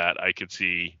somebody that I could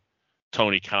see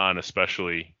Tony Khan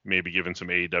especially maybe giving some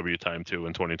AEW time to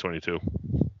in 2022.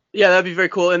 Yeah, that'd be very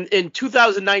cool. And in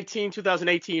 2019,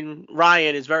 2018,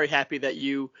 Ryan is very happy that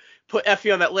you put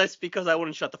Effie on that list because I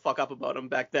wouldn't shut the fuck up about him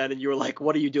back then. And you were like,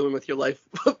 what are you doing with your life?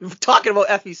 Talking about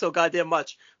Effie so goddamn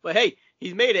much. But hey,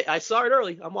 he's made it. I saw it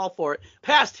early. I'm all for it.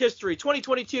 Past history,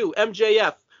 2022,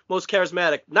 MJF, most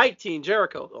charismatic. 19,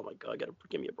 Jericho. Oh my God,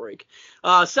 give me a break.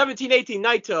 17, 18,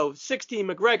 Naito. 16,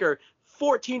 McGregor.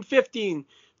 14, 15,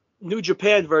 New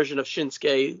Japan version of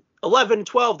Shinsuke. 11,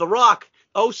 12, The Rock.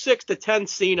 06 to 10,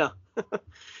 Cena.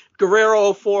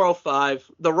 Guerrero 04,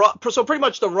 05. The Rock, so pretty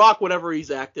much The Rock whenever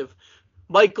he's active.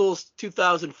 Michaels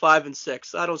 2005 and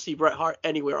 6. I don't see Bret Hart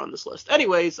anywhere on this list.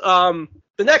 Anyways, the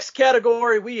next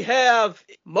category we have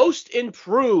most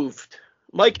improved.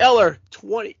 Mike Eller,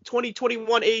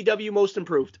 2021 AEW most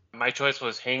improved. My choice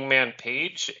was Hangman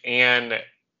Page, and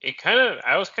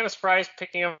I was kind of surprised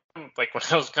picking him like when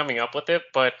I was coming up with it,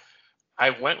 but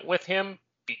I went with him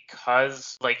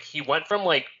because like he went from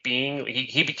like being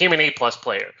he became an A+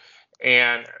 player,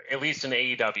 and at least in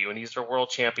AEW, and he's their world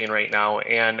champion right now,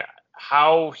 and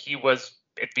how he was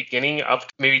at beginning of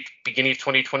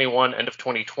 2021, end of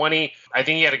 2020. I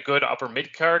think he had a good upper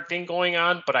mid card thing going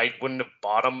on, but I wouldn't have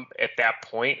bought him at that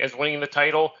point as winning the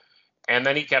title. And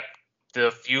then he kept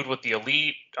the feud with the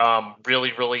Elite,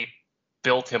 really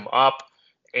built him up,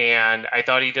 and I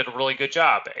thought he did a really good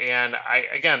job. And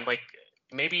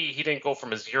maybe he didn't go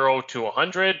from a 0 to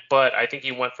 100, but I think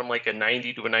he went from like a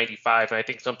 90 to a 95. And I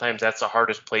think sometimes that's the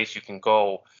hardest place you can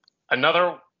go.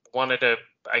 Another wanted to,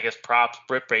 I guess, props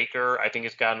Britt Baker. I think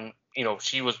it's gotten,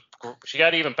 she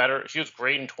got even better. She was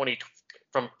great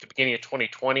from the beginning of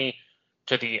 2020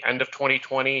 to the end of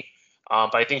 2020.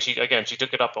 But I think she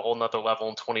took it up a whole nother level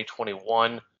in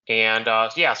 2021. And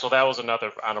so that was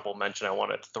another honorable mention I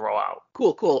wanted to throw out.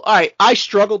 Cool. All right. I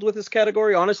struggled with this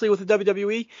category, honestly, with the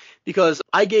WWE because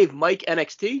I gave Mike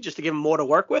NXT just to give him more to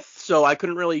work with. So I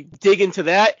couldn't really dig into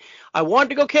that. I wanted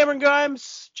to go Cameron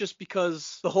Grimes just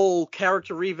because the whole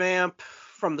character revamp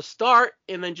from the start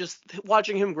and then just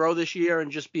watching him grow this year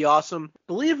and just be awesome.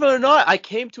 Believe it or not, I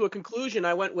came to a conclusion.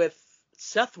 I went with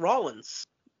Seth Rollins.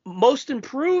 Most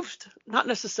improved, not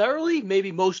necessarily,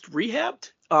 maybe most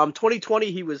rehabbed.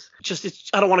 2020, he was just,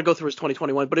 I don't want to go through his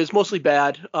 2021, but it was mostly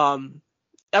bad.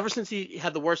 Ever since he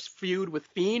had the worst feud with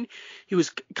Fiend, he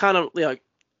was kind of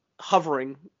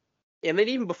hovering. And then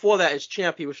even before that, as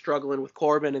champ, he was struggling with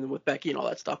Corbin and with Becky and all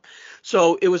that stuff.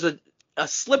 So it was a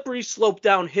slippery slope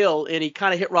downhill, and he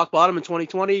kind of hit rock bottom in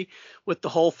 2020 with the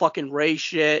whole fucking Ray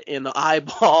shit and the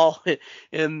eyeball.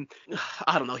 And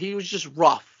I don't know, he was just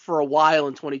rough for a while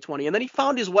in 2020. And then he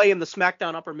found his way in the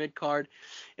SmackDown upper mid card,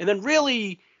 and then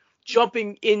really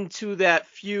jumping into that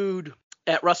feud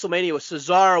at WrestleMania with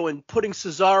Cesaro and putting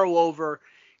Cesaro over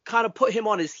kind of put him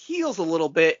on his heels a little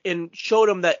bit and showed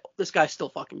him that this guy's still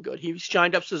fucking good. He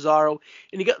shined up Cesaro,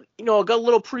 and he got a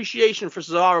little appreciation for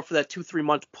Cesaro for that 2-3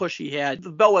 month push he had.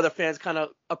 The Bellwether fans kind of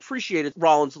appreciated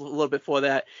Rollins a little bit for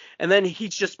that. And then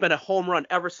he's just been a home run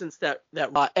ever since that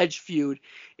Edge feud.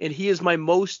 And he is my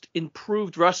most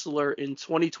improved wrestler in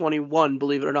 2021,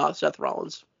 believe it or not, Seth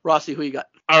Rollins. Rossi, who you got?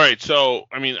 All right, so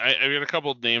I got a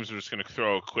couple of names I'm just going to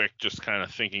throw quick, just kind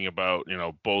of thinking about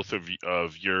both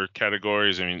of your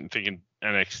categories. Thinking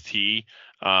NXT,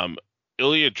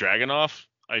 Ilya Dragunov.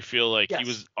 I feel like He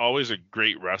was always a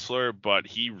great wrestler, but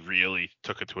he really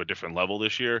took it to a different level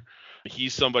this year.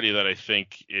 He's somebody that I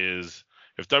think is,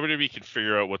 if WWE can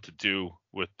figure out what to do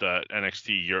with the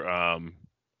NXT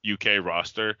UK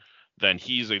roster, then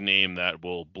he's a name that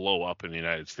will blow up in the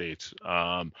United States.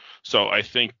 So I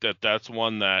think that's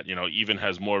one that, even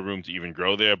has more room to even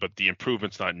grow there, but the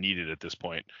improvement's not needed at this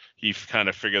point. He kind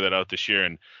of figured that out this year.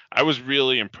 And I was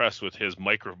really impressed with his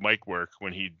mic work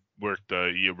when he worked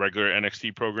the regular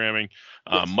NXT programming,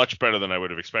 much better than I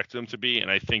would have expected him to be. And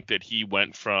I think that he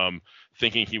went from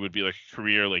thinking he would be like a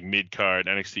career, like mid-card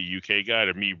NXT UK guy,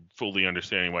 to me fully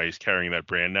understanding why he's carrying that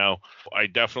brand now. I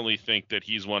definitely think that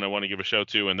he's one I want to give a shout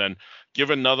to. And then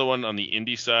give another one on the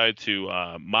indie side to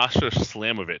Masha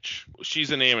Slamovich.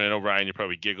 She's a name, and I know, Ryan, you're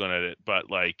probably giggling at it,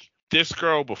 but like this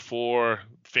girl, before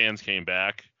fans came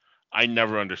back, I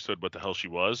never understood what the hell she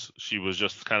was. She was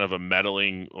just kind of a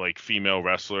meddling, like, female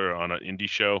wrestler on an indie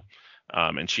show.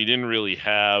 And she didn't really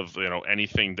have,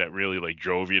 anything that really like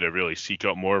drove you to really seek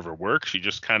out more of her work. She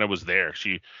just kind of was there.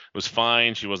 She was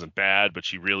fine. She wasn't bad, but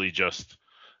she really just,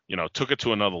 took it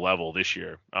to another level this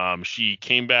year. She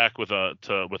came back with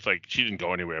she didn't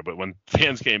go anywhere, but when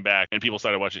fans came back and people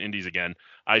started watching indies again,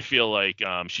 I feel like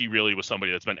she really was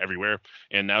somebody that's been everywhere.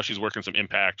 And now she's working some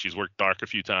Impact. She's worked Dark a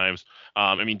few times.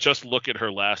 Just look at her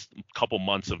last couple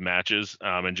months of matches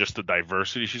and just the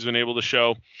diversity she's been able to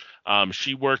show.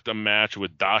 She worked a match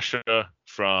with Dasha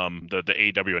from the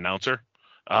AEW announcer.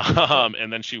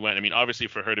 And then she went, obviously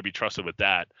for her to be trusted with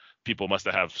that, people must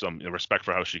have some respect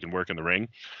for how she can work in the ring.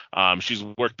 She's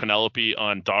worked Penelope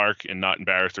on Dark and not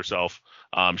embarrassed herself.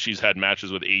 She's had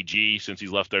matches with AG since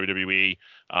he's left WWE.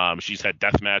 She's had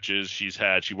death matches. She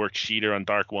worked Sheeter on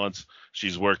Dark once.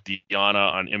 She's worked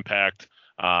Deanna on Impact.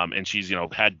 And she's,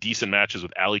 had decent matches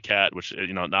with Alley Cat, which,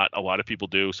 not a lot of people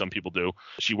do. Some people do.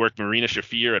 She worked Marina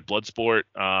Shafir at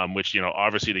Bloodsport, which,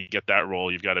 obviously to get that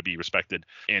role, you've got to be respected.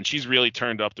 And she's really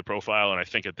turned up the profile. And I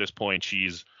think at this point,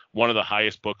 she's one of the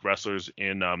highest booked wrestlers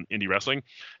in indie wrestling.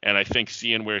 And I think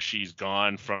seeing where she's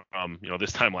gone from,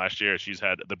 this time last year, she's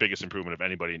had the biggest improvement of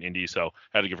anybody in indie. So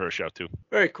I had to give her a shout too.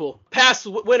 Very cool. Past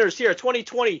winners here,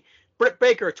 2020. Britt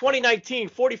Baker, 2019,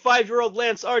 45-year-old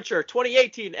Lance Archer,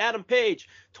 2018, Adam Page,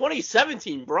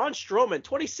 2017, Braun Strowman,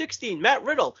 2016, Matt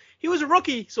Riddle. He was a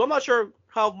rookie, so I'm not sure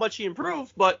how much he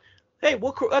improved, but hey,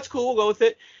 that's cool. We'll go with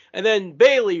it. And then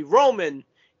Bayley, Roman,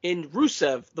 and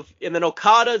Rusev, and then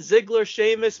Okada, Ziggler,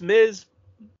 Sheamus, Miz,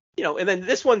 and then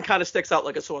this one kind of sticks out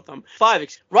like a sore thumb. 5,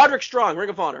 Roderick Strong,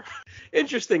 Ring of Honor.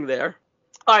 Interesting there.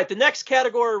 All right, the next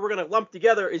category we're going to lump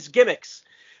together is gimmicks.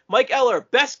 Mike Eller,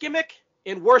 best gimmick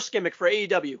and worst gimmick for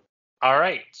AEW. All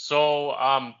right. So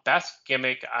best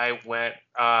gimmick, I went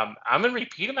I'm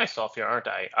repeating myself here, aren't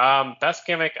I? Best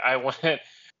gimmick, I went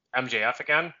MJF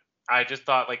again. I just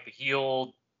thought like the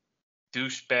heel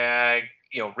douchebag,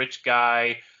 rich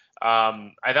guy.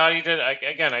 I thought he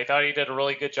did a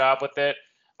really good job with it.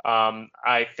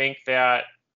 I think that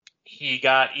he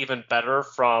got even better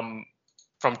from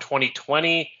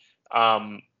 2020.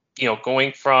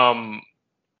 Going from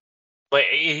But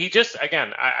he just,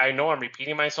 again, I know I'm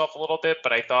repeating myself a little bit,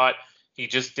 but I thought he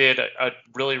just did a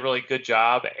really, really good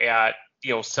job at,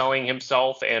 selling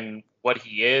himself and what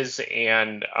he is.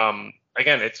 And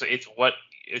again, it's what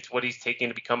he's taking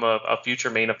to become a future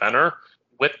main eventer.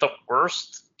 With the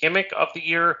worst gimmick of the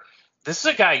year, this is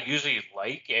a guy I usually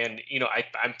like, and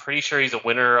I'm pretty sure he's a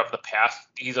winner of the past.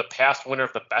 He's a past winner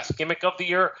of the best gimmick of the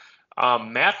year.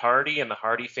 Matt Hardy and the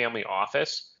Hardy Family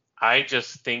Office, I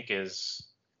just think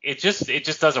it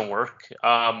just doesn't work.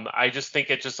 I just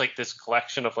think it's just like this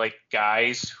collection of like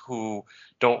guys who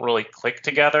don't really click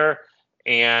together,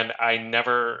 and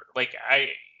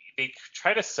they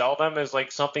try to sell them as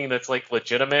like something that's like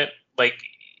legitimate, like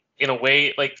in a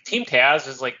way. Like Team Taz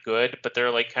is like good, but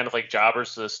they're like kind of like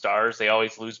jobbers to the stars. They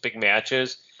always lose big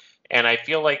matches, and I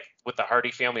feel like with the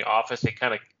Hardy Family Office, they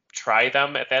kind of try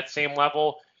them at that same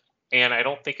level, and I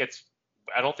don't think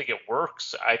it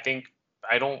works. I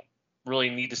don't really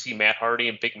need to see Matt Hardy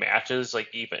in big matches.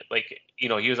 Like even like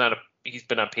he's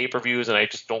been on pay-per-views, and I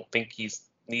just don't think he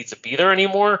needs to be there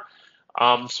anymore.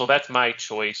 So that's my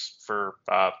choice for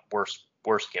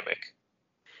worst gimmick.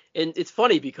 And it's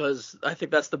funny because I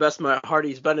think that's the best Matt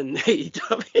Hardy's been in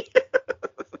AEW.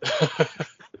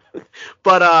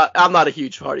 But I'm not a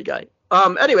huge Hardy guy.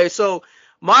 Anyway, so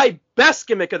my best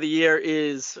gimmick of the year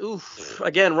is,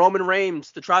 again, Roman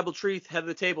Reigns, the Tribal Chief, head of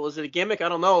the table. Is it a gimmick? I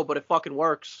don't know, but it fucking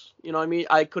works. You know what I mean?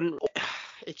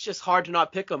 It's just hard to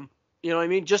not pick him. You know what I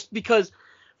mean? Just because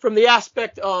from the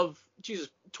aspect of,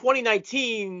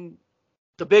 2019,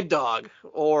 the big dog,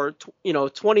 or,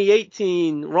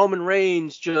 2018, Roman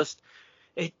Reigns,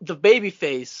 the baby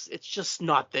face, it's just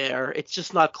not there. It's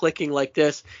just not clicking like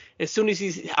this. As soon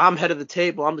as I'm head of the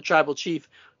table, I'm the Tribal Chief,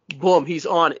 boom, he's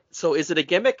on it. So is it a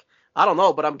gimmick? I don't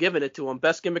know, but I'm giving it to him.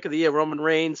 Best gimmick of the year, Roman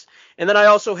Reigns. And then I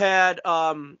also had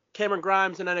Cameron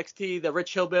Grimes in NXT, the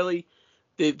rich hillbilly,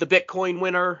 the Bitcoin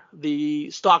winner,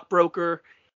 the stockbroker.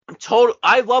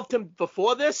 I loved him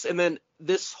before this, and then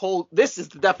this is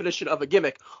the definition of a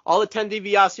gimmick. All the 10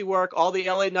 DiBiase work, all the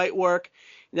LA Knight work,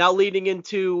 now leading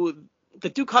into the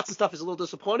Duke Hudson stuff is a little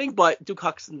disappointing, but Duke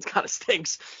Hudson kind of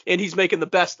stinks, and he's making the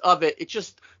best of it. It's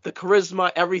just the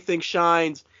charisma, everything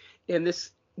shines, and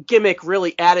this gimmick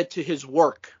really added to his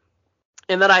work.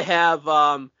 And then I have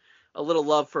a little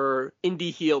love for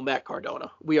indie heel Matt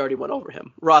Cardona. We already went over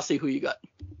him. Rossi, who you got?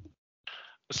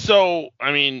 So,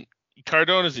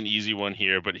 Cardona's an easy one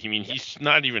here, but he's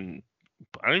not even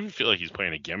I don't even feel like he's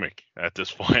playing a gimmick at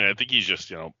this point. I think he's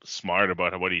just smart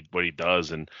about what he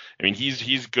does, and I mean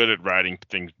he's good at writing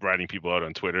people out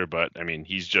on Twitter, but I mean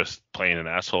he's just playing an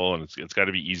asshole, and it's got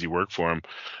to be easy work for him.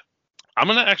 I'm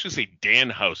gonna actually say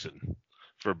Danhausen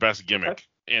for best gimmick,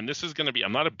 Okay. and this is gonna be.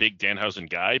 I'm not a big Danhausen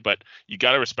guy, but you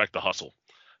got to respect the hustle.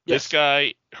 Yes. This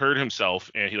guy hurt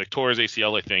himself, and he tore his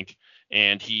ACL, I think,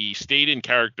 and he stayed in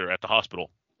character at the hospital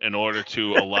in order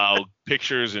to allow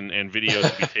pictures and videos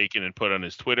to be taken and put on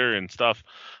his Twitter and stuff.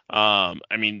 I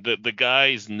mean, the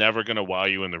guy's never going to wow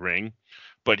you in the ring,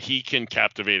 but he can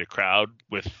captivate a crowd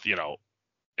with,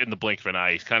 in the blink of an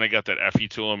eye. He's kind of got that Effie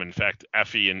to him. In fact,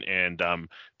 Effie and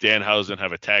Danhausen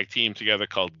have a tag team together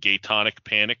called Gaytonic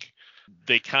Panic.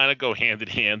 They kind of go hand in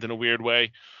hand in a weird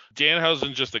way.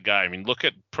 Danhausen's just a guy. I mean, look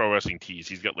at Pro Wrestling Tees.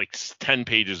 He's got 10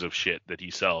 pages of shit that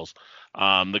he sells.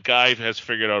 The guy has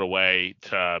figured out a way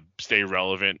to stay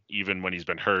relevant even when he's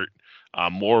been hurt,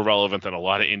 more relevant than a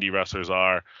lot of indie wrestlers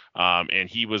are. And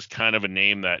he was kind of a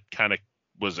name that kind of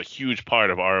was a huge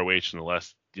part of ROH in the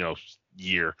last,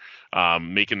 year,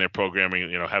 making their programming,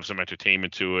 have some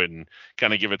entertainment to it and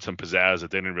kind of give it some pizzazz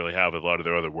that they didn't really have with a lot of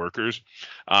their other workers.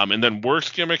 And then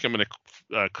worst gimmick, I'm going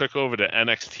to click over to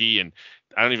NXT, and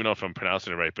I don't even know if I'm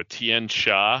pronouncing it right, but Tien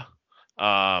Sha.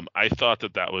 I thought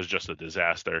that was just a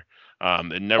disaster.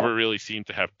 It never really seemed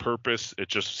to have purpose. It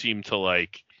just seemed to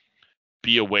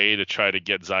be a way to try to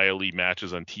get Xia Li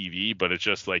matches on TV, but it's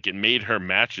just it made her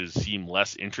matches seem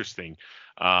less interesting.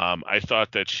 I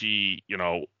thought that she,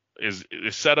 is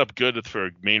set up good for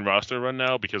a main roster run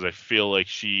now, because I feel like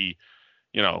she,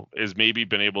 is maybe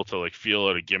been able to feel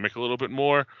out a gimmick a little bit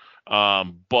more.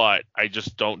 But I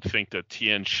just don't think that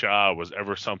Tien Sha was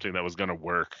ever something that was going to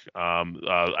work.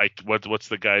 What's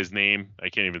the guy's name? I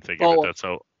can't even think of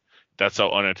it. That's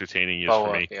how unentertaining he is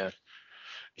for me. Yeah.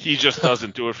 He just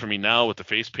doesn't do it for me now with the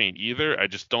face paint either. I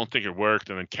just don't think it worked.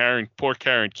 And then poor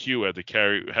Karen Q had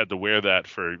to wear that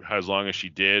for as long as she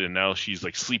did, and now she's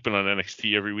sleeping on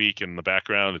NXT every week in the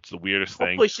background. It's the weirdest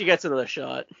thing. Hopefully she gets another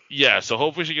shot. Yeah, so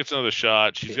hopefully she gets another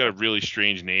shot. She's got a really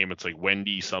strange name. It's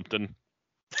Wendy something.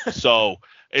 So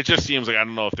it just seems I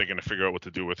don't know if they're going to figure out what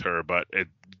to do with her, but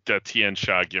the Tien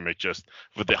Sha gimmick, just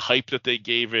with the hype that they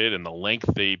gave it and the length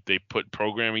they put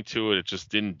programming to it, it just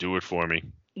didn't do it for me.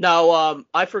 Now,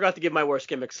 I forgot to give my worst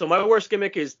gimmick. So my worst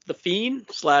gimmick is The Fiend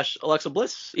 / Alexa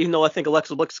Bliss, even though I think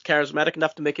Alexa Bliss is charismatic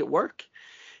enough to make it work.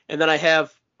 And then I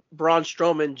have Braun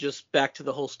Strowman, just back to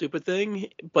the whole stupid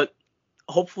thing. But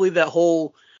hopefully that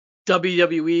whole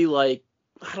WWE,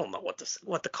 I don't know what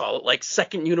to call it,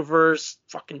 second universe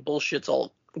fucking bullshit's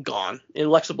all gone. And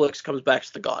Alexa Bliss comes back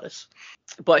as the goddess.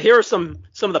 But here are some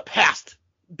of the past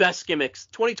best gimmicks.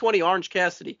 2020, Orange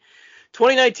Cassidy.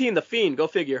 2019, The Fiend, go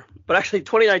figure. But actually,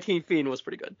 2019 Fiend was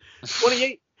pretty good.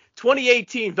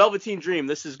 2018, Velveteen Dream.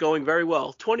 This is going very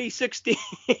well.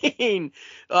 2016,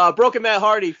 Broken Matt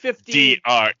Hardy. 15.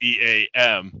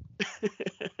 DREAM.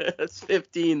 That's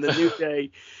 15, The New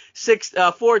Day.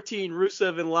 14,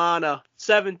 Rusev and Lana.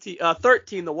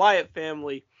 13, The Wyatt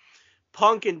Family.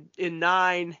 Punk in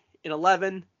 9. In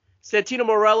 11, Santino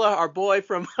Marella, our boy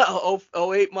from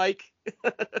 08, Mike.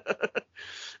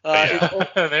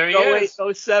 There he is.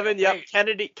 07, yep.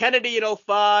 Kennedy in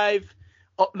 05.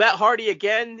 Matt Hardy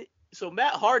again. So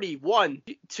Matt Hardy 1,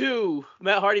 2.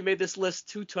 Matt Hardy made this list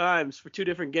 2 times for 2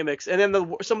 different gimmicks. And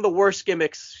then some of the worst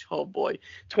gimmicks. Oh boy.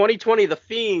 2020, The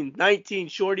Fiend. 19,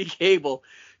 Shorty Cable.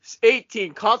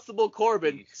 18, Constable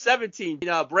Corbin. 17,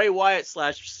 Bray Wyatt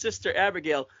 / Sister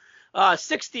Abigail.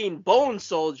 16, Bone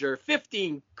Soldier.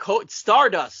 15,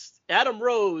 Stardust. Adam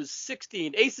Rose.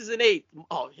 16, Aces and 8.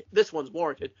 Oh, this one's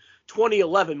warranted.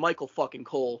 2011, Michael fucking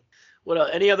Cole.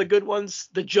 What? Any other good ones?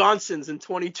 The Johnsons in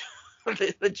 22.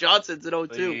 The Johnsons in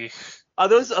 02. Are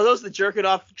those the jerking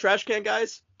off trash can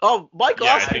guys? Oh, Mike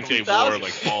Yeah, Austin. I think they 2000. wore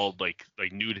bald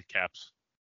nude caps.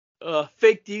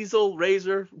 Fake Diesel,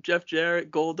 Razor, Jeff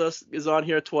Jarrett, Goldust is on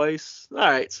here twice. All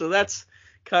right, so that's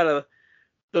kind of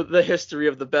the history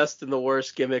of the best and the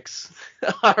worst gimmicks.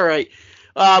 All right.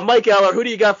 Mike Eller, who do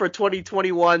you got for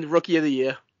 2021 Rookie of the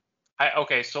Year?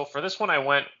 Okay, so for this one, I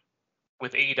went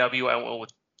with AEW. I went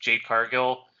with Jade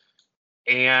Cargill.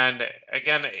 And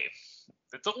again,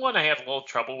 it's a one I have a little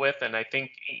trouble with. And I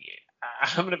think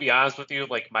I'm going to be honest with you.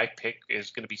 My pick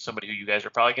is going to be somebody who you guys are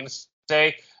probably going to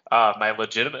say my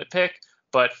legitimate pick.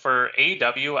 But for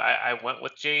AEW, I went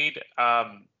with Jade.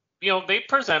 They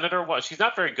presented her well. She's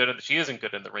not very good she isn't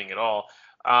good in the ring at all.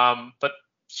 But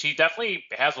she definitely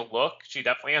has a look. She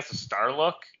definitely has a star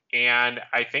look. And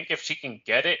I think if she can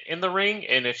get it in the ring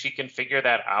and if she can figure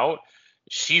that out,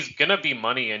 she's gonna be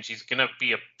money and she's gonna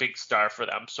be a big star for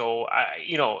them. So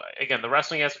again, the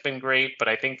wrestling has been great, but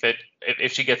I think that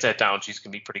if she gets that down, she's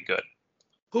gonna be pretty good.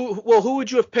 Who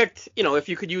would you have picked, if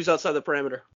you could use outside the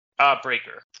parameter?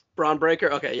 Breaker. Braun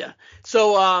Breaker? Okay, yeah.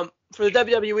 So for the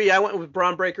WWE, I went with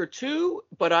Braun Breaker too,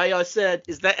 but I said,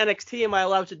 is that NXT? Am I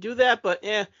allowed to do that? But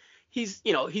he's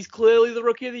clearly the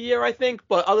Rookie of the Year, I think.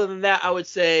 But other than that, I would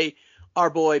say our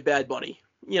boy Bad Bunny.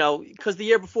 Because the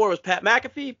year before was Pat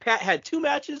McAfee. Pat had 2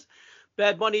 matches.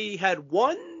 Bad Bunny had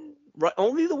one,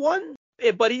 only the one.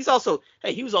 But he was also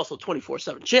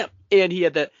 24/7 champ, and he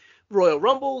had that Royal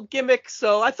Rumble gimmick.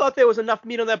 So I thought there was enough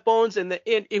meat on that bones, and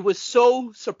it was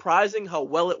so surprising how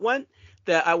well it went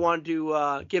that I wanted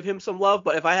to give him some love.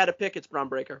 But if I had to pick, it's Braun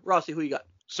Breaker. Rossi, who you got?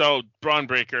 So Braun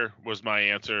Breaker was my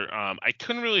answer. I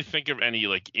couldn't really think of any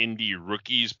like indie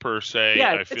rookies per se.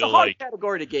 Yeah, I it's feel a hard like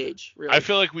category to gauge. Really. I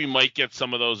feel like we might get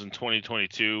some of those in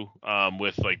 2022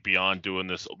 with like Beyond doing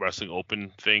this Wrestling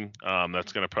Open thing.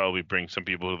 That's going to probably bring some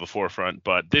people to the forefront.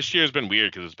 But this year's been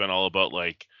weird because it's been all about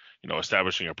like,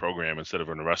 establishing a program instead of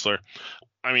a wrestler.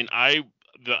 I mean, I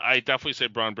definitely say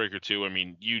Braun Breaker too. I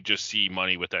mean, you just see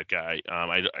money with that guy.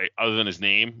 I other than his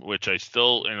name, which I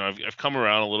still, I've come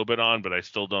around a little bit on, but I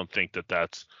still don't think that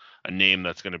that's a name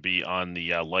that's going to be on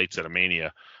the lights at a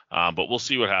Mania. But we'll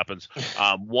see what happens.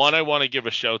 One I want to give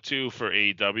a shout to for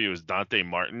AEW is Dante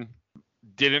Martin.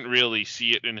 Didn't really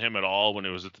see it in him at all when it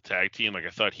was at the tag team. Like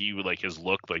I thought he would, like his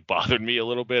look like bothered me a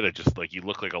little bit. It just like he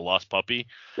looked like a lost puppy.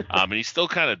 And he still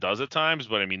kind of does at times,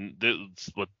 but I mean,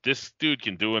 what this dude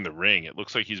can do in the ring, it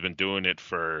looks like he's been doing it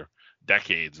for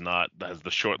decades, not as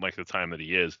the short length of time that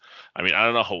he is. I mean, I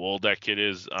don't know how old that kid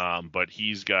is, but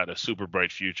he's got a super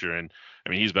bright future, and I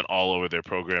mean, he's been all over their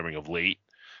programming of late.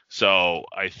 So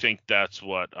I think that's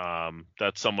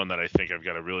someone that I think I've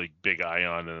got a really big eye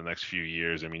on in the next few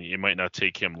years. I mean, it might not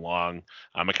take him long.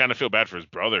 I kind of feel bad for his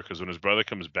brother because when his brother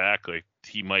comes back, like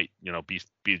he might, be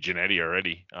Jannetty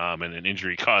already, and an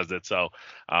injury caused it. So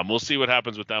we'll see what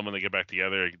happens with them when they get back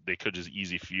together. They could just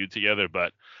easy feud together,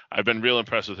 but I've been real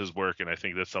impressed with his work, and I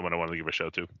think that's someone I want to give a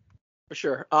shout to. For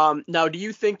sure. Now, do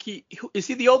you think is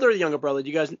he the older or the younger brother? Do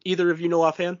you guys, either of you know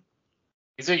offhand?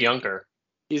 He's a younger.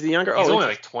 He's the younger? He's only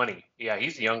like 20. Yeah,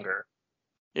 he's younger.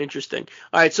 Interesting.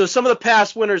 All right, so some of the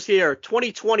past winners here.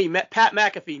 2020, Pat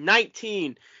McAfee,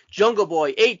 19. Jungle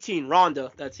Boy, 18. Ronda,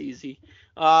 that's easy.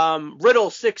 Riddle,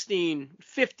 16.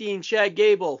 15, Chad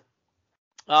Gable.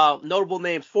 Notable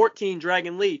names, 14,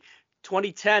 Dragon Lee.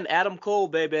 2010, Adam Cole,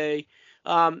 baby.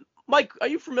 Mike, are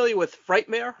you familiar with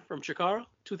Frightmare from Chikara,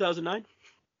 2009?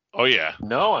 Oh, yeah.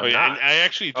 No, I'm not. I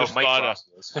actually just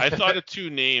I thought of 2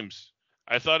 names.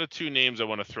 I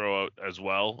want to throw out as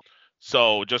well.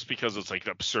 So just because it's like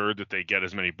absurd that they get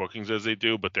as many bookings as they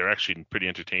do, but they're actually pretty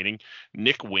entertaining.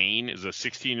 Nick Wayne is a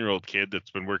 16-year-old kid that's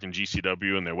been working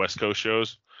GCW and their West Coast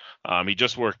shows. He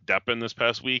just worked Deppen this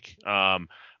past week.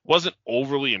 Wasn't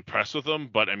overly impressed with him,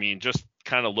 but I mean, just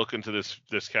kind of look into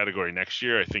this category next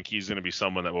year. I think he's going to be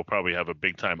someone that we'll probably have a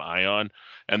big time eye on.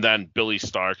 And then Billy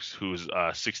Starks, who's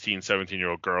a 16,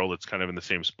 17-year-old girl that's kind of in the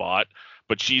same spot,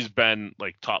 but she's been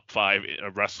like top 5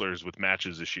 wrestlers with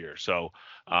matches this year. So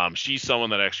she's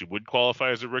someone that actually would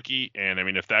qualify as a rookie. And I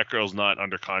mean, if that girl's not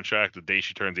under contract the day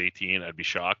she turns 18, I'd be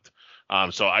shocked.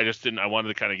 So I wanted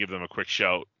to kind of give them a quick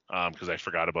shout because I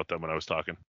forgot about them when I was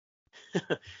talking.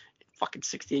 Fucking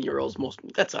 16-year-olds,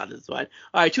 that's not his fine.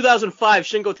 All right, 2005,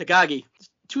 Shingo Takagi.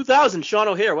 2000, Sean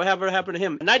O'Hare. Whatever happened to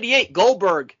him? 98,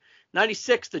 Goldberg.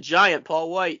 96, The Giant, Paul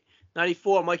White.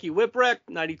 94, Mikey Whipwreck.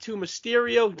 92,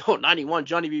 Mysterio. No, 91,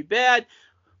 Johnny B. Bad.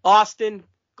 Austin,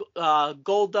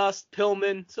 Goldust,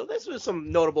 Pillman. So this was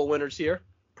some notable winners here.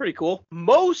 Pretty cool.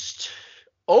 Most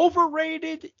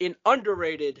overrated and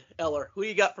underrated, Eller. Who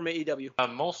you got from AEW?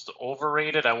 Most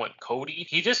overrated, I went Cody.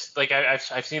 He just like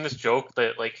I've seen this joke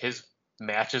that like his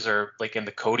matches are like in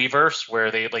the Codyverse where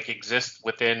they like exist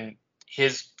within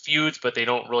his feuds, but they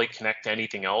don't really connect to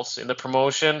anything else in the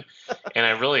promotion. And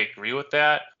I really agree with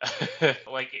that.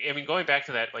 Like, I mean, going back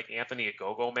to that, like Anthony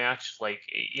Ogogo match, like,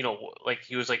 like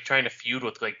he was like trying to feud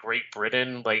with like Great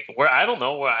Britain, like where, I don't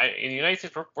know, in the United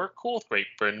States, we're cool with Great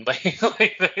Britain. Like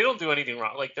they don't do anything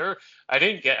wrong. Like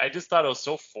I just thought it was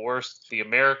so forced. The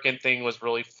American thing was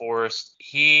really forced.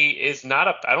 He is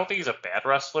I don't think he's a bad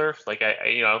wrestler. Like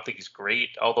I don't think he's great.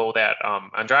 Although that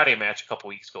Andrade match a couple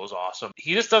weeks ago was awesome.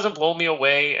 He just doesn't blow me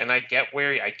away. And I get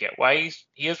why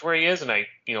he is where he is, and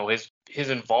his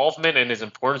involvement and his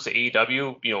importance to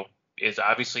AEW, is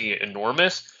obviously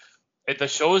enormous. The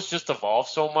show's just evolved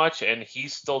so much, and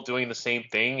he's still doing the same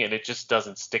thing, and it just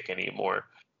doesn't stick anymore.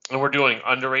 And we're doing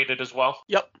underrated as well.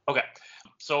 Yep. Okay.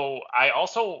 So I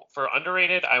also, for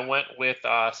underrated, I went with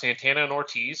Santana and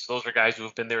Ortiz. Those are guys who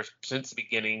have been there since the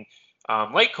beginning,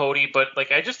 like Cody, but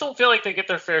like I just don't feel like they get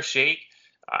their fair shake.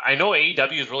 I know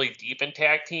AEW is really deep in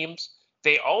tag teams.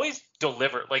 They always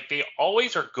deliver. Like they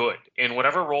always are good in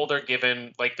whatever role they're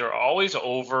given. Like they're always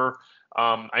over.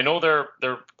 I know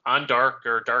they're on Dark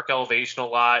or Dark Elevation a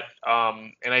lot,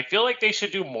 and I feel like they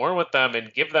should do more with them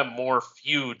and give them more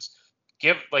feuds.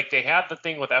 Like they had the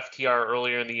thing with FTR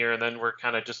earlier in the year, and then we're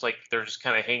kind of just like they're just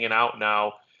kind of hanging out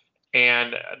now.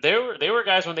 And they were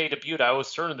guys when they debuted. I was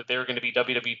certain that they were going to be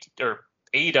WWE or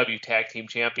AEW tag team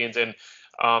champions, and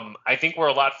I think we're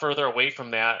a lot further away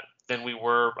from that than we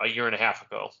were a year and a half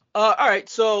ago. All right,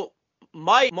 so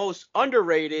my most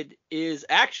underrated is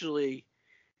actually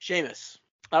Sheamus.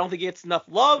 I don't think he gets enough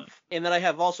love. And then I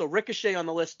have also Ricochet on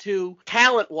the list too.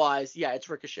 Talent-wise, yeah, it's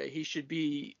Ricochet. He should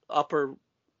be upper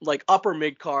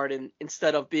mid-card and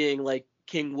instead of being like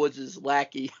King Woods'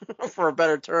 lackey, for a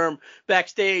better term,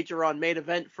 backstage or on main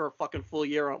event for a fucking full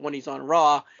year when he's on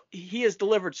Raw. He has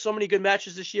delivered so many good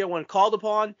matches this year when called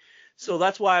upon. So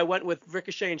that's why I went with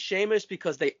Ricochet and Sheamus,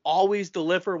 because they always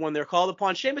deliver when they're called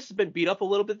upon. Sheamus has been beat up a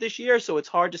little bit this year, so it's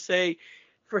hard to say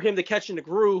for him to catch in the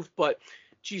groove. But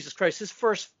Jesus Christ, his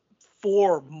first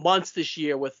 4 months this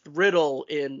year with Riddle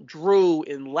and Drew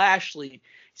and Lashley, it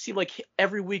seemed like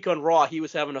every week on Raw he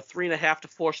was having a 3.5 to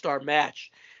 4-star match.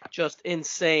 Just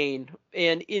insane.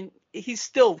 And he's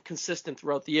still consistent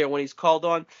throughout the year when he's called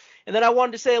on. And then I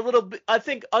wanted to say a little bit, I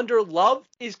think under love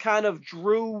is kind of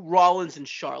Drew, Rollins, and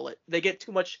Charlotte. They get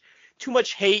too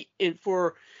much hate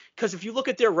because if you look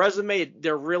at their resume,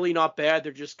 they're really not bad.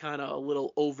 They're just kind of a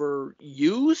little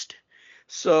overused.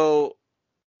 So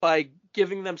by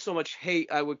giving them so much hate,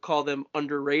 I would call them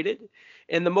underrated.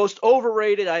 And the most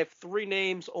overrated, I have 3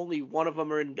 names. Only one of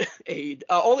them are in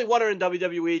only one are in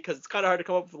WWE because it's kind of hard to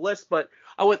come up with a list. But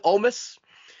I went Omos.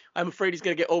 I'm afraid he's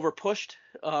going to get overpushed.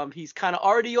 He's kind of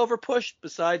already overpushed.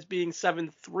 Besides being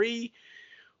 7'3",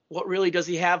 what really does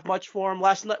he have much for him?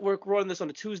 Last night, we're recording this on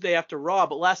a Tuesday after Raw,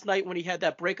 but last night when he had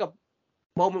that breakup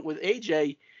moment with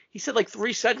AJ, he said like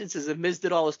 3 sentences and Miz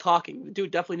did all his talking. The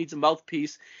dude definitely needs a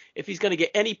mouthpiece. If he's going to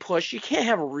get any push, you can't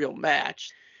have a real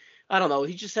match. I don't know.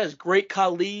 He just has great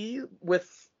Khali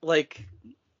with like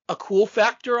a cool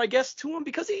factor, I guess, to him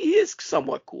because he is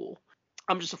somewhat cool.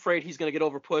 I'm just afraid he's going to get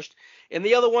overpushed. And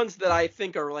the other ones that I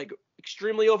think are like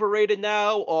extremely overrated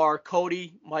now are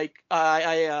Cody, Mike.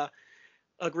 I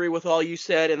agree with all you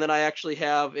said. And then I actually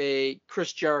have a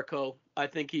Chris Jericho. I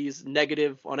think he's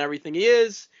negative on everything he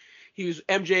is. He was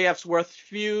MJF's worst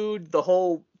feud, the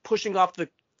whole pushing off the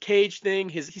cage thing.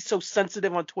 He's so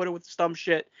sensitive on Twitter with dumb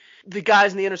shit. The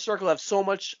guys in the inner circle have so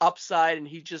much upside, and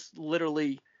he just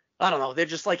literally, I don't know, they're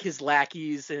just like his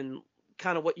lackeys and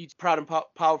kind of what you proud and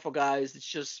powerful guys. It's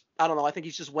just, I don't know, I think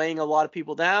he's just weighing a lot of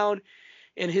people down.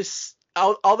 And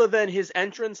other than his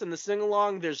entrance and the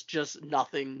sing-along, there's just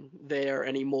nothing there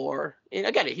anymore. And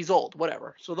again, he's old,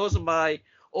 whatever. So those are my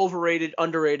overrated,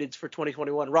 underrateds for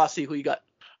 2021. Rossi, who you got?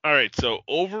 All right, so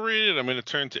overrated, I'm going to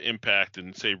turn to Impact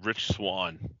and say Rich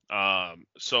Swann.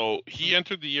 So he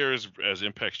entered the year as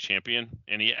Impact's champion,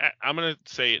 and I'm going to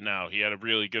say it now. He had a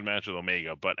really good match with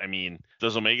Omega, but I mean,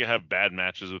 does Omega have bad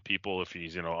matches with people if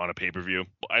he's, on a pay-per-view?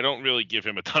 I don't really give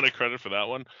him a ton of credit for that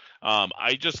one.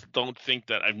 I just don't think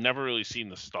that I've never really seen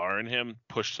the star in him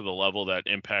push to the level that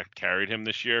Impact carried him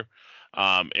this year.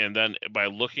 And then by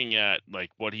looking at like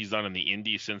what he's done in the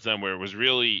Indies since then, where it was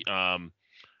really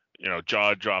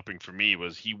jaw dropping for me,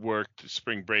 was he worked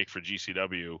spring break for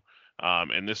GCW.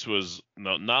 And this was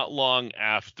not long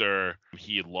after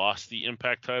he had lost the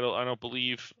Impact title, I don't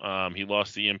believe. He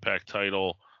lost the Impact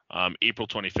title April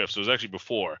 25th. So it was actually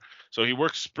before. So he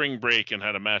worked spring break and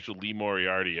had a match with Lee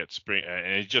Moriarty at spring.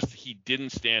 And he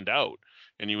didn't stand out.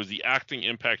 And he was the acting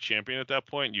Impact champion at that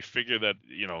point. You figure that,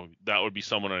 that would be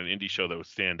someone on an indie show that would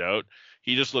stand out.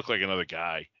 He just looked like another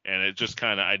guy. And it just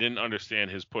I didn't understand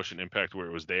his push and Impact where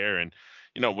it was there. And,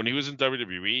 when he was in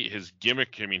WWE, his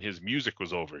gimmick, his music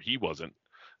was over. He wasn't.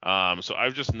 So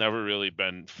I've just never really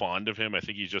been fond of him. I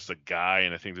think he's just a guy.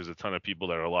 And I think there's a ton of people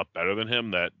that are a lot better than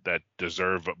him that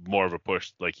deserve more of a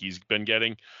push like he's been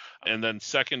getting. And then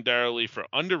secondarily for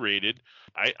underrated,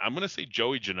 I'm going to say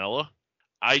Joey Janela.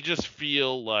 I just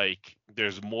feel like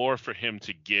there's more for him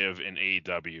to give in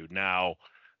AEW. Now,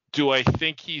 do I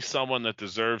think he's someone that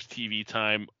deserves TV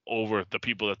time over the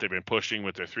people that they've been pushing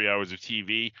with their 3 hours of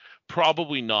TV?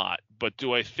 Probably not. But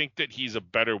do I think that he's a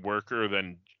better worker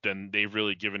than they've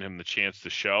really given him the chance to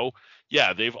show?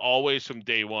 Yeah, they've always from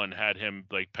day one had him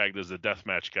like pegged as the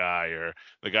deathmatch guy or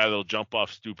the guy that'll jump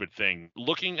off stupid thing.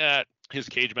 Looking at his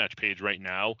cage match page right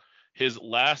now, His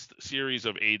last series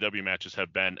of AEW matches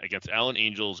have been against Alan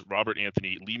Angels, Robert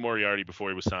Anthony, Lee Moriarty before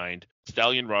he was signed,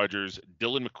 Stallion Rogers,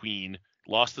 Dylan McQueen,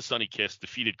 lost to Sonny Kiss,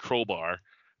 defeated Crowbar,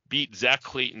 beat Zach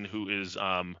Clayton, who is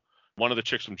one of the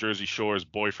chicks from Jersey Shore's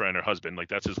boyfriend or husband. Like,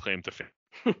 that's his claim to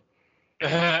fame.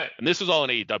 And this is all in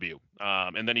AEW.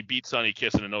 And then he beat Sonny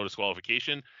Kiss in a no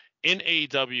disqualification. In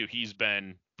AEW, he's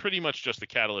been pretty much just the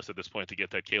catalyst at this point to get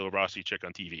that Kayla Rossi chick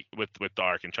on TV with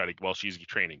Dark and try to, while she's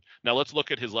training. Now let's look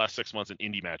at his last 6 months in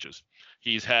indie matches.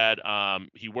 He's had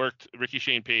he worked Ricky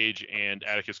Shane Page and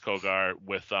Atticus Kogar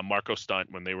with Marco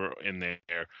Stunt when they were in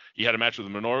there. He had a match with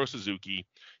Minoru Suzuki.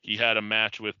 He had a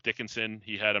match with Dickinson.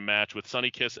 He had a match with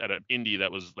Sonny Kiss at an indie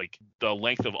that was like the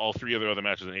length of all three of their other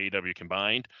matches in AEW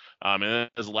combined. And then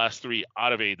his last three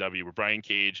out of AEW were Brian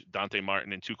Cage, Dante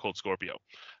Martin, and Too Cold Scorpio.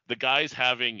 The guy's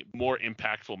having more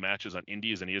impactful matches on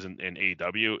indies than he is in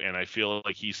AEW, and I feel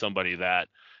like he's somebody that,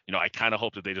 you know, I kind of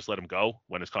hope that they just let him go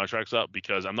when his contract's up,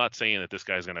 because I'm not saying that this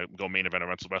guy's going to go main event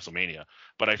at WrestleMania,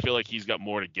 but I feel like he's got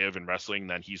more to give in wrestling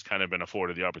than he's kind of been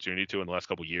afforded the opportunity to in the last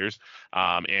couple of years.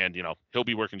 And, you know, he'll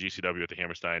be working GCW at the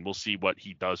Hammerstein. We'll see what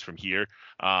he does from here.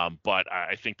 But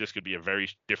I think this could be a very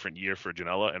different year for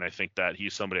Janela, and I think that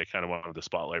he's somebody I kind of want the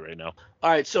spotlight right now.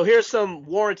 All right, so here's some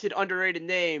warranted underrated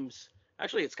names.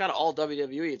 Actually, it's kind of all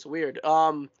WWE. It's weird.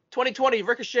 2020,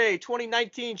 Ricochet.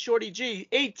 2019, Shorty G.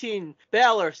 18,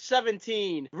 Balor.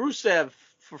 17, Rusev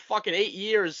for fucking 8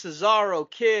 years. Cesaro,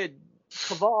 Kid,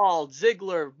 Caval,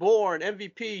 Ziggler, Bourne,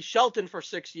 MVP, Shelton for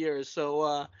 6 years.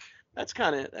 So that's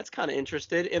kind of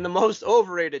interested. In the most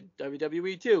overrated,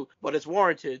 WWE too, but it's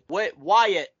warranted.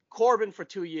 Wyatt. Corbin for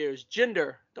 2 years.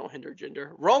 Jinder, don't hinder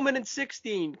Jinder. Roman in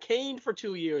 16. Kane for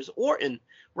 2 years. Orton,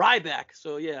 Ryback.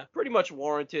 So yeah, pretty much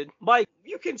warranted. Mike,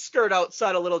 you can skirt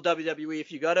outside a little WWE if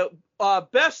you got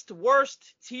it. Best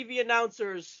worst TV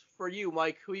announcers for you,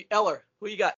 Mike. Eller, who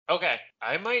you got? Okay,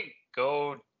 I might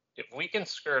go. If we can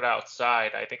skirt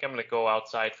outside, I think I'm going to go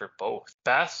outside for both.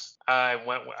 Best, I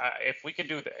went. If we could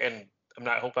do, and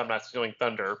hope I'm not stealing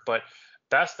thunder, but.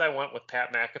 Best, I went with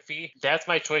Pat McAfee. That's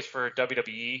my choice for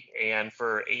WWE, and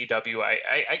for AEW,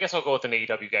 I guess I'll go with an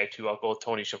AEW guy too. I'll go with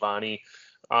Tony Schiavone.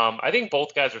 I think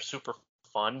both guys are super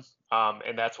fun,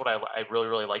 and that's what I really,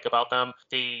 really like about them.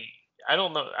 I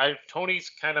don't know. Tony's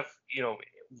kind of, you know,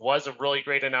 was a really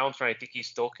great announcer. And I think he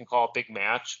still can call a big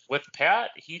match. With Pat,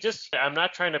 I'm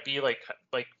not trying to be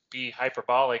be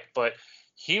hyperbolic, but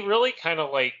he really kind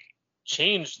of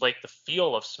changed the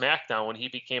feel of SmackDown when he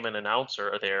became an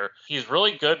announcer there. He's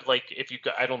really good.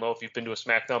 I don't know if you've been to a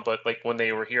SmackDown, but when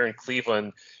they were here in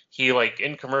Cleveland, he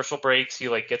in commercial breaks, he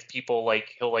gets people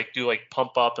he'll do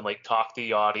pump up and talk to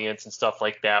the audience and stuff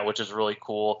like that, which is really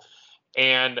cool.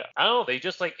 And I don't know, they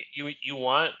just you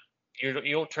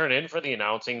don't turn in for the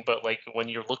announcing, but when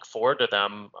you look forward to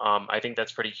them, I think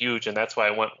that's pretty huge, and that's why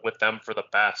I went with them for the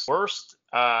best. Worst,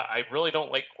 I really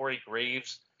don't like Corey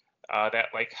Graves. That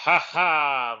ha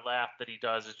ha laugh that he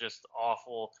does is just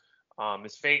awful.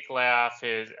 His fake laugh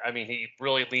he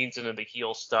really leans into the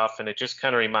heel stuff, and it just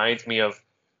kind of reminds me of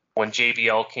when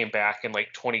JBL came back in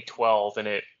 2012,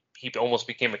 and he almost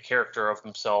became a character of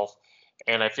himself.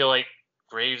 And I feel like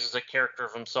Graves is a character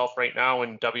of himself right now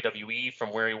in WWE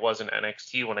from where he was in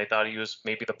NXT when I thought he was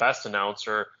maybe the best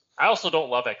announcer. I also don't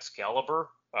love Excalibur.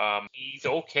 He's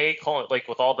okay calling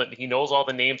with he knows all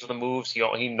the names of the moves.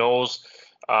 He knows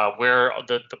where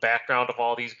the background of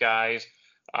all these guys,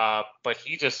 but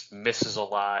he just misses a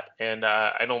lot. And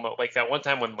I don't know, that one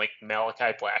time when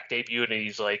Malachi Black debuted, and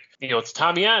he's it's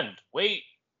Tommy End. Wait,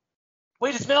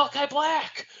 it's Malachi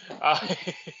Black.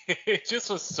 It just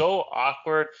was so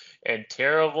awkward and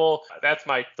terrible.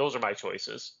 Those are my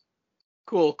choices.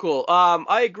 Cool.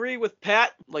 I agree with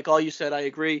Pat. All you said, I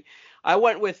agree. I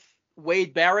went with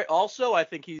Wade Barrett also. I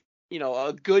think he's,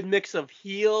 a good mix of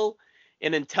heel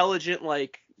and intelligent,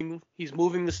 he's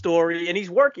moving the story, and he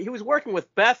was working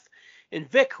with Beth and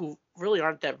Vic, who really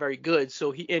aren't that very good.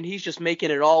 So he's just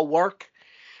making it all work.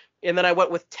 And then I went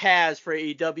with Taz for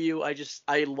AEW.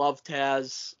 I love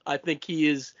Taz. I think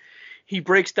he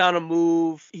breaks down a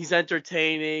move. He's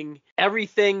entertaining.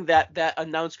 Everything that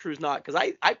announce crew's not,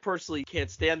 because I personally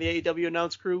can't stand the AEW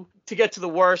announce crew. To get to the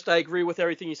worst, I agree with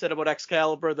everything you said about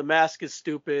Excalibur. The mask is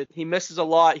stupid. He misses a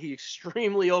lot. He's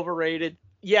extremely overrated.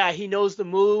 Yeah, he knows the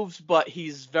moves, but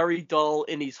he's very dull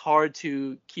and he's hard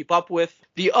to keep up with.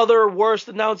 The other worst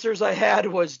announcers I had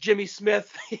was Jimmy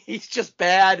Smith. He's just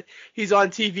bad. He's on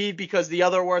TV because the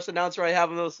other worst announcer I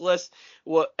have on this list,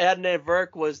 Adnan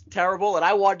Virk, was terrible, and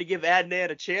I wanted to give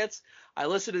Adnan a chance. I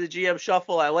listened to the GM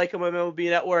Shuffle. I like him on MLB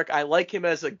Network. I like him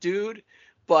as a dude,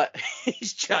 but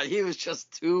he was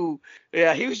just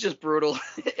brutal.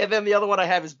 And then the other one I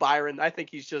have is Byron. I think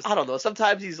he's just, I don't know,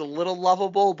 sometimes he's a little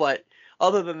lovable, but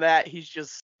other than that, he's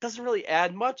just doesn't really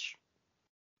add much.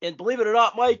 And believe it or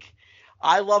not, Mike,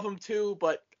 I love him too,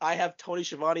 but I have Tony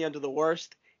Schiavone under the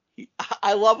worst.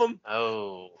 I love him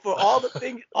for all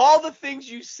the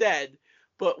things you said,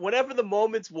 but whenever the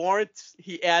moments warrant,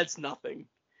 he adds nothing.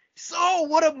 So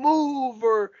what a move!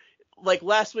 Or like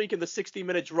last week in the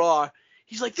 60-minute draw,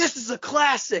 he's like, this is a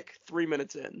classic 3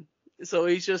 minutes in. So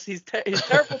he's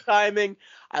terrible timing.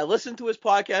 I listen to his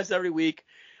podcast every week.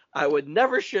 I would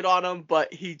never shit on him,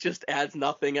 but he just adds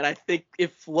nothing. And I think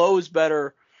it flows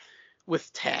better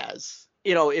with Taz.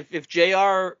 You know, if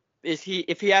JR if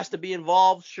he has to be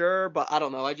involved, sure, but I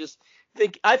don't know.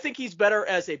 I think he's better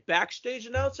as a backstage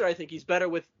announcer. I think he's better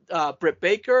with Britt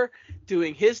Baker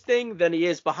doing his thing than he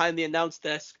is behind the announce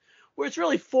desk, where it's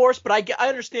really forced. But I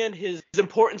understand his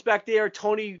importance back there.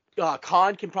 Tony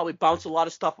Khan can probably bounce a lot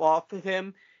of stuff off of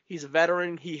him. He's a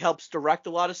veteran. He helps direct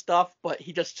a lot of stuff, but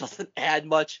he just doesn't add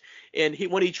much. And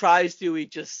when he tries to,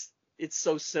 it's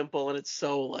so simple and it's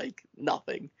so like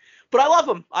nothing. But I love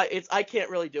him. I can't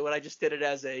really do it. I just did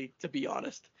it to be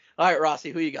honest. All right,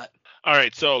 Rossi, who you got? All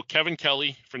right, so Kevin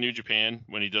Kelly for New Japan,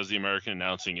 when he does the American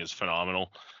announcing, is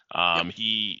phenomenal. Yep.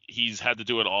 He's had to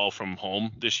do it all from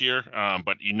home this year,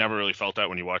 but you never really felt that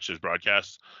when you watched his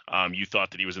broadcasts. You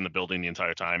thought that he was in the building the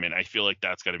entire time, and I feel like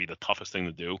that's got to be the toughest thing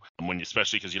to do,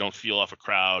 especially because you don't feel off a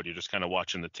crowd. You're just kind of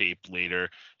watching the tape later,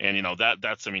 and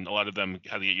that's a lot of them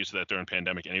had to get used to that during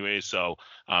pandemic anyway. So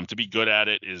to be good at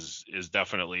it is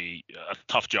definitely a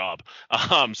tough job.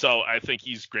 So I think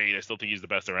he's great. I still think he's the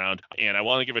best around, and I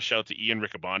want to give a shout to Ian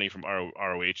Riccaboni from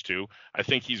ROH too. I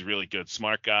think he's really good,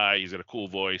 smart guy. He's got a cool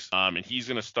voice. And he's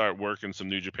going to start working some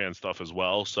New Japan stuff as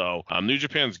well. So New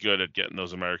Japan's good at getting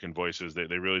those American voices.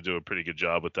 They really do a pretty good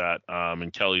job with that.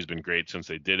 And Kelly's been great since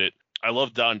they did it. I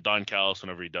love Don Callis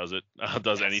whenever he does it,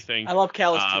 does anything. I love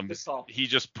Callis too. He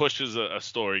just pushes a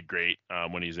story great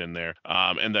when he's in there.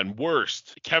 And then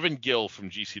worst, Kevin Gill from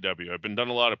GCW. I've been done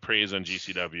a lot of praise on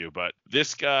GCW, but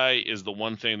this guy is the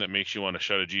one thing that makes you want to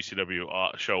shut a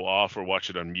GCW show off or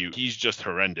watch it on mute. He's just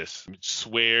horrendous.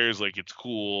 Swears like it's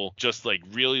cool, just like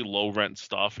really low rent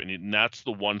stuff. And that's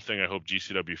the one thing I hope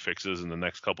GCW fixes in the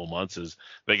next couple months is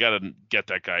they got to get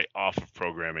that guy off of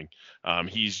programming.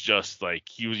 He's just like,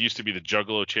 he used to be the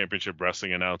Juggalo Championship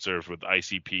Wrestling announcer with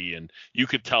ICP, and you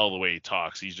could tell the way he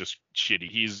talks. He's just shitty.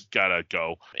 He's gotta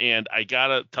go. And I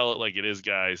gotta tell it like it is,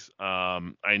 guys.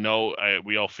 I know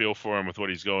we all feel for him with what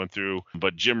he's going through,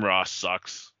 but Jim Ross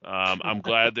sucks. I'm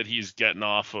glad that he's getting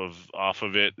off of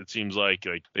it. It seems like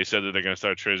they said that they're gonna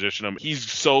start transitioning him. He's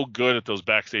so good at those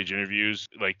backstage interviews,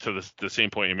 like to the same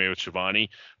point you made with Schiavone.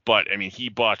 But he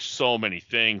botched so many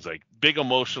things, like big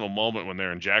emotional moment when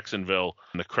they're in Jacksonville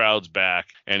and the crowd's back,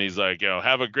 and he's like,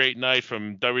 have a great night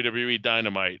from WWE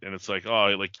Dynamite, and it's like,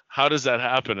 how does that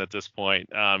happen at this point?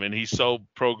 And he's so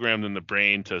programmed in the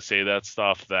brain to say that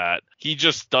stuff that he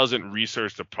just doesn't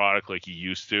research the product like he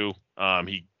used to.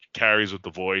 He carries with the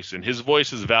voice, and his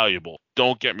voice is valuable.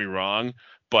 Don't get me wrong,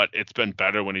 but it's been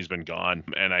better when he's been gone.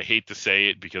 And I hate to say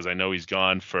it because I know he's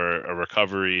gone for a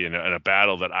recovery and a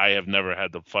battle that I have never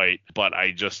had to fight, but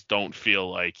I just don't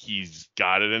feel like he's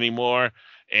got it anymore.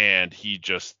 And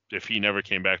if he never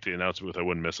came back to the announce booth, I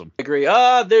wouldn't miss him. I agree.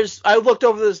 I looked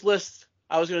over this list.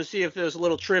 I was going to see if there was a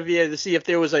little trivia to see if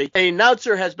there was an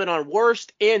announcer has been on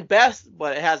worst and best,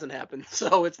 but it hasn't happened.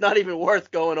 So it's not even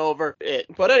worth going over it.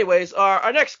 But anyways,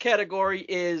 our next category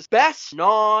is best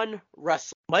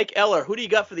non-wrestler. Mike Eller, who do you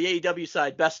got for the AEW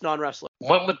side, best non-wrestler?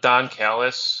 Went with Don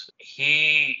Callis.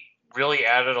 He really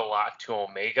added a lot to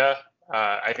Omega.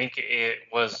 I think it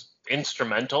was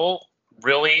instrumental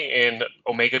really in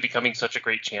Omega becoming such a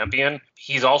great champion.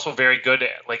 He's also very good at,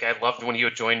 I loved when he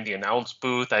would join the announce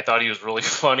booth. I thought he was really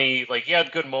funny. He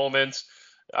had good moments.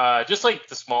 Just like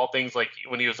the small things, like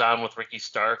when he was on with Ricky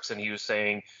Starks and he was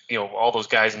saying, all those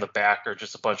guys in the back are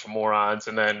just a bunch of morons.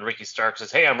 And then Ricky Starks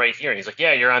says, hey, I'm right here. And he's like,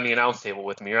 yeah, you're on the announce table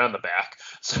with me. You're on the back.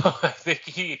 So I think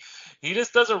he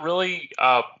just does a really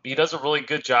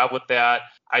good job with that.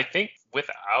 I think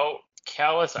without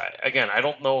Callis, I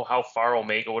don't know how far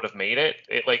Omega would have made it.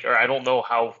 Or I don't know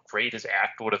how great his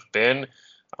act would have been.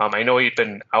 I know he'd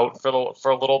been out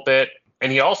for a little bit,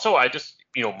 and he also,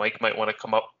 Mike might want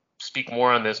to speak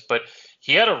more on this, but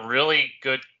he had a really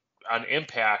good on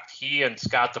Impact. He and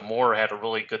Scott D'Amore had a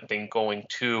really good thing going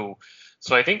too.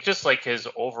 So I think just his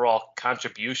overall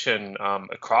contribution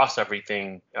across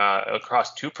everything,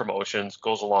 across two promotions,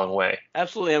 goes a long way.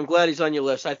 Absolutely. I'm glad he's on your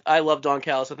list. I love Don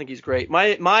Callis. I think he's great.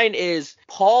 Mine is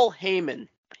Paul Heyman.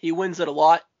 He wins it a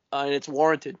lot, and it's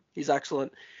warranted. He's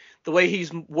excellent. The way he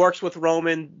works with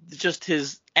Roman, just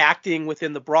his acting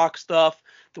within the Brock stuff,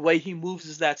 the way he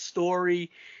moves that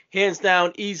story. Hands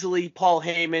down, easily Paul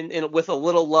Heyman, and with a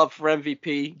little love for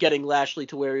MVP, getting Lashley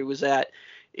to where he was at.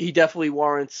 He definitely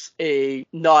warrants a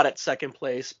nod at second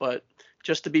place, but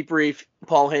just to be brief,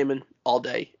 Paul Heyman all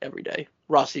day, every day.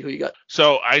 Rossi, who you got?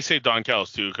 So I say Don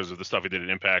Callis too because of the stuff he did at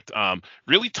Impact.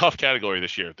 Really tough category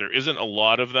this year. There isn't a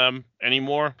lot of them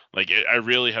anymore. I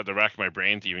really had to rack my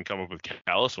brain to even come up with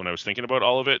Callis when I was thinking about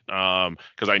all of it.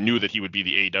 Because I knew that he would be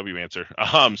the AEW answer.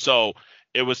 So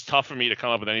it was tough for me to come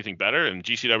up with anything better. And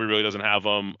GCW really doesn't have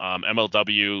them.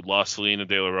 MLW lost Selena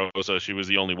De La Rosa. She was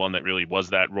the only one that really was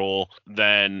that role.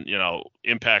 Then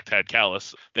Impact had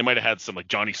Callis. They might have had some like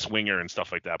Johnny Swinger and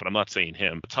stuff like that, but I'm not saying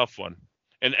him. A tough one.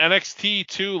 And NXT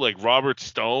too, like Robert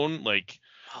Stone,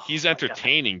 he's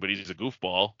entertaining, but he's a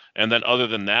goofball. And then other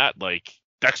than that,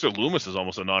 Dexter Lumis is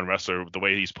almost a non-wrestler the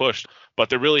way he's pushed,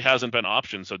 but there really hasn't been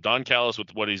options. So Don Callis,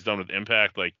 with what he's done with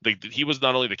Impact, he was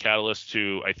not only the catalyst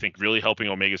to, I think, really helping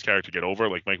Omega's character get over,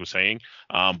 like Mike was saying,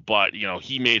 but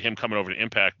he made him coming over to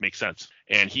Impact make sense.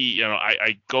 And he,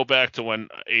 I go back to when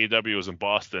AEW was in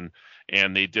Boston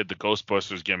and they did the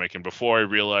Ghostbusters gimmick, and before I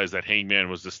realized that Hangman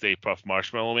was the Stay Puft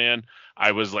Marshmallow Man,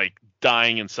 I was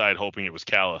dying inside hoping it was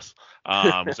Callis. So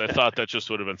I thought that just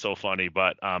would have been so funny,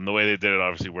 but the way they did it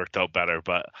obviously worked out better.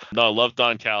 But no, I love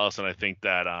Don Callis, and I think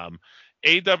that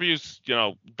AEW's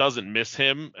doesn't miss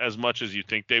him as much as you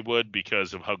think they would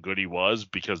because of how good he was,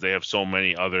 because they have so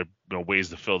many other ways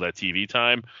to fill that TV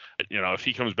time. If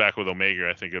he comes back with Omega,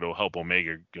 I think it'll help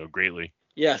Omega greatly.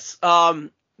 Yes.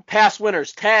 Past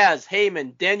winners: Taz,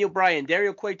 Heyman, Daniel Bryan,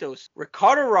 Dario Cuetos,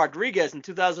 Ricardo Rodriguez in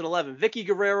 2011, Vicky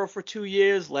Guerrero for 2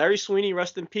 years, Larry Sweeney,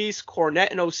 rest in peace,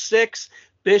 Cornette in 06,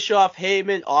 Bischoff,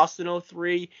 Heyman, Austin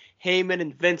 03, Heyman,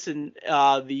 and Vince in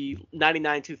the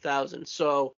 99-2000.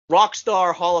 So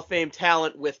Rockstar Hall of Fame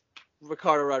talent with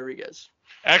Ricardo Rodriguez.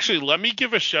 Actually, let me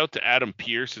give a shout to Adam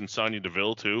Pearce and Sonya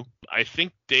Deville too. I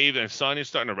think Dave and Sonya's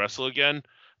starting to wrestle again,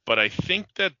 but I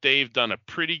think that they've done a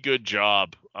pretty good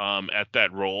job at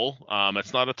that role.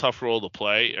 It's not a tough role to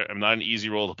play. Not an easy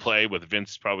role to play with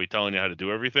Vince probably telling you how to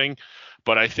do everything.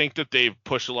 But I think that they've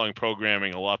pushed along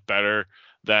programming a lot better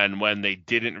than when they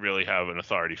didn't really have an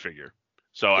authority figure.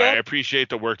 So yeah. I appreciate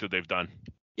the work that they've done.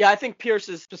 Yeah, I think Pierce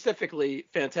is specifically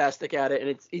fantastic at it,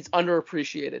 and he's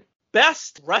underappreciated.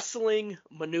 Best wrestling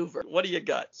maneuver. What do you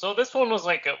got? So this one was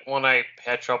one I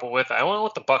had trouble with. I went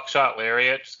with the buckshot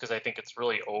lariat just because I think it's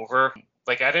really over.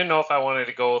 I didn't know if I wanted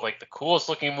to go with the coolest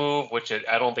looking move, which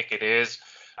I don't think it is.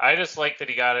 I just like that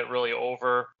he got it really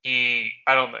over. I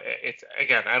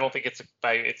don't think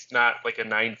it's not like a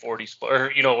 940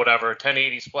 splash or whatever,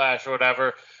 1080 splash or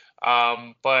whatever.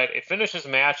 But it finishes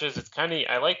matches.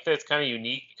 I like that it's kind of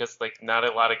unique because not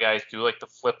a lot of guys do the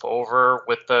flip over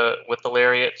with the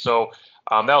lariat. So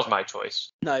that was my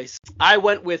choice. Nice. I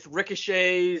went with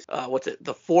Ricochet's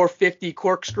the 450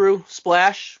 corkscrew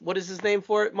splash. What is his name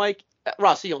for it, Mike?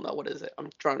 Rossi, you'll know what is it. I'm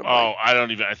trying to.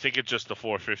 I think it's just the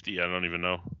 450. I don't even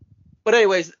know. But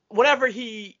anyways, whenever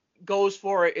he goes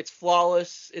for it, it's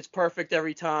flawless. It's perfect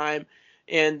every time.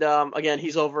 And again,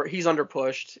 he's under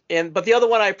pushed. But the other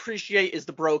one I appreciate is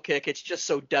the bro kick. It's just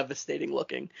so devastating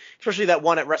looking, especially that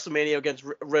one at WrestleMania against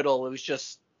Riddle. It was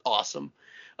just awesome.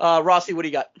 Rossi, what do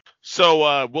you got?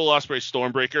 So Will Ospreay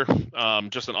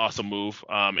Stormbreaker, just an awesome move,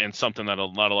 and something that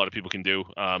not a lot of people can do.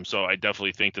 So I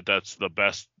definitely think that that's the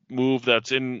best move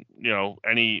that's in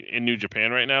in New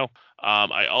Japan right now.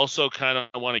 I also kind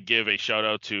of want to give a shout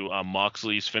out to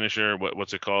Moxley's finisher.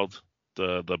 What's it called?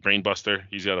 The Brainbuster.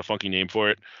 He's got a funky name for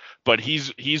it, but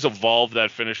he's evolved that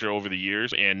finisher over the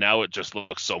years, and now it just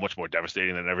looks so much more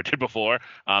devastating than it ever did before.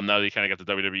 Now they kind of got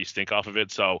the WWE stink off of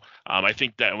it, so I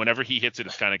think that whenever he hits it,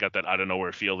 it's kind of got that out of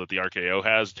nowhere feel that the RKO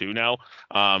has too now.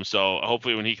 So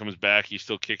hopefully when he comes back, he's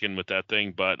still kicking with that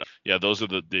thing. But yeah, those are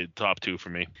the top two for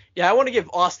me. Yeah, I want to give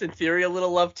Austin Theory a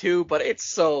little love too, but it's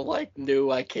so new,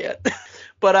 I can't.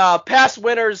 But past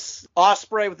winners: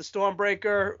 Ospreay with the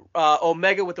Stormbreaker,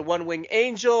 Omega with the One Wing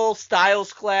Angel,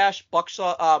 Styles Clash,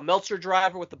 Buckshot, Meltzer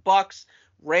Driver with the Bucks,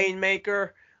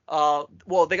 Rainmaker.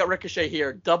 They got Ricochet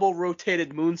here, double rotated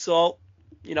moonsault.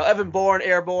 Evan Bourne,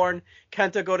 Airborne,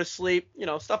 Kenta go to sleep.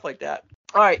 Stuff like that.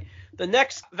 All right, the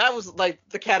next, that was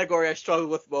the category I struggled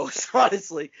with most,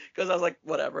 honestly, because I was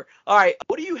whatever. All right,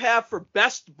 what do you have for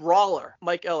best brawler,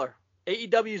 Mike Eller?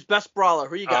 AEW's best brawler.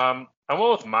 Who you got? I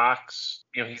went with Mox.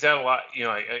 He's had a lot.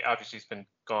 Obviously he's been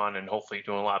gone and hopefully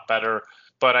doing a lot better.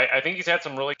 But I think he's had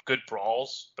some really good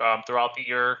brawls throughout the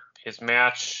year. His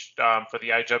match for the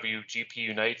IWGP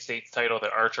United States title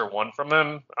that Archer won from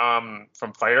him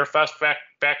from Fyter Fest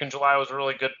back in July was a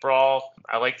really good brawl.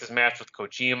 I liked his match with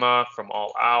Kojima from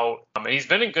All Out. And he's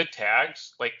been in good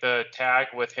tags, like the tag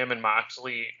with him and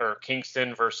Moxley or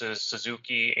Kingston versus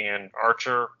Suzuki and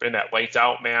Archer in that Lights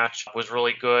Out match was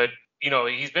really good.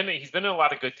 He's been in a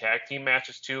lot of good tag team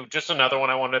matches too. Just another one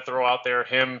I wanted to throw out there: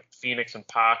 him, Phoenix, and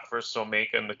Pac versus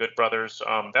Omega and the Good Brothers.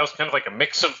 That was kind of like a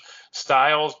mix of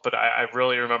styles, but I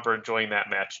really remember enjoying that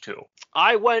match too.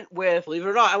 Believe it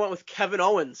or not, I went with Kevin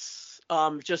Owens.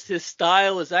 Just his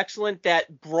style is excellent.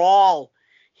 That brawl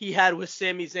he had with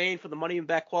Sami Zayn for the Money in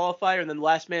Bank qualifier, and then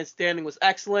Last Man Standing was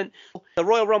excellent. The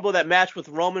Royal Rumble, that match with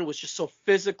Roman was just so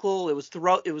physical. It was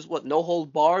no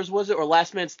hold bars, was it? Or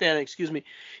Last Man Standing, excuse me.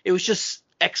 It was just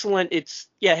excellent. It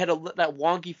had that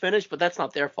wonky finish, but that's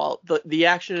not their fault. The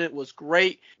action in it was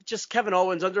great. Just Kevin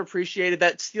Owens, underappreciated.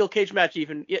 That steel cage match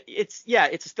it's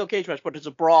a steel cage match, but it's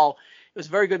a brawl. It was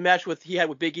a very good match he had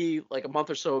with Big E like a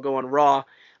month or so ago on Raw.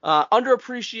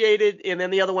 Underappreciated, and then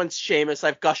the other one's Sheamus.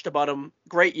 I've gushed about him.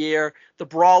 Great year. The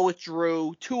brawl with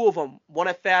Drew, two of them, one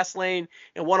at Fastlane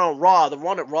and one on Raw. The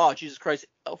one at Raw, Jesus Christ,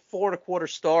 4.25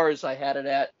 stars I had it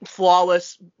at.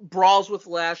 Flawless. Brawls with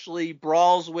Lashley,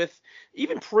 brawls with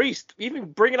even Priest,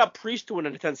 even bringing up Priest to an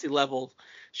intensity level.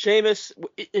 Sheamus,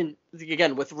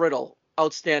 again, with Riddle.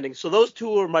 Outstanding. So those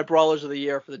two are my brawlers of the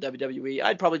year for the WWE.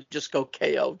 I'd probably just go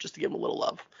KO just to give him a little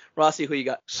love. Rossi, who you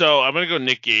got? So I'm going to go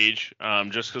Nick Gage,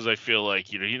 just because I feel like,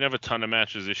 he didn't have a ton of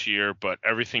matches this year, but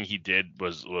everything he did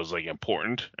was like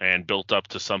important and built up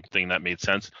to something that made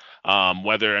sense.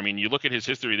 You look at his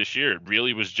history this year, it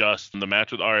really was just the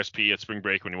match with RSP at Spring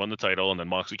Break when he won the title, and then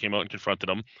Moxley came out and confronted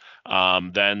him.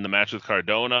 Then the match with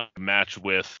Cardona, match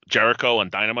with Jericho on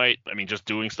Dynamite. Just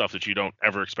doing stuff that you don't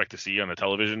ever expect to see on a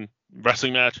television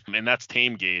wrestling match, and that's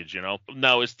tame Gage.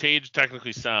 Now, is Tage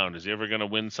technically sound? Is he ever going to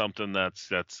win something that's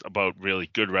about really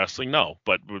good wrestling? No,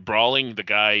 but with brawling, the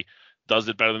guy does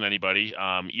it better than anybody.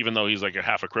 Even though he's like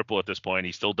half a cripple at this point,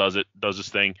 he still does his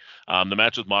thing. The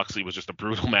match with Moxley was just a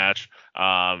brutal match,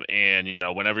 and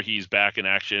whenever he's back in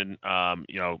action,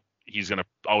 he's going to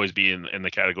always be in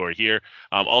the category here.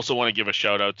 Also want to give a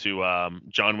shout out to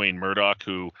John Wayne Murdoch,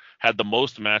 who had the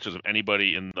most matches of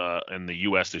anybody in the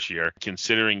U.S. this year.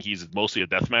 Considering he's mostly a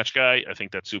deathmatch guy, I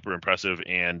think that's super impressive.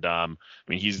 And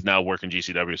he's now working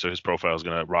GCW, so his profile is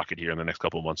going to rocket here in the next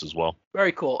couple of months as well.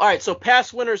 Very cool. All right, so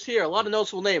past winners here. A lot of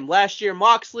notes we'll name. Last year,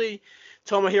 Moxley,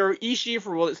 Tomohiro Ishii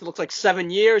for what it looks like 7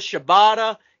 years,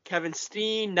 Shibata, Kevin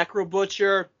Steen, Necro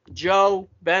Butcher, Joe,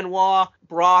 Benoit,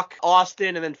 Brock,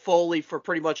 Austin, and then Foley for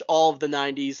pretty much all of the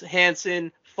 90s.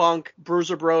 Hanson, Funk,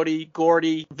 Bruiser Brody,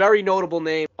 Gordy. Very notable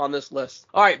name on this list.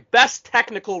 All right, best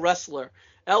technical wrestler.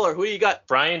 Eller, who you got?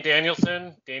 Bryan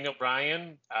Danielson, Daniel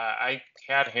Bryan. I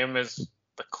had him as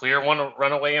the clear one to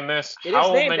run away in this. It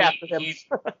is named after him.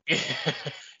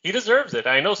 He deserves it.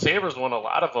 I know Sabres won a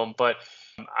lot of them, but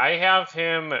I have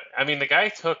him. The guy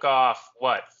took off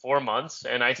 4 months,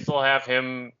 and I still have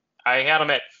him. I had him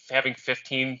at having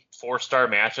 15 4-star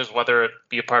matches, whether it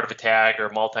be a part of a tag or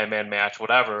a multi-man match,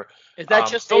 whatever. Is that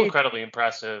just still incredibly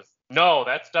impressive? No,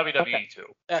 that's WWE too.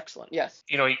 Excellent. Yes.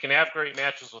 He can have great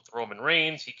matches with Roman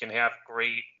Reigns. He can have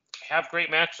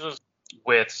great matches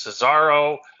with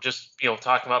Cesaro. Just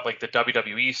talking about like the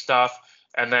WWE stuff.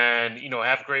 And then,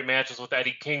 have great matches with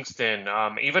Eddie Kingston.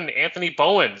 Even Anthony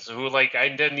Bowens, who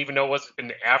I didn't even know was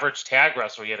an average tag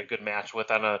wrestler. He had a good match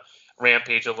with on a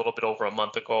Rampage a little bit over a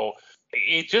month ago.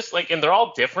 It just and they're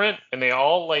all different and they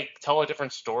all tell a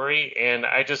different story. And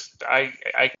I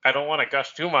don't want to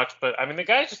gush too much, but the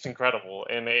guy's just incredible.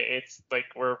 And it's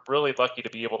we're really lucky to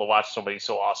be able to watch somebody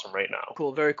so awesome right now.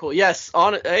 Cool. Very cool. Yes.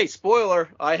 Hey, spoiler.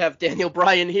 I have Daniel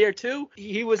Bryan here too.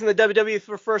 He was in the WWE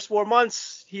for the first 4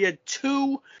 months. He had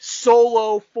 2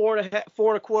 solo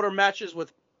 4.25 matches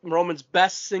with Roman's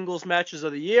best singles matches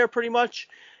of the year, pretty much.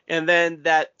 And then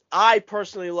that I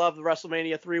personally love the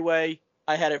WrestleMania 3-way.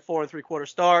 I had it 4.75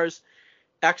 stars.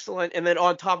 Excellent. And then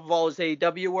on top of all his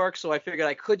AEW work, so I figured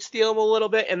I could steal him a little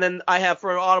bit. And then I have,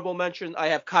 for an honorable mention, I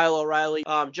have Kyle O'Reilly.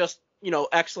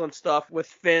 Excellent stuff with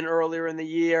Finn earlier in the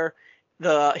year.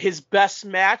 His best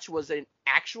match was an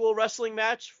actual wrestling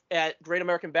match at Great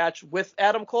American Bash with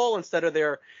Adam Cole instead of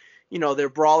their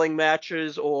brawling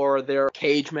matches or their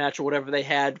cage match or whatever they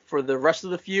had for the rest of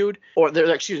the feud, or their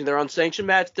unsanctioned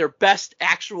match. Their best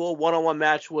actual one-on-one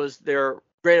match was their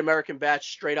Great American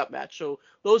Bash straight up match. So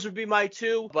those would be my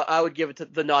 2, but I would give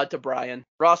it the nod to Bryan.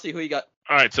 Rossi, who you got?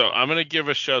 All right, so I'm gonna give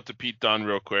a shout to Pete Dunne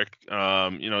real quick.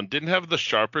 Didn't have the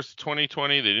sharpest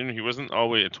 2020. He wasn't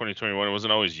always in 2021. It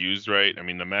wasn't always used right. I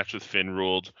mean, the match with Finn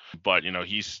ruled, but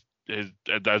he's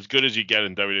as good as you get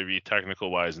in WWE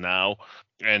technical wise now.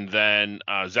 And then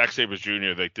Zack Sabre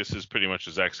Jr. Like, this is pretty much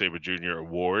a Zack Sabre Jr.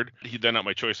 award. They're not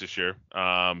my choice this year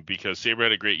because Sabre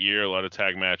had a great year, a lot of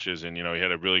tag matches, and he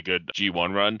had a really good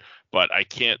G1 run. But I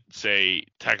can't say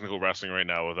technical wrestling right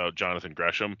now without Jonathan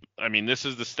Gresham. I mean, this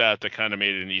is the stat that kind of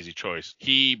made it an easy choice.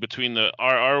 He, between the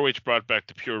ROH brought back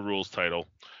the Pure Rules title,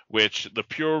 which the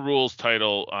Pure Rules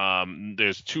title,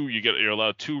 there's two. You're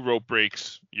allowed 2 rope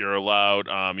breaks. You're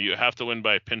allowed. You have to win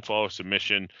by pinfall or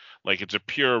submission. Like, it's a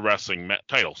pure wrestling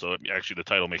title, so actually the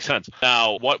title makes sense.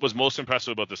 Now, what was most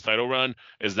impressive about this title run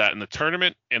is that in the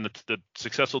tournament and the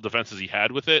successful defenses he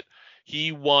had with it,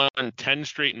 he won 10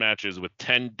 straight matches with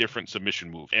 10 different submission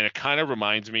moves. And it kind of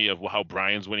reminds me of how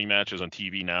Bryan's winning matches on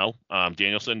TV now,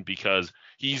 Danielson, because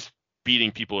he's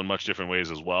beating people in much different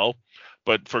ways as well.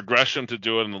 But for Gresham to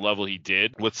do it on the level he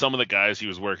did with some of the guys he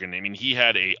was working, I mean, he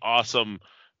had a awesome,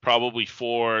 probably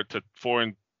 4 to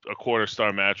 4.25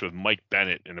 star match with Mike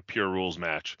Bennett in a Pure Rules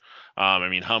match. I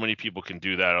mean, how many people can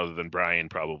do that other than Bryan,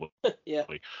 probably? Yeah.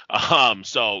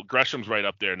 So Gresham's right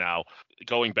up there now.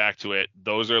 Going back to it,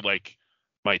 those are like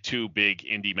my 2 big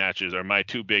indie matches, or my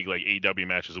 2 big like AEW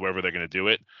matches, wherever they're going to do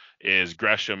it, is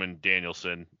Gresham and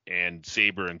Danielson, and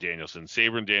Sabre and Danielson.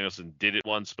 Sabre and Danielson did it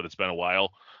once, but it's been a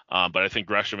while. But I think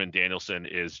Gresham and Danielson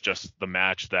is just the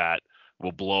match that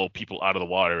will blow people out of the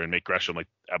water and make Gresham like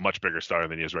a much bigger star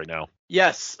than he is right now.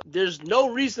 Yes, there's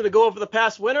no reason to go over the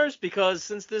past winners because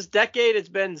since this decade, it's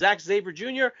been Zack Sabre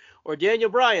Jr. or Daniel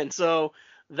Bryan. So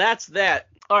that's that.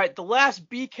 All right, the last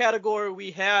B category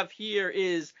we have here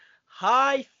is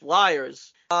high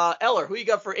flyers. Eller, who you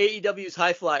got for AEW's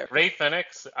high flyer? Ray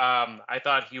Phoenix. I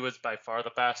thought he was by far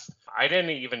the best. I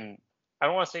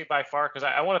don't want to say by far because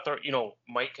I want to throw,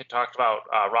 Mike had talked about,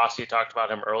 Rossi had talked about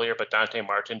him earlier, but Dante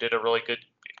Martin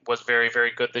was very,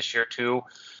 very good this year too.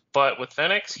 But with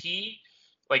Phoenix, he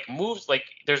like moves, like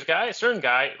there's a certain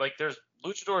guy, like there's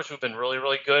luchadors who've been really,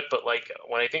 really good. But like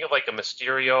when I think of like a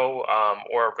Mysterio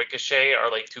or a Ricochet are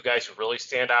like 2 guys who really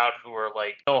stand out, who are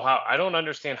like, I don't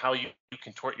understand how you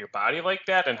contort your body like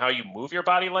that and how you move your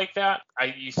body like that.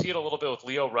 You see it a little bit with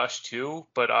Leo Rush too,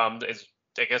 but it's,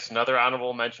 I guess, another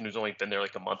honorable mention who's only been there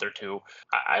like a month or 2.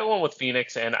 I went with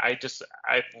Phoenix, and I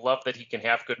love that he can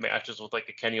have good matches with like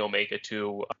a Kenny Omega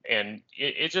too, and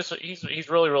he's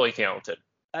really, really talented.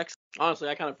 Excellent. Honestly,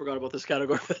 I kind of forgot about this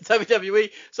category for the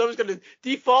WWE, so I'm just going to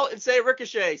default and say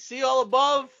Ricochet. See all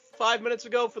above 5 minutes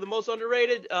ago for the most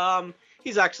underrated.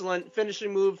 He's excellent.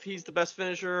 Finishing move, he's the best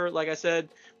finisher, like I said,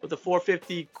 with the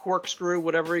 450 corkscrew,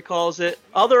 whatever he calls it.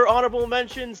 Other honorable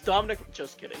mentions, Dominic,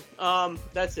 just kidding.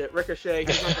 That's it. Ricochet,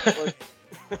 he's underpushed.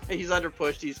 He's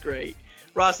underpushed. He's great.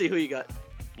 Rossi, who you got?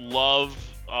 Love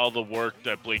all the work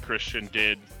that Blake Christian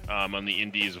did on the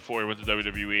indies before he went to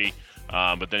WWE.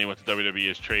 But then he went to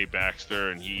WWE as Trey Baxter,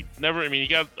 and he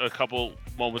got a couple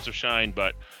moments of shine,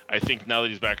 but I think now that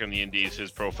he's back on the indies,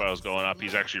 his profile is going up.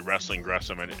 He's actually wrestling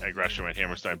Gresham at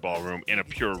Hammerstein Ballroom in a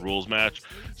Pure Rules match,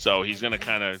 so he's going to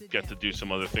kind of get to do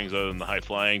some other things other than the high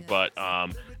flying. But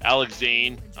Alex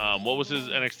Zane, what was his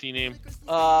NXT name?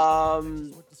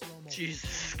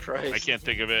 Jesus Christ. I can't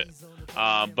think of it.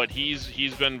 But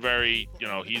he's been very,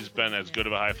 he's been as good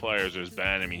of a high flyer as there's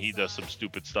been. I mean, he does some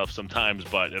stupid stuff sometimes,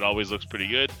 but it always looks pretty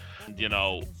good.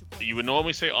 You would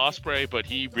normally say Ospreay, but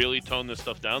he really toned this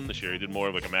stuff down this year. He did more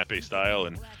of like a mat-based style,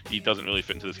 and he doesn't really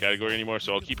fit into this category anymore.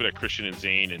 So I'll keep it at Christian and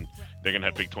Zane, and they're going to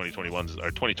have big 2021s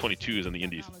or 2022s in the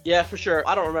indies. Yeah, for sure.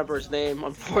 I don't remember his name,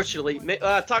 unfortunately.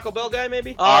 Taco Bell guy,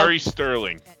 maybe? Ari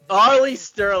Sterling. Ari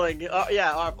Sterling.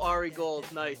 Ari Gold.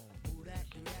 Nice.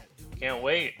 Can't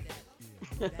wait.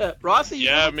 Rossi?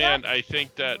 Yeah, man. I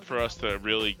think that for us to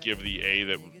really give the A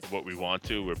that what we want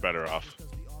to, we're better off.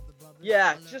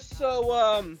 Yeah, just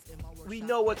so we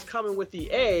know what's coming with the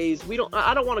A's.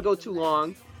 I don't want to go too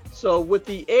long. So with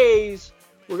the A's,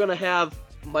 we're gonna have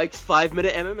Mike's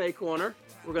 5-minute MMA corner.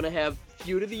 We're gonna have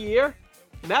Feud of the Year,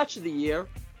 Match of the Year,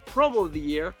 Promo of the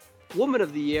Year, Woman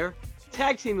of the Year,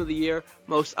 Tag Team of the Year,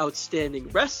 Most Outstanding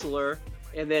Wrestler,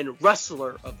 and then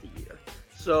Wrestler of the Year.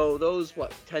 So those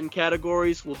 10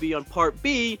 categories will be on Part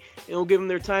B, and we'll give them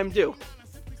their time due.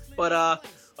 But all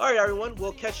right, everyone,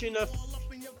 we'll catch you in a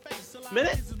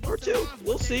minute or 2.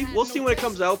 We'll see. We'll see when it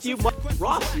comes out. To you, Mike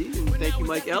Rossi, and thank you,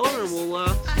 Mike Eller, and we'll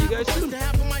see you guys soon.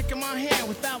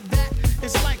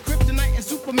 It's like Kryptonite and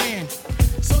Superman.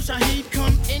 So Shaheed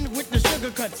come in with the sugar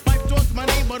cuts. Fife talks my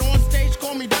name, but on stage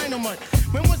call me Dynamite.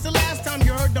 When was the last time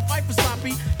you heard the fight was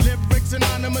sloppy? Lyrics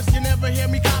synonymous, you never hear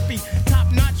me copy. Top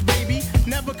notch, baby,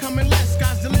 never coming less.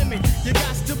 Sky's the limit, you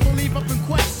got to believe up in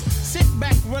quest. Sit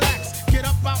back, relax, get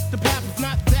up out the path. If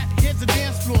not that, here's a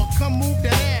dance floor, come move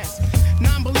that ass.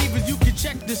 Non-believers, you can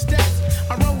check the stats.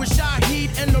 I roll with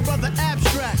Shaheed and the brother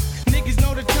Abstract. Niggas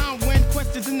know the time when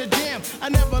questions in the jam. I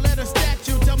never let a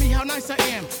statue tell me how nice I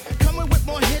am. Coming with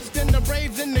more hits than the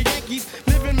Braves and the Yankees.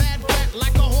 Living mad fat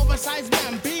like a oversized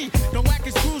man. B, the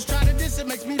wackest crews try to diss it,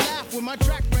 makes me laugh. When my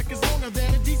track record's longer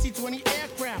than a DC-20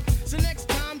 aircraft. So next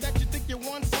time that you think you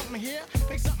want something here,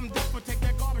 make something different, take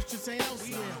that garbage to St.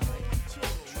 Elsewhere.